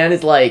interesting. And Anne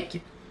is like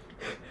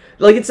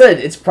it said,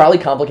 it's probably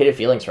complicated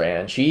feelings for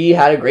Anne. She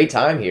had a great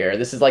time here.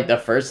 This is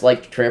the first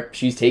trip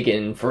she's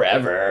taken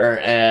forever,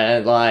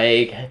 and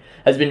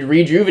has been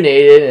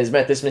rejuvenated and has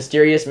met this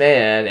mysterious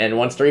man and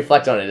wants to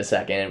reflect on it a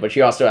second. But she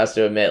also has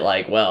to admit,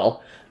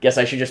 guess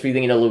I should just be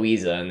thinking of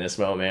Louisa in this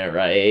moment,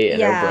 right?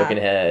 And her broken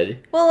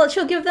head. Well,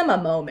 she'll give them a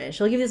moment.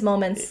 She'll give these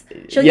moments.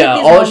 She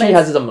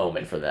has is a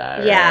moment for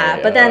that. Yeah,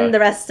 right? But then the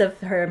rest of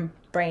her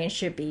brain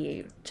should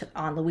be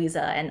on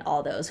Louisa and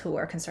all those who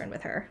are concerned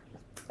with her.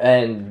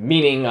 And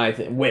meaning,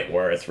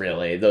 Wentworth,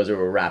 really. Those who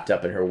were wrapped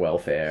up in her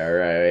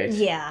welfare, right?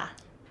 Yeah.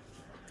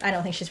 I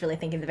don't think she's really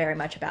thinking very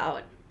much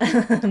about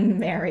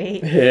Mary.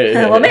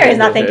 Well, Mary's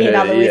not thinking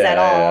about Louisa at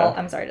all.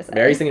 I'm sorry to say.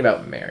 Mary's thinking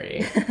about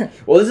Mary.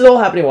 Well, this is all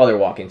happening while they're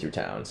walking through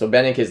town. So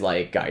Benwick is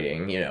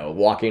guiding,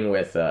 walking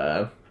with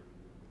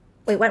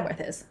Wait, Wentworth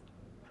is.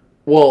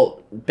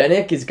 Well,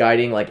 Benwick is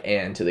guiding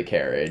Anne to the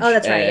carriage. Oh,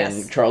 that's right. And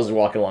yes. Charles is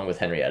walking along with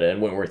Henrietta,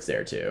 and Wentworth's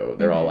there too.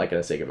 They're all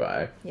gonna say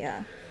goodbye.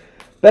 Yeah.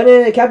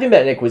 Captain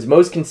Benwick was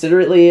most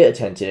considerately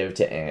attentive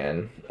to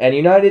Anne, and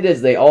united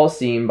as they all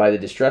seemed by the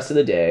distress of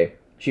the day,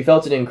 she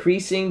felt an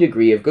increasing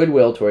degree of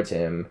goodwill towards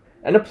him,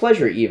 and a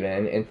pleasure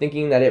even in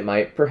thinking that it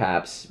might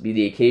perhaps be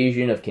the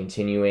occasion of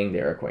continuing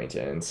their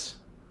acquaintance.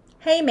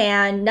 hey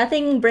man,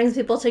 nothing brings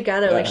people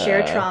together like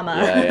shared trauma.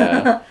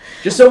 Yeah.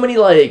 Just so many,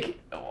 like,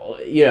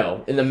 you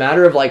know, in the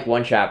matter of like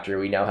one chapter,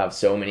 we now have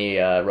so many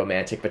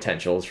romantic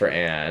potentials for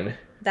Anne.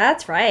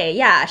 That's right.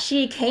 Yeah,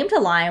 she came to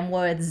Lyme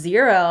with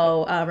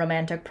 0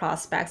 romantic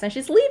prospects, and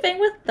she's leaving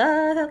with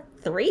the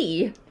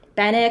 3: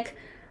 Bennick,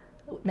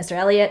 Mr.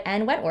 Elliot,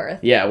 and Wentworth.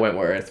 Yeah,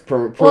 Wentworth.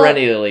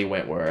 Perennially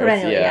Wentworth.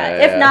 Perennially, yeah.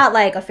 If not,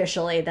 like,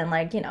 officially, then,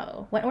 like, you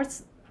know,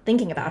 Wentworth's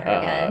thinking about her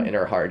again. In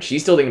her heart.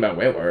 She's still thinking about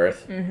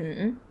Wentworth.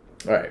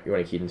 Mm-hmm. All right, you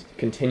want to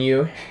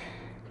continue?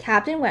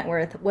 Captain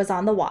Wentworth was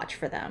on the watch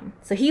for them,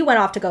 so he went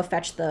off to go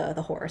fetch the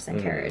horse and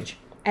carriage,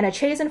 and a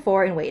chaise and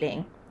 4 in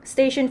waiting,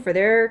 stationed for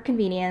their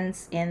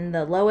convenience in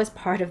the lowest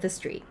part of the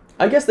street.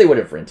 I guess they would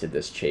have rented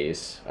this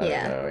chaise. I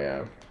don't know,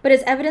 yeah. But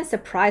his evident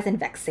surprise and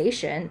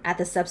vexation at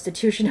the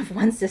substitution of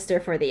one sister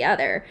for the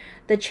other,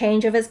 the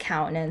change of his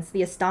countenance,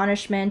 the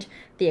astonishment,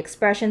 the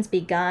expressions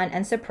begun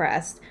and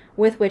suppressed,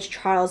 with which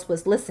Charles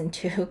was listened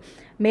to,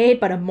 made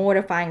but a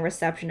mortifying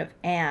reception of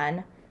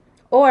Anne,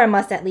 or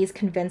must at least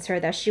convince her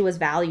that she was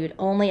valued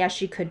only as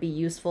she could be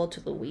useful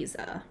to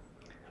Louisa.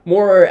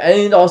 More,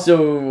 and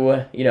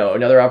also, you know,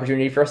 another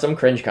opportunity for some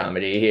cringe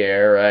comedy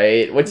here,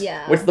 right? What's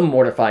the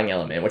mortifying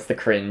element? What's the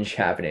cringe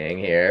happening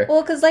here?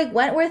 Well, because, like,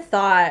 Wentworth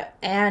thought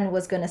Anne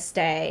was going to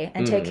stay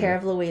and take care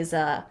of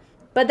Louisa,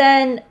 but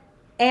then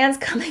Anne's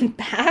coming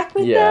back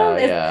with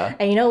them.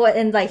 And you know what?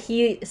 And, like,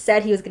 he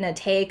said he was going to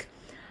take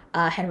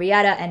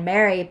Henrietta and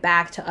Mary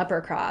back to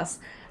Uppercross.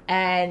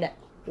 And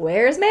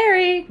where's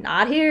Mary?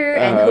 Not here.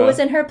 And who was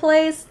in her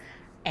place?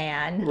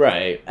 Anne.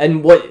 Right.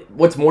 And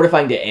what's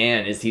mortifying to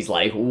Anne is he's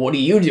like, what are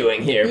you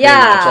doing here? Pretty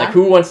much. Like,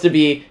 who wants to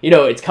be, you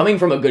know, it's coming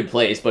from a good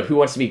place, but who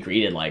wants to be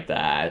greeted like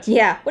that?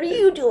 Yeah. What are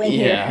you doing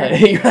here? Yeah.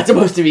 You're not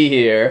supposed to be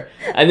here.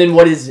 And then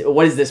what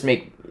does this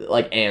make,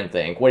 like, Anne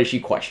think? What does she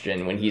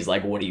question when he's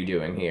like, what are you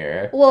doing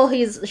here? Well,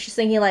 she's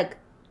thinking, like,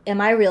 am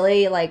I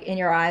really, like, in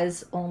your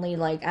eyes only,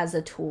 like, as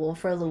a tool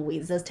for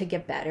Louisa's to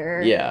get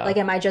better? Yeah. Like,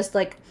 am I just,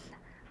 like,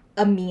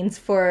 a means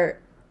for,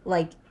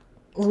 like,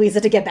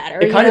 Louisa to get better?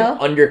 It kind of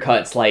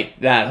undercuts, like,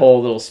 that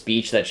whole little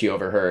speech that she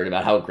overheard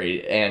about how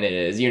great Anne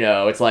is, you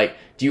know? It's like,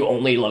 do you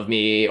only love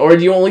me, or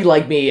do you only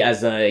like me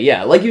as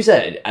a, like you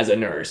said, as a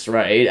nurse,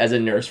 right? As a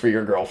nurse for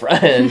your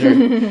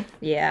girlfriend.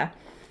 Yeah.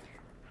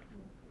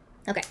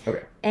 Okay.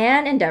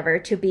 Anne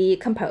endeavored to be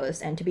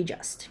composed and to be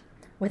just.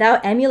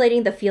 Without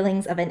emulating the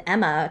feelings of an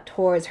Emma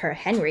towards her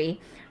Henry,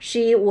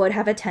 she would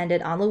have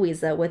attended on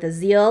Louisa with a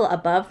zeal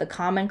above the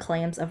common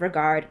claims of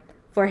regard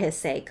for his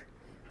sake,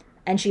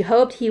 and she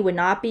hoped he would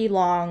not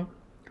long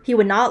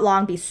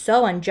be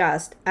so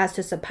unjust as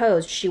to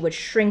suppose she would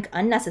shrink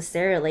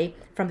unnecessarily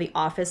from the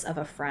office of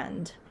a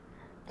friend.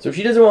 So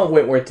she doesn't want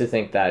Wentworth to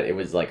think that it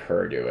was, like,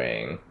 her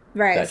doing.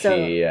 Right,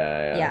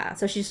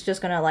 so she's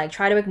just gonna, like,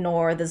 try to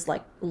ignore this,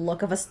 like,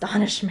 look of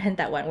astonishment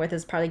that Wentworth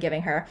is probably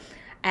giving her,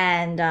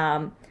 and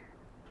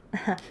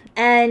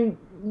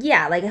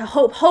yeah, like,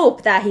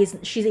 hope that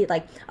she's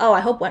like, oh, I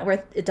hope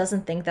Wentworth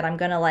doesn't think that I'm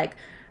gonna, like,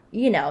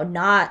 you know,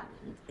 not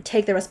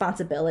take the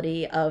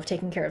responsibility of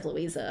taking care of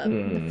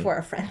Louisa for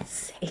a friend's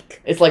sake.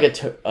 It's like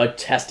a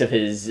test of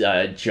his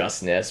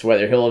justness,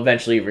 whether he'll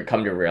eventually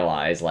come to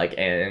realize, like,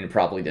 Anne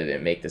probably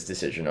didn't make this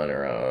decision on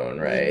her own,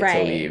 right?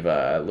 To leave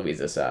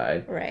Louisa's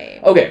side. Right.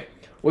 Okay.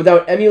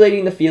 Without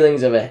emulating the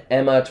feelings of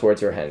Emma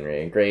towards her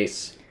Henry,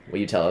 Grace, will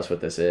you tell us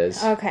what this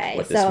is? Okay.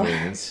 What this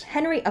means?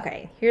 Henry,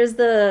 okay, here's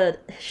the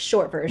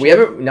short version.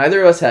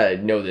 Neither of us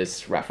know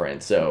this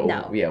reference, so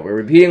yeah, we're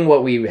repeating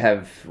what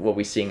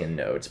we sing in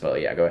notes, but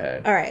yeah, go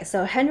ahead. All right,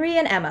 so Henry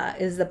and Emma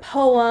is the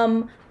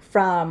poem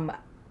from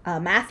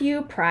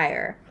Matthew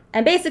Prior.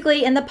 And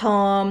basically in the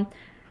poem,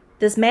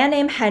 this man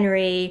named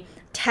Henry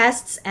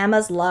tests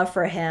Emma's love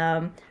for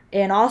him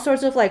in all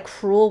sorts of, like,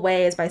 cruel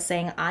ways by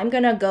saying, I'm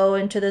gonna go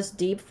into this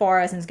deep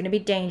forest and it's gonna be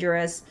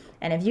dangerous,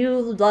 and if you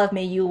love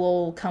me, you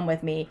will come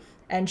with me.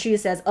 And she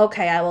says,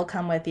 okay, I will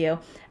come with you.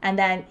 And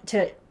then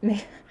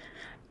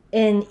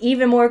in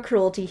even more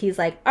cruelty, he's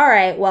like, all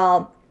right,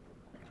 well,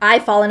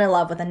 I've fallen in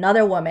love with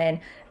another woman.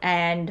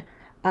 And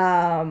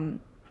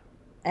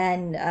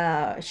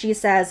she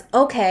says,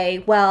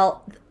 okay,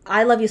 well,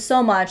 I love you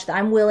so much that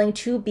I'm willing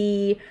to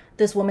be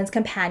this woman's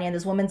companion,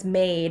 this woman's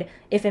maid,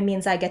 if it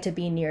means I get to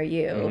be near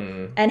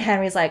you. And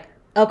Henry's like,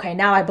 okay,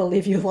 now I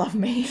believe you love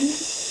me.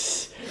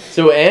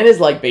 So Anne is,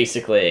 like,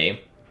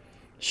 basically,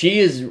 she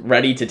is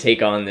ready to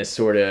take on this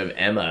sort of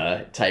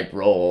Emma type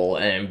role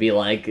and be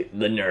like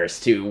the nurse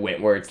to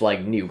Wentworth's,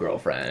 like, new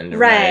girlfriend.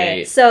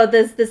 Right. So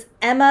this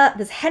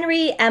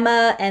Henry,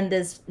 Emma, and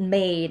this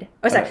maid.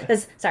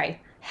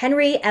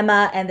 Henry,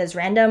 Emma, and this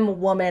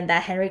random woman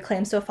that Henry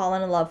claims to have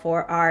fallen in love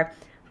for are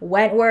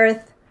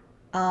Wentworth.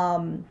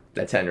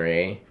 That's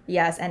Henry.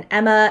 Yes, and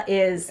Emma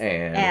is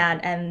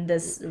Anne, and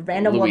this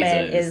random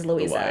woman is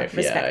Louisa,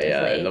 respectively.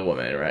 Yeah, the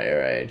woman,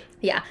 right.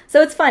 Yeah,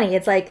 so it's funny.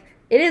 It's like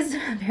It is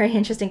a very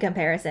interesting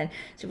comparison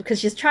because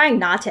she's trying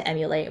not to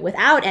emulate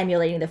without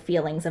emulating the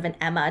feelings of an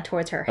Emma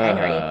towards her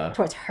Henry,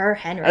 towards her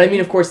Henry. And I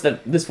mean, of course,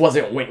 that this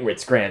wasn't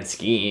Wentworth's grand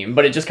scheme,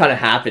 but it just kind of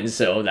happened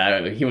so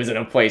that he was in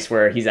a place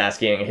where he's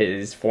asking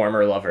his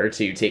former lover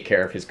to take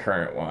care of his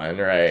current one,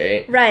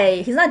 right?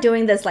 Right. He's not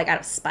doing this like out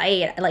of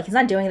spite. Like he's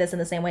not doing this in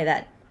the same way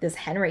that this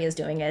Henry is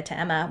doing it to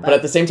Emma. But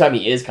at the same time,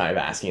 he is kind of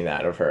asking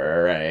that of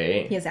her,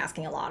 right? He is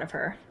asking a lot of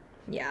her.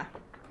 Yeah.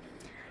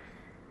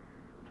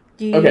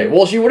 Okay,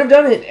 well, she would have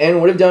done it,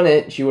 and would have done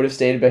it. She would have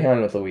stayed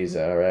behind with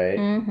Louisa, right?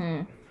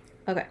 Mm-hmm.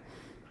 Okay.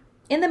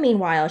 In the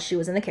meanwhile, she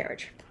was in the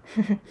carriage.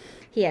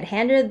 He had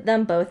handed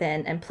them both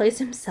in and placed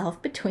himself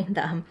between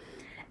them.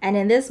 And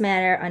in this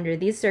manner, under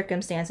these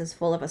circumstances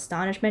full of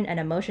astonishment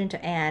and emotion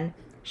to Anne,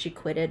 she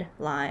quitted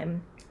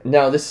Lyme.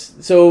 Now,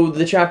 so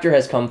the chapter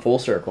has come full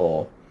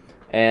circle.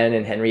 Anne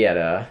and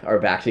Henrietta are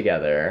back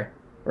together.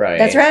 Right.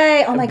 That's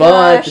right. Oh my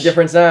gosh. But the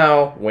difference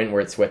now,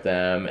 Wentworth's with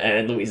them,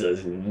 and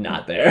Louisa's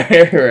not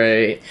there.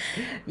 Right.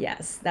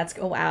 Yes. That's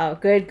wow.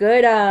 Good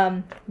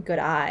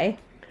eye.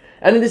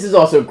 And this is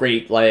also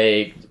great.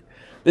 Like,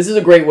 this is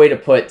a great way to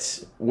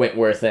put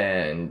Wentworth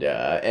and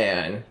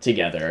Anne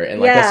together in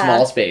like a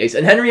small space.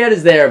 And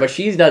Henrietta's there, but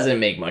she doesn't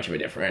make much of a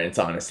difference,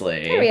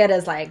 honestly.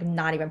 Henrietta's like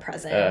not even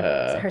present.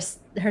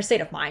 Her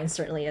state of mind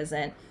certainly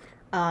isn't.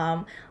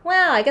 Well,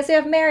 I guess we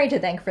have Mary to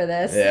thank for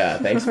this. Yeah.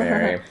 Thanks,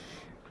 Mary.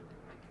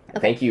 Okay.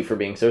 Thank you for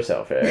being so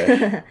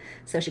selfish.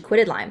 So she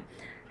quitted Lyme.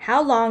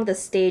 How long the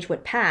stage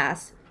would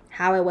pass,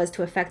 how it was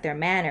to affect their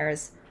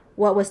manners,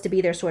 what was to be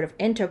their sort of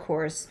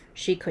intercourse,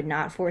 she could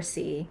not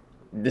foresee.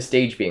 The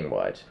stage being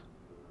what?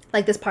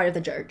 Like this part of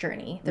the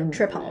journey, the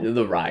trip home.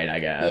 The ride, I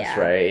guess,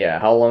 right? Yeah,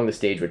 how long the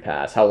stage would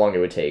pass, how long it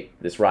would take,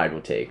 this ride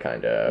would take,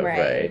 kind of,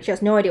 right? She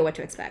has no idea what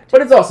to expect.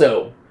 But it's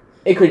also,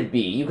 you could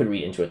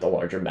read into it the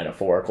larger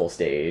metaphorical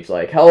stage,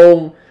 like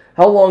how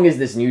long is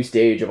this new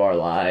stage of our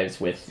lives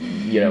with,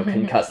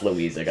 concussed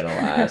Louisa gonna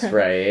last,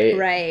 right?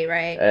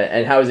 Right.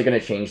 And how is it gonna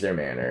change their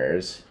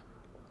manners?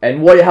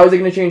 And how is it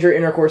gonna change her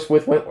intercourse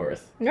with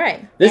Wentworth?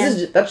 Right.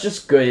 That's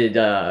just good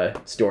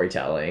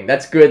storytelling.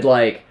 That's good,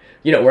 like,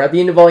 we're at the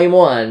end of volume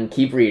 1,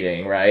 keep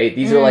reading, right?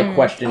 These are like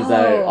questions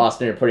that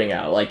Austen are putting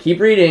out. Like, keep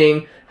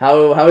reading.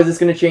 How is this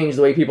gonna change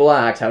the way people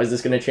act? How is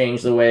this gonna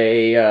change the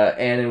way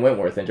Anne and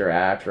Wentworth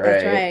interact, right?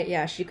 That's right,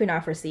 yeah. She could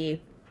not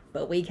foresee,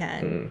 but we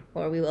can,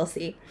 or we will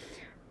see.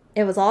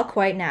 It was all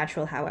quite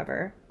natural,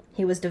 however.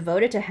 He was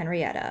devoted to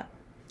Henrietta.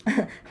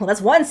 Well,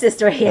 that's one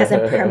sister he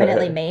hasn't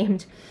permanently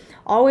maimed.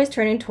 Always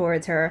turning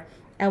towards her,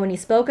 and when he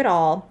spoke at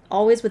all,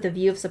 always with the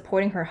view of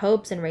supporting her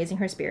hopes and raising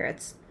her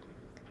spirits.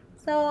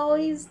 So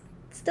he's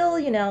still,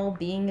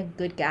 being a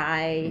good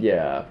guy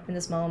in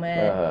this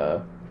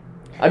moment.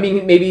 I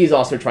mean, maybe he's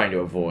also trying to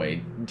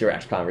avoid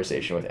direct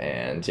conversation with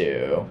Anne,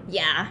 too.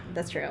 Yeah,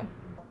 that's true.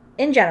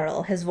 In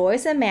general, his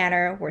voice and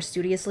manner were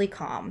studiously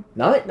calm.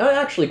 Not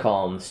actually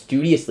calm.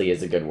 Studiously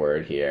is a good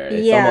word here.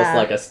 It's almost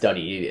like a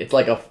study. It's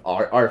like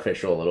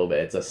artificial a little bit.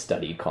 It's a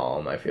studied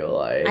calm, I feel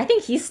like. I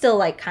think he's still,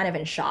 like, kind of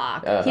in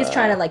shock. He's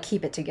trying to,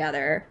 keep it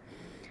together.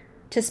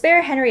 To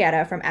spare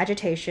Henrietta from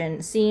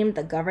agitation seemed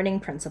the governing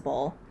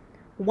principle.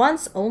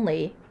 Once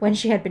only, when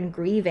she had been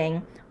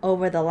grieving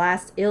over the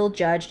last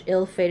ill-judged,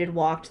 ill-fated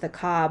walk to the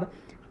Cobb,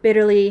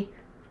 bitterly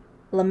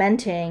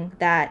lamenting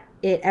that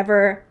it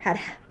ever had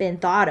been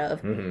thought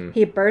of,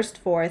 he burst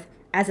forth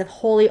as if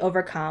wholly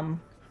overcome.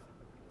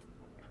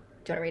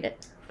 Do you want to read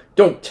it?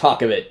 Don't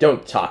talk of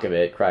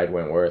it, cried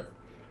Wentworth.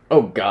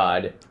 Oh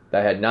God,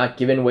 that I had not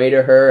given way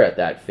to her at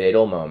that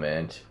fatal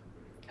moment.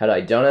 Had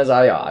I done as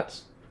I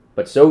ought,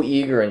 but so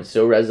eager and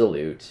so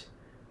resolute,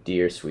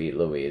 dear sweet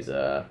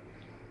Louisa.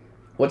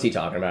 What's he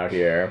talking about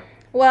here?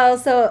 Well,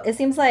 so it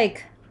seems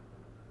like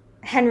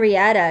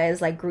Henrietta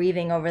is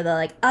grieving over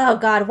the oh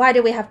God, why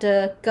did we have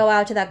to go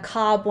out to that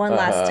Cobb one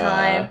last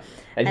time?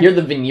 And here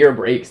the veneer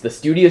breaks, the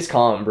studious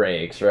calm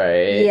breaks,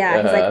 right?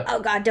 Yeah, he's like, oh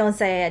God, don't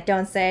say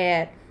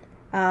it.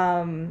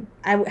 I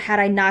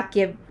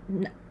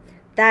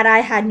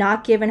had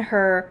not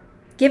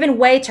given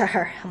way to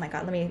her. Oh my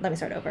God, let me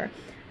start over.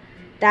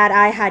 That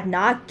I had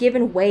not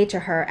given way to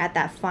her at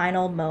that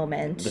final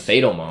moment. The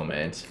fatal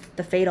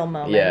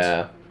moment.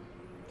 Yeah.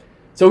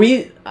 So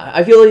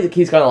I feel like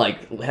he's kind of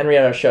like,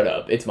 Henrietta, shut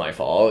up. It's my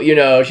fault.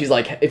 She's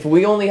like, if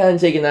we only hadn't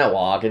taken that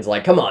walk, it's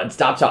like, come on,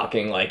 stop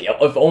talking. Like,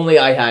 if only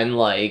I hadn't,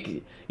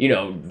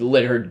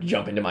 let her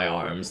jump into my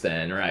arms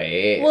then,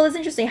 right? Well, it's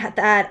interesting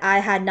that I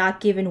had not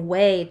given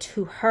way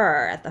to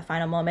her at the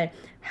final moment.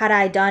 Had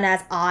I done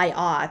as I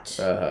ought.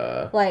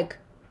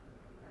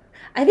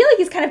 I feel like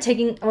he's kind of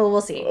taking... Well,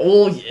 we'll see.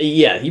 Well,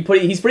 yeah,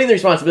 he's putting the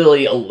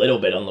responsibility a little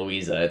bit on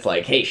Louisa. It's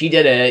like, hey, she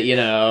did it,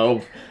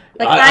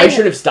 I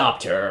should have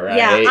stopped her, right?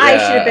 Yeah, I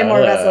should have been more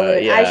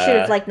resolute. I should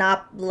have,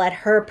 not let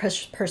her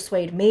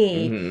persuade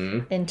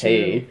me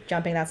into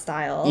jumping that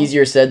stile.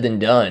 Easier said than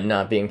done,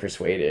 not being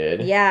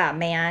persuaded. Yeah,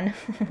 man.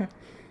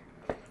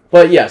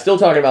 But yeah, still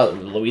talking about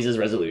Louisa's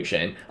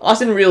resolution.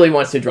 Austen really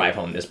wants to drive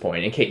home this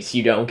point, in case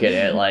you don't get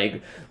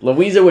it.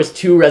 Louisa was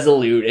too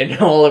resolute in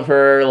all of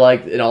her,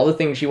 in all the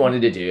things she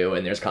wanted to do,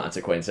 and there's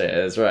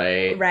consequences,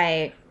 right?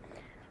 Right.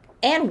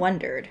 Anne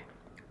wondered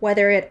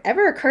whether it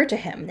ever occurred to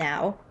him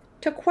now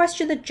to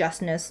question the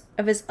justness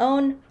of his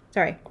own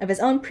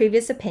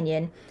previous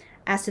opinion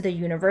as to the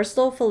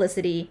universal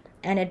felicity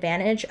and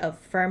advantage of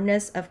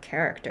firmness of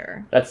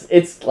character.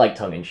 It's like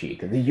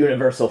tongue-in-cheek. The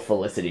universal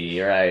felicity,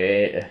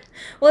 right?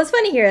 Well, it's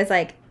funny here.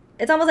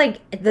 It's almost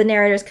like the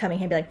narrator's coming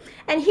here and be like,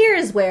 and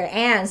here's where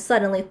Anne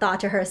suddenly thought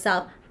to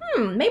herself,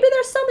 maybe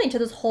there's something to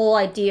this whole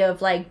idea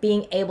of like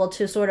being able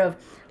to sort of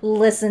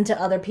listen to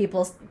other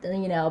people's,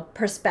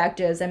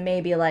 perspectives and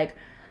maybe like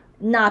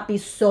not be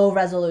so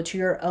resolute to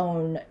your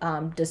own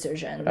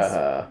decisions.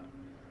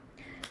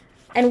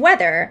 And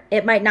whether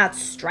it might not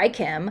strike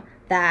him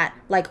that,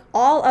 like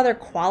all other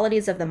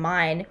qualities of the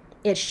mind,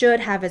 it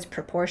should have its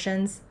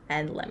proportions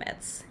and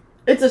limits.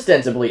 It's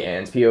ostensibly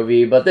Anne's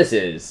POV, but this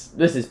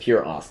is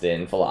pure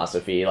Austen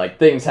philosophy. Like,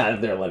 things have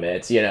their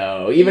limits,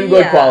 Even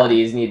good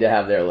qualities need to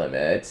have their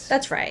limits.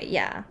 That's right,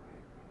 yeah.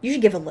 You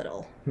should give a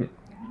little.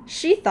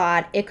 She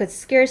thought it could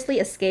scarcely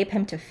escape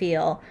him to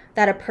feel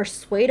that a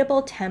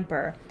persuadable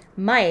temper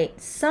might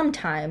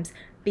sometimes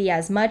be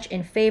as much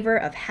in favor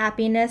of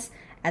happiness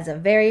as a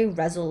very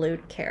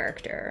resolute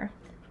character.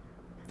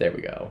 There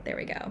we go. There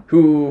we go.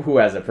 Who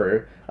has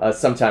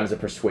sometimes a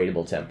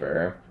persuadable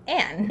temper?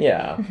 Anne.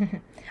 Yeah.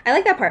 I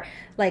like that part.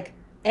 Like,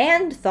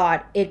 Anne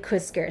thought it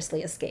could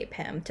scarcely escape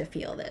him to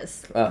feel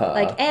this.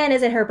 Like, Anne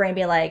is in her brain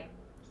being like,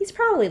 he's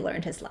probably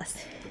learned his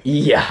lesson.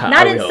 Yeah,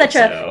 not in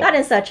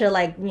such a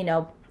like,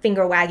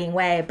 finger wagging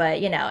way,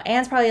 but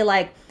Anne's probably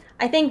like,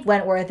 I think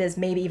Wentworth is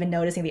maybe even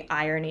noticing the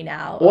irony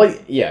now. Well,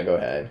 yeah, go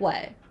ahead.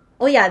 What?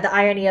 Oh yeah, the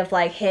irony of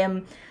like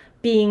him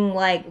being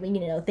like,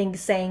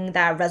 saying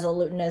that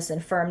resoluteness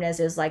and firmness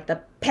is like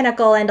the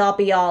pinnacle and all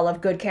be all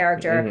of good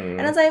character. And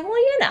it's like,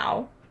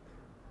 well,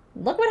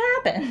 look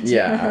what happened.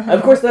 Yeah.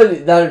 Of course,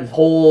 that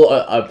whole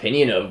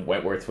opinion of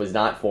Wentworth was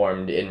not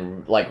formed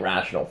in, like,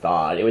 rational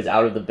thought. It was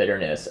out of the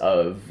bitterness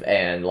of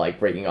Anne, like,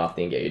 breaking off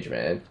the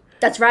engagement.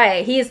 That's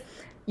right.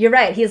 You're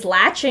right. He is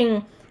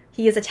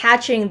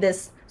attaching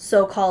this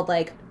so-called,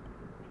 like,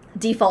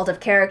 default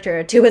of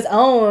character to his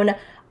own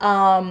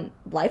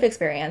life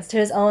experience, to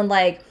his own,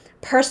 like,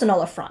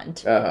 personal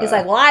affront. He's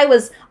like, well, I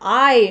was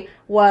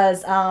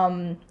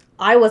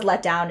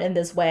let down in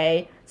this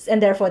way,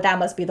 and therefore that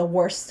must be the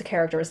worst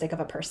characteristic of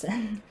a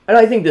person. And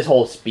I think this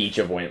whole speech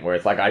of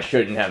Wentworth, like, I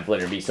shouldn't have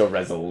let her be so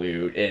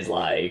resolute, is,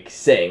 like,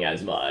 saying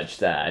as much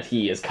that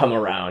he has come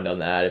around on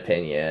that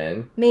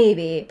opinion.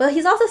 Maybe. But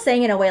he's also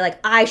saying in a way, like,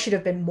 I should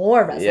have been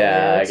more resolute.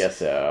 Yeah, I guess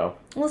so.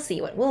 We'll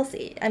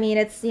see. I mean,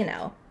 it's,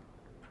 Anne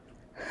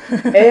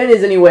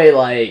is anyway,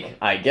 like,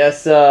 I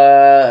guess,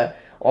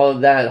 all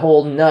of that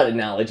whole nut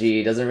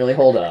analogy doesn't really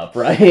hold up,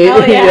 right?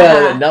 Oh,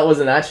 yeah. The nut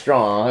wasn't that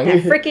strong.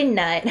 That freaking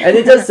nut. And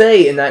it does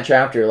say in that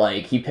chapter,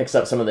 like, he picks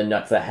up some of the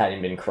nuts that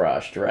hadn't been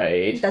crushed,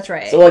 right? That's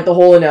right. So, like, the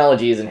whole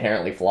analogy is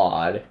inherently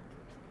flawed.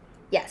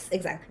 Yes,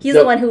 exactly. He's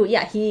the one who,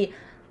 he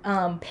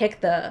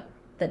picked the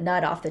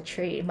nut off the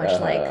tree,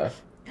 much like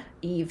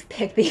Eve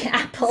picked the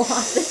apple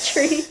off the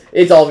tree.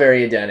 It's all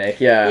very Edenic,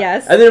 yeah.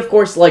 Yes. And then, of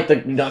course, like, the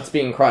nuts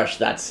being crushed,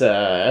 that's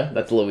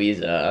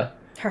Louisa.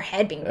 Her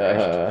head being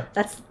crushed.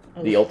 That's...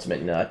 the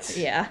ultimate nuts.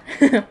 Yeah.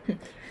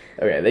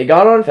 Okay, they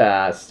got on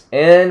fast.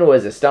 Anne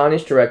was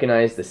astonished to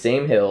recognize the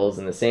same hills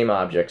and the same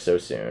objects so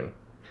soon.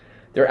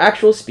 Their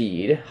actual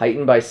speed,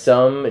 heightened by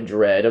some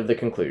dread of the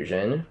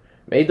conclusion,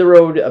 made the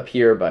road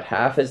appear but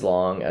half as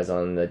long as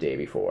on the day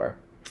before.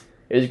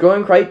 It was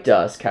growing quite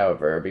dusk,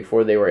 however,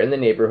 before they were in the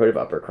neighborhood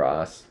of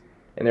Uppercross,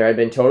 and there had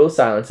been total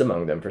silence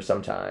among them for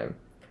some time.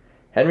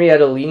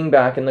 Henrietta leaning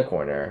back in the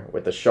corner,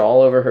 with a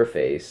shawl over her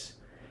face,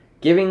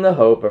 giving the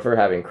hope of her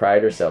having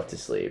cried herself to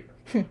sleep.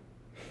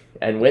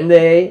 And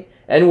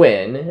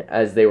when,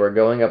 as they were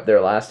going up their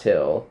last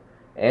hill,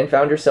 Anne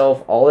found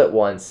herself all at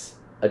once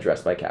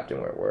addressed by Captain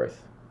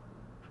Wentworth.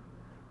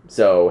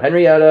 So,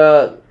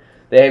 Henrietta,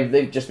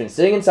 they've just been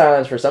sitting in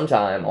silence for some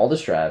time, all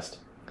distressed.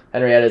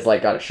 Henrietta's,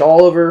 like, got a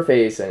shawl over her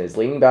face and is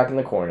leaning back in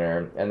the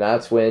corner, and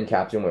that's when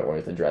Captain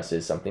Wentworth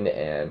addresses something to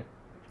Anne.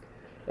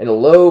 In a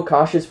low,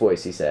 cautious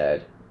voice, he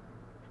said,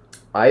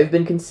 "I've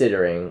been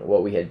considering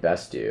what we had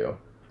best do.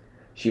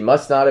 She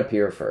must not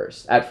appear at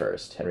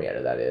first,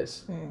 Henrietta, that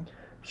is.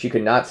 She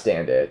could not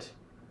stand it.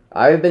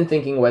 I have been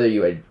thinking whether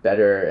you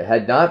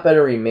had not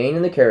better remain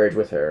in the carriage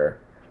with her,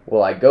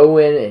 while I go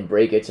in and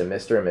break it to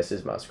Mr. and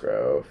Mrs.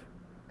 Musgrove.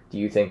 Do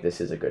you think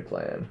this is a good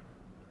plan?"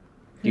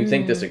 Do you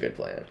think this is a good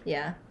plan?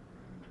 Yeah.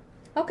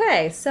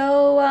 Okay,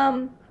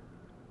 so,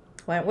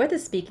 Wentworth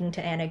is speaking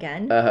to Anne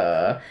again.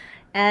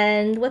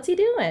 And what's he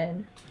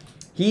doing?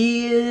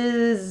 He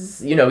is,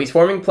 he's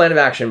forming a plan of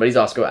action, but he's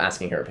also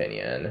asking her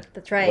opinion.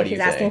 That's right. He's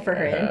asking for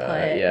her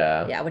input.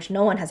 Yeah. Yeah, which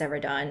no one has ever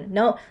done.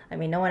 No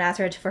one asked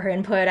her for her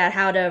input at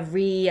how to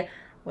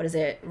how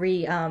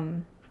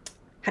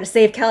to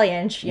save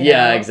Kellyanne,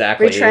 Yeah,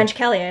 exactly. Retrench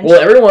Kellyanne.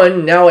 Well,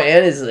 everyone, now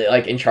Anne is,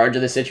 like, in charge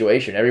of the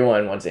situation.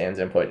 Everyone wants Anne's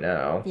input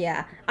now.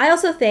 Yeah. I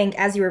also think,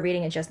 as you were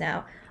reading it just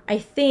now, I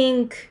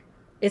think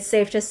it's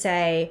safe to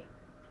say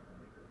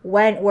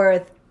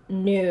Wentworth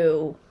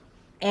knew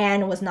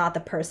Anne was not the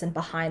person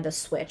behind the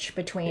switch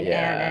between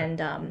Anne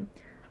and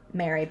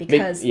Mary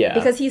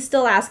because he's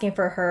still asking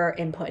for her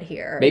input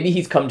here. Maybe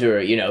he's come to,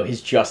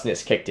 his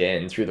justness kicked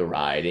in through the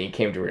ride, and he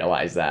came to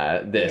realize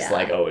that this,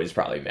 it was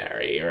probably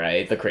Mary,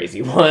 right? The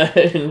crazy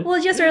one.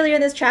 Well, just earlier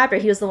in this chapter,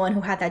 he was the one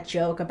who had that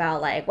joke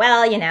about, like,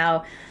 well,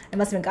 it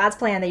must have been God's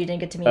plan that you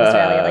didn't get to meet Mr.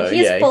 Elliot. Like,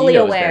 he's fully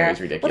aware.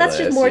 Well, that's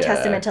just more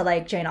testament to,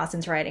 like, Jane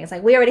Austen's writing. It's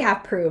like, we already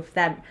have proof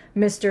that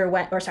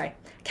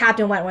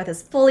Captain Wentworth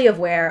is fully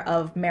aware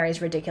of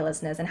Mary's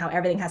ridiculousness and how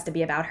everything has to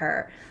be about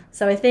her.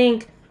 So I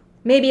think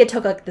maybe it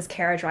took this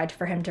carriage ride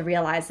for him to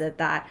realize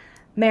that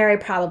Mary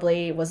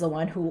probably was the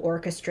one who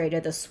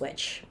orchestrated the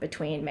switch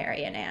between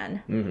Mary and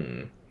Anne.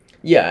 Mm-hmm.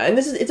 Yeah, and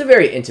it's a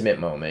very intimate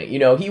moment.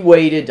 He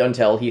waited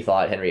until he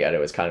thought Henrietta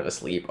was kind of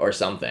asleep or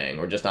something,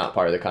 or just not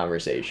part of the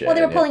conversation. Well,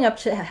 they were pulling up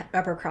to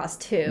Uppercross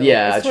too.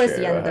 Yeah, it's towards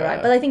the end of the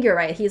ride. But I think you're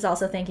right. He's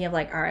also thinking of,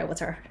 like, all right,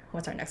 what's our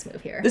next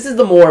move here? This is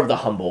the more of the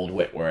humbled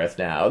Wentworth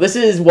now. This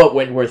is what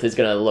Wentworth is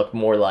going to look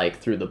more like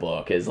through the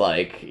book, is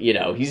like,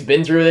 he's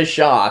been through this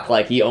shock.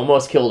 Like, he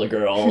almost killed a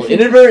girl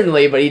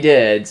inadvertently, but he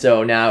did.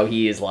 So now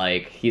he's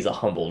a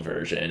humbled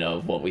version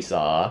of what we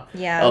saw.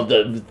 Yeah. Of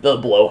the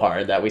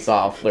blowhard that we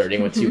saw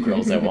flirting with two girls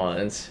at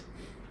once.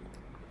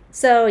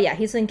 So, yeah,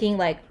 he's thinking,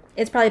 like,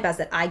 it's probably best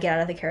that I get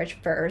out of the carriage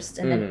first,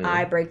 and then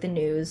I break the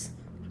news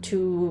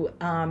to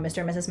Mr.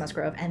 and Mrs.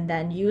 Musgrove, and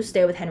then you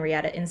stay with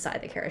Henrietta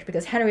inside the carriage,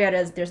 because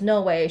there's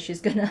no way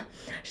she's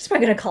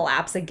probably gonna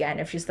collapse again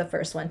if she's the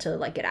first one to,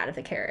 like, get out of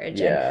the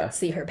carriage and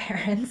see her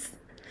parents.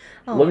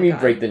 Let me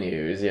break the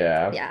news.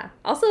 Yeah.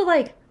 Also,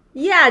 like,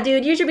 yeah,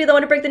 dude, you should be the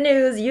one to break the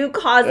news. You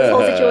caused this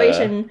whole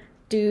situation,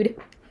 dude.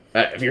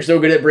 If you're so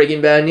good at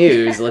breaking bad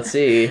news, let's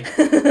see.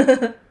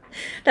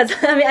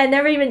 It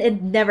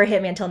never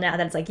hit me until now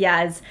that it's like,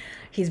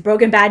 he's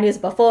broken bad news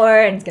before,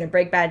 and he's going to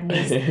break bad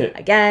news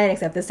again,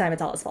 except this time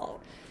it's all his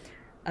fault.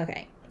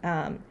 Okay.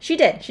 She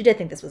did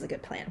think this was a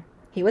good plan.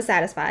 He was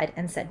satisfied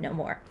and said no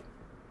more.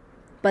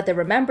 But the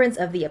remembrance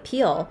of the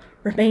appeal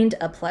remained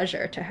a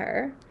pleasure to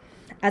her.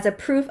 As a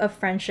proof of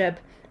friendship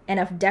and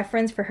of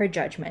deference for her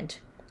judgment,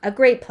 a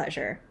great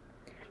pleasure.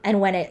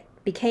 And when it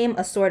became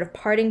a sort of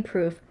parting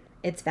proof,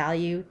 its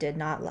value did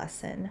not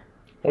lessen.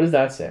 What is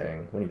that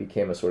saying? When it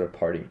became a sort of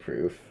parting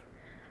proof?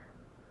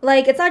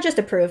 Like, it's not just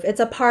a proof, it's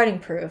a parting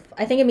proof.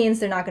 I think it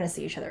means they're not going to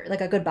see each other. Like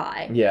a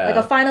goodbye. Yeah. Like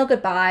a final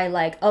goodbye,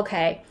 like,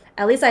 okay,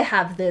 at least I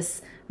have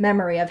this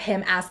memory of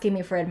him asking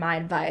me for my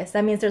advice.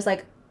 That means there's,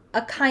 like,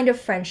 a kind of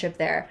friendship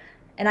there.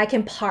 And I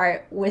can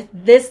part with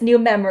this new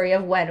memory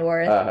of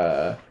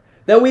Wentworth.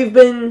 That we've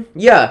been,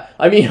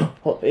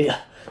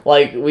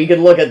 like, we could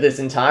look at this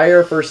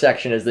entire first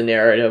section as the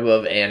narrative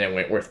of Anne and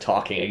Wentworth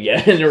talking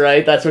again,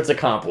 right? That's what's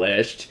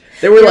accomplished.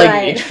 They were,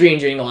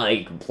 exchanging,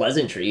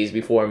 pleasantries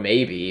before,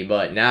 maybe,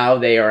 but now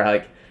they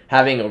are,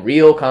 having a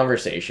real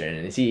conversation,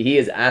 and he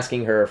is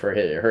asking her for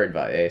her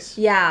advice.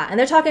 Yeah, and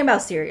they're talking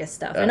about serious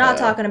stuff. They're not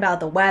talking about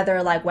the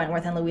weather like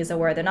Wentworth and Louisa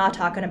were. They're not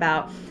talking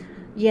about,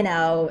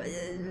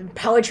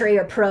 poetry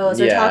or prose.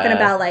 They're talking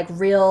about,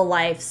 real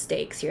life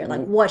stakes here.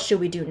 Like, what should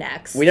we do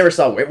next? We never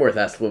saw Wentworth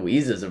ask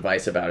Louisa's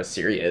advice about a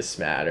serious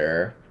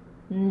matter.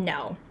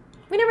 No.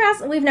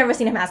 We've never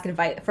seen him ask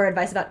for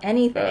advice about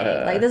anything.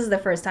 This is the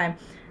first time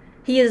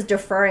he is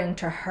deferring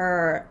to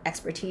her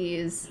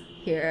expertise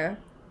here.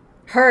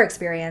 Her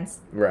experience.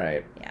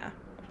 Right. Yeah.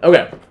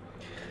 Okay.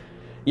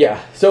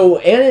 Yeah. So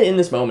Anna in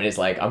this moment is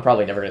like, I'm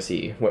probably never going to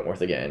see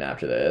Wentworth again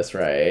after this,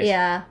 right?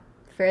 Yeah.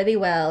 Fare thee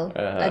well.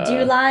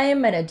 Adieu,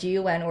 Lyme, and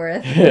adieu,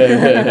 Wentworth.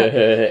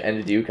 And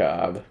adieu,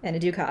 Cobb. And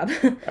adieu, Cobb.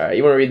 All right.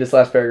 You want to read this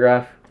last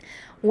paragraph?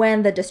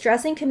 When the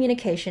distressing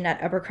communication at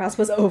Uppercross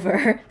was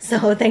over,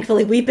 so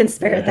thankfully we've been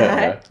spared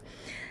that,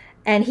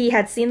 and he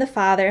had seen the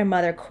father and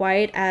mother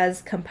quite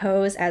as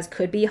composed as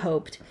could be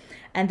hoped,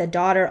 and the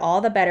daughter all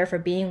the better for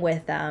being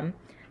with them,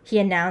 he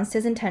announced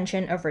his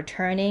intention of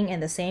returning in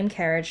the same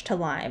carriage to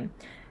Lyme,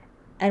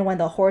 and when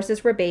the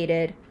horses were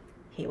baited,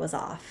 he was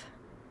off.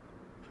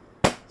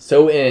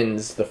 So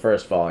ends the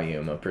first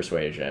volume of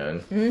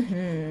Persuasion.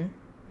 Mm-hmm.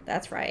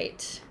 That's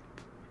right.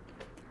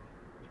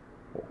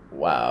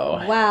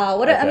 Wow.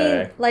 What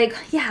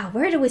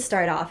where do we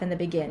start off in the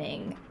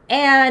beginning?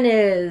 Anne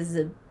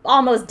is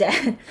almost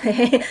dead.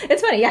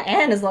 It's funny,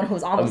 Anne is the one who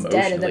was almost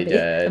emotionally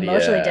dead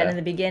in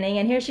the beginning,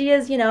 and here she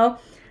is,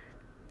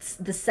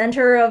 the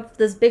center of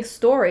this big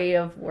story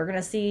of we're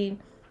gonna see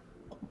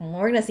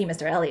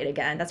Mr. Elliot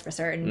again, that's for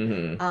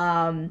certain.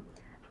 Mm-hmm.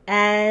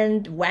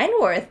 And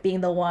Wentworth being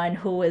the one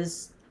who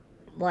is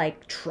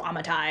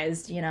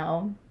traumatized,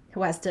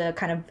 who has to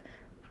kind of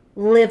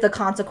live the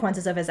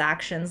consequences of his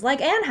actions,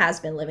 like Anne has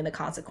been living the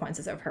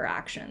consequences of her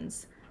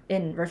actions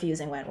in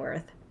refusing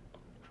Wentworth.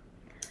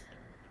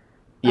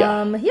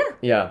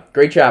 Yeah.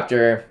 Great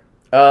chapter.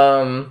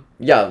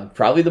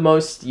 Probably the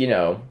most,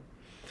 the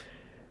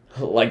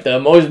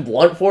most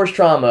blunt force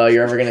trauma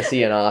you're ever going to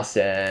see in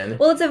Austen.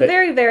 Well, it's a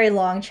very, very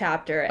long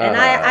chapter, and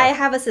I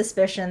have a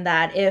suspicion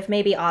that if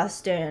maybe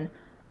Austen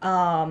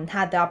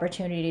had the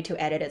opportunity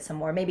to edit it some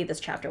more, maybe this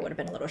chapter would have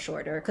been a little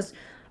shorter, because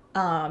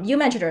You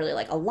mentioned earlier,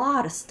 like, a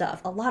lot of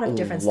stuff, a lot of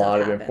different stuff. A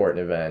lot of important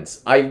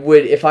events.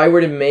 If I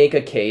were to make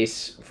a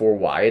case for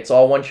why it's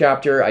all one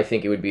chapter, I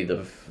think it would be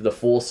the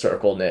full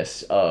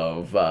circleness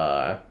of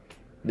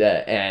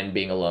Anne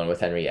being alone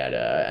with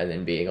Henrietta, and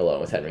then being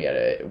alone with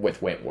Henrietta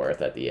with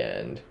Wentworth at the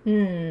end.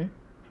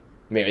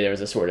 Maybe there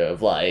was a sort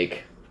of,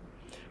 like,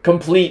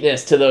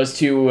 completeness to those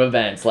two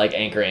events, like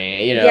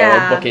anchoring,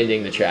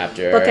 bookending the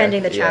chapter.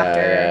 Bookending the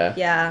chapter,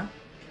 yeah.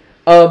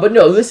 But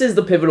no, this is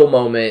the pivotal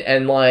moment,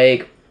 and,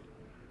 like,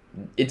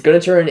 it's gonna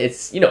turn,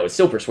 it's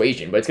still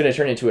Persuasion, but it's gonna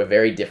turn into a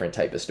very different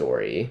type of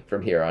story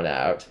from here on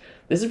out.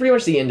 This is pretty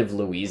much the end of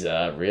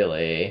Louisa,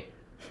 really.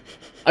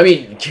 I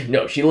mean,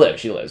 no, she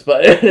lives,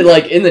 but,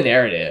 like, in the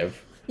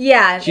narrative.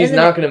 Yeah. She's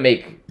not gonna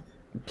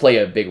play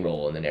a big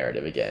role in the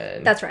narrative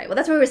again. That's right. Well,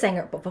 that's what we were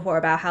saying before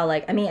about how,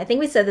 like, I mean, I think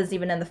we said this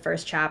even in the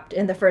first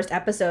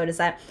episode, is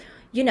that,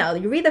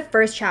 you read the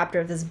first chapter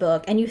of this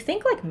book, and you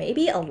think, like,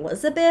 maybe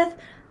Elizabeth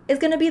is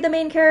going to be the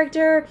main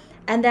character,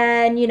 and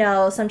then,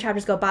 some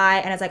chapters go by,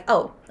 and it's like,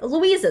 oh,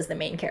 Louisa's the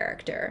main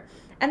character.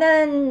 And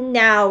then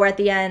now we're at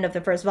the end of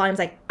the first volume, it's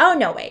like, oh,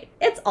 no, wait,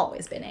 it's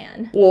always been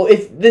Anne. Well,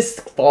 if this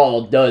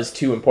fall does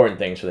two important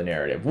things for the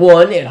narrative.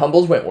 One, it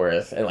humbles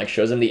Wentworth and, like,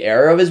 shows him the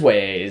error of his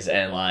ways,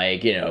 and,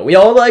 like, we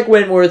all like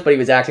Wentworth, but he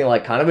was acting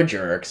like kind of a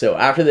jerk, so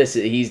after this,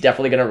 he's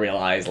definitely going to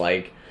realize,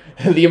 like,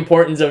 the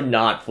importance of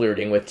not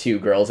flirting with two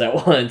girls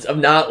at once, of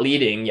not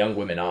leading young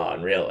women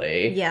on,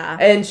 really. Yeah.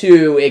 And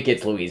two, it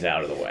gets Louise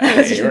out of the way,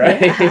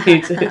 right?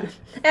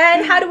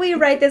 And how do we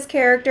write this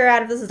character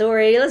out of the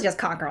story? Let's just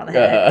conk her on the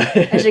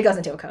head. And she goes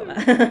into a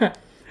coma.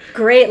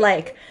 Great,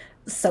 like,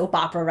 soap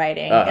opera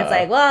writing. It's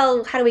like,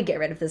 well, how do we get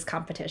rid of this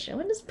competition?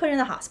 We'll just put her in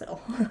the hospital.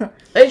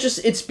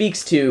 It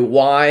speaks to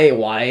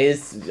why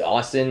is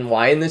Austen,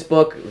 why in this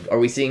book are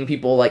we seeing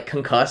people, like,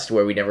 concussed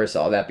where we never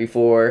saw that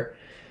before?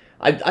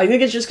 I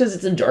think it's just because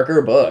it's a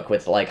darker book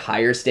with, like,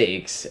 higher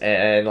stakes,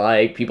 and,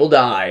 like, people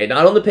die.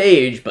 Not on the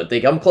page, but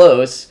they come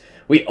close.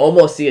 We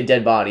almost see a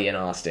dead body in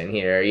Austen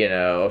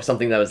here,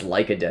 something that was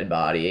like a dead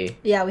body.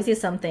 Yeah, we see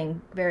something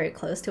very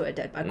close to a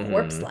dead body,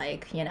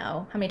 corpse-like,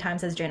 How many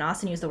times has Jane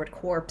Austen used the word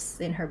corpse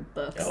in her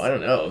books? Oh, I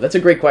don't know. That's a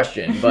great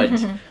question,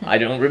 but I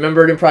don't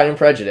remember it in Pride and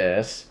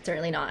Prejudice.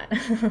 Certainly not.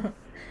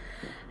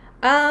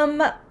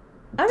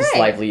 This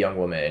lively young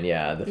woman,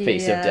 the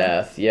face of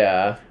death,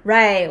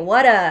 Right,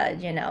 what a,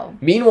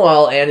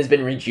 Meanwhile, Anne has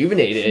been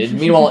rejuvenated.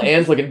 Meanwhile,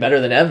 Anne's looking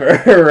better than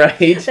ever, right?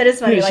 That is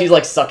funny. She's,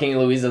 like, sucking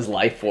Louisa's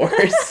life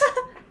force.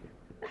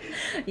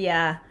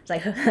 Yeah. It's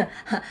like,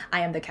 I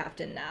am the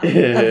captain now of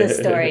this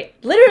story.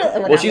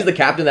 Literally. Well, she's the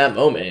captain that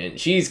moment.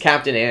 She's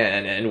Captain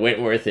Anne, and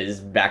Wentworth is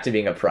back to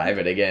being a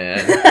private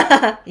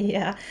again.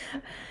 Yeah.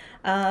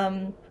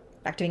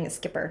 Back to being a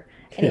skipper.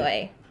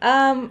 Anyway.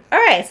 All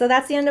right, so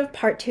that's the end of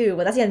part 2.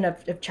 Well, that's the end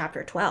of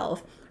chapter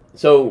 12.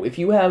 So if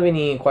you have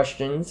any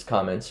questions,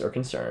 comments, or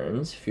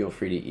concerns, feel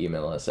free to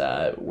email us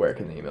at, where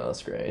can they email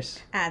us,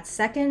 Grace? At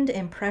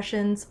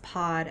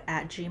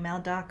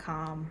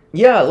secondimpressionspod@gmail.com.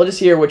 Yeah, let us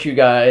hear what you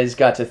guys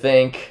got to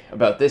think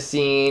about this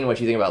scene,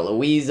 what you think about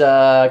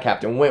Louisa,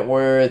 Captain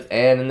Wentworth,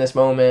 Anne in this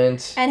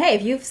moment. And hey,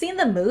 if you've seen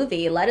the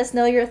movie, let us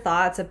know your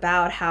thoughts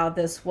about how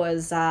this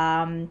was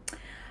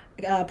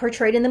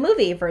portrayed in the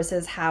movie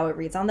versus how it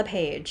reads on the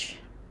page.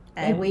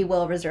 And we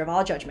will reserve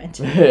all judgment.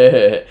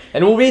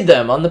 And we'll read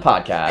them on the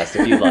podcast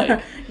if you'd like.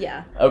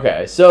 Yeah.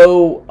 Okay,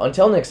 so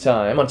until next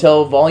time,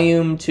 until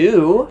volume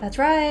 2. That's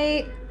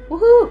right.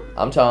 Woohoo!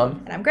 I'm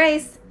Tom. And I'm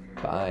Grace.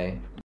 Bye.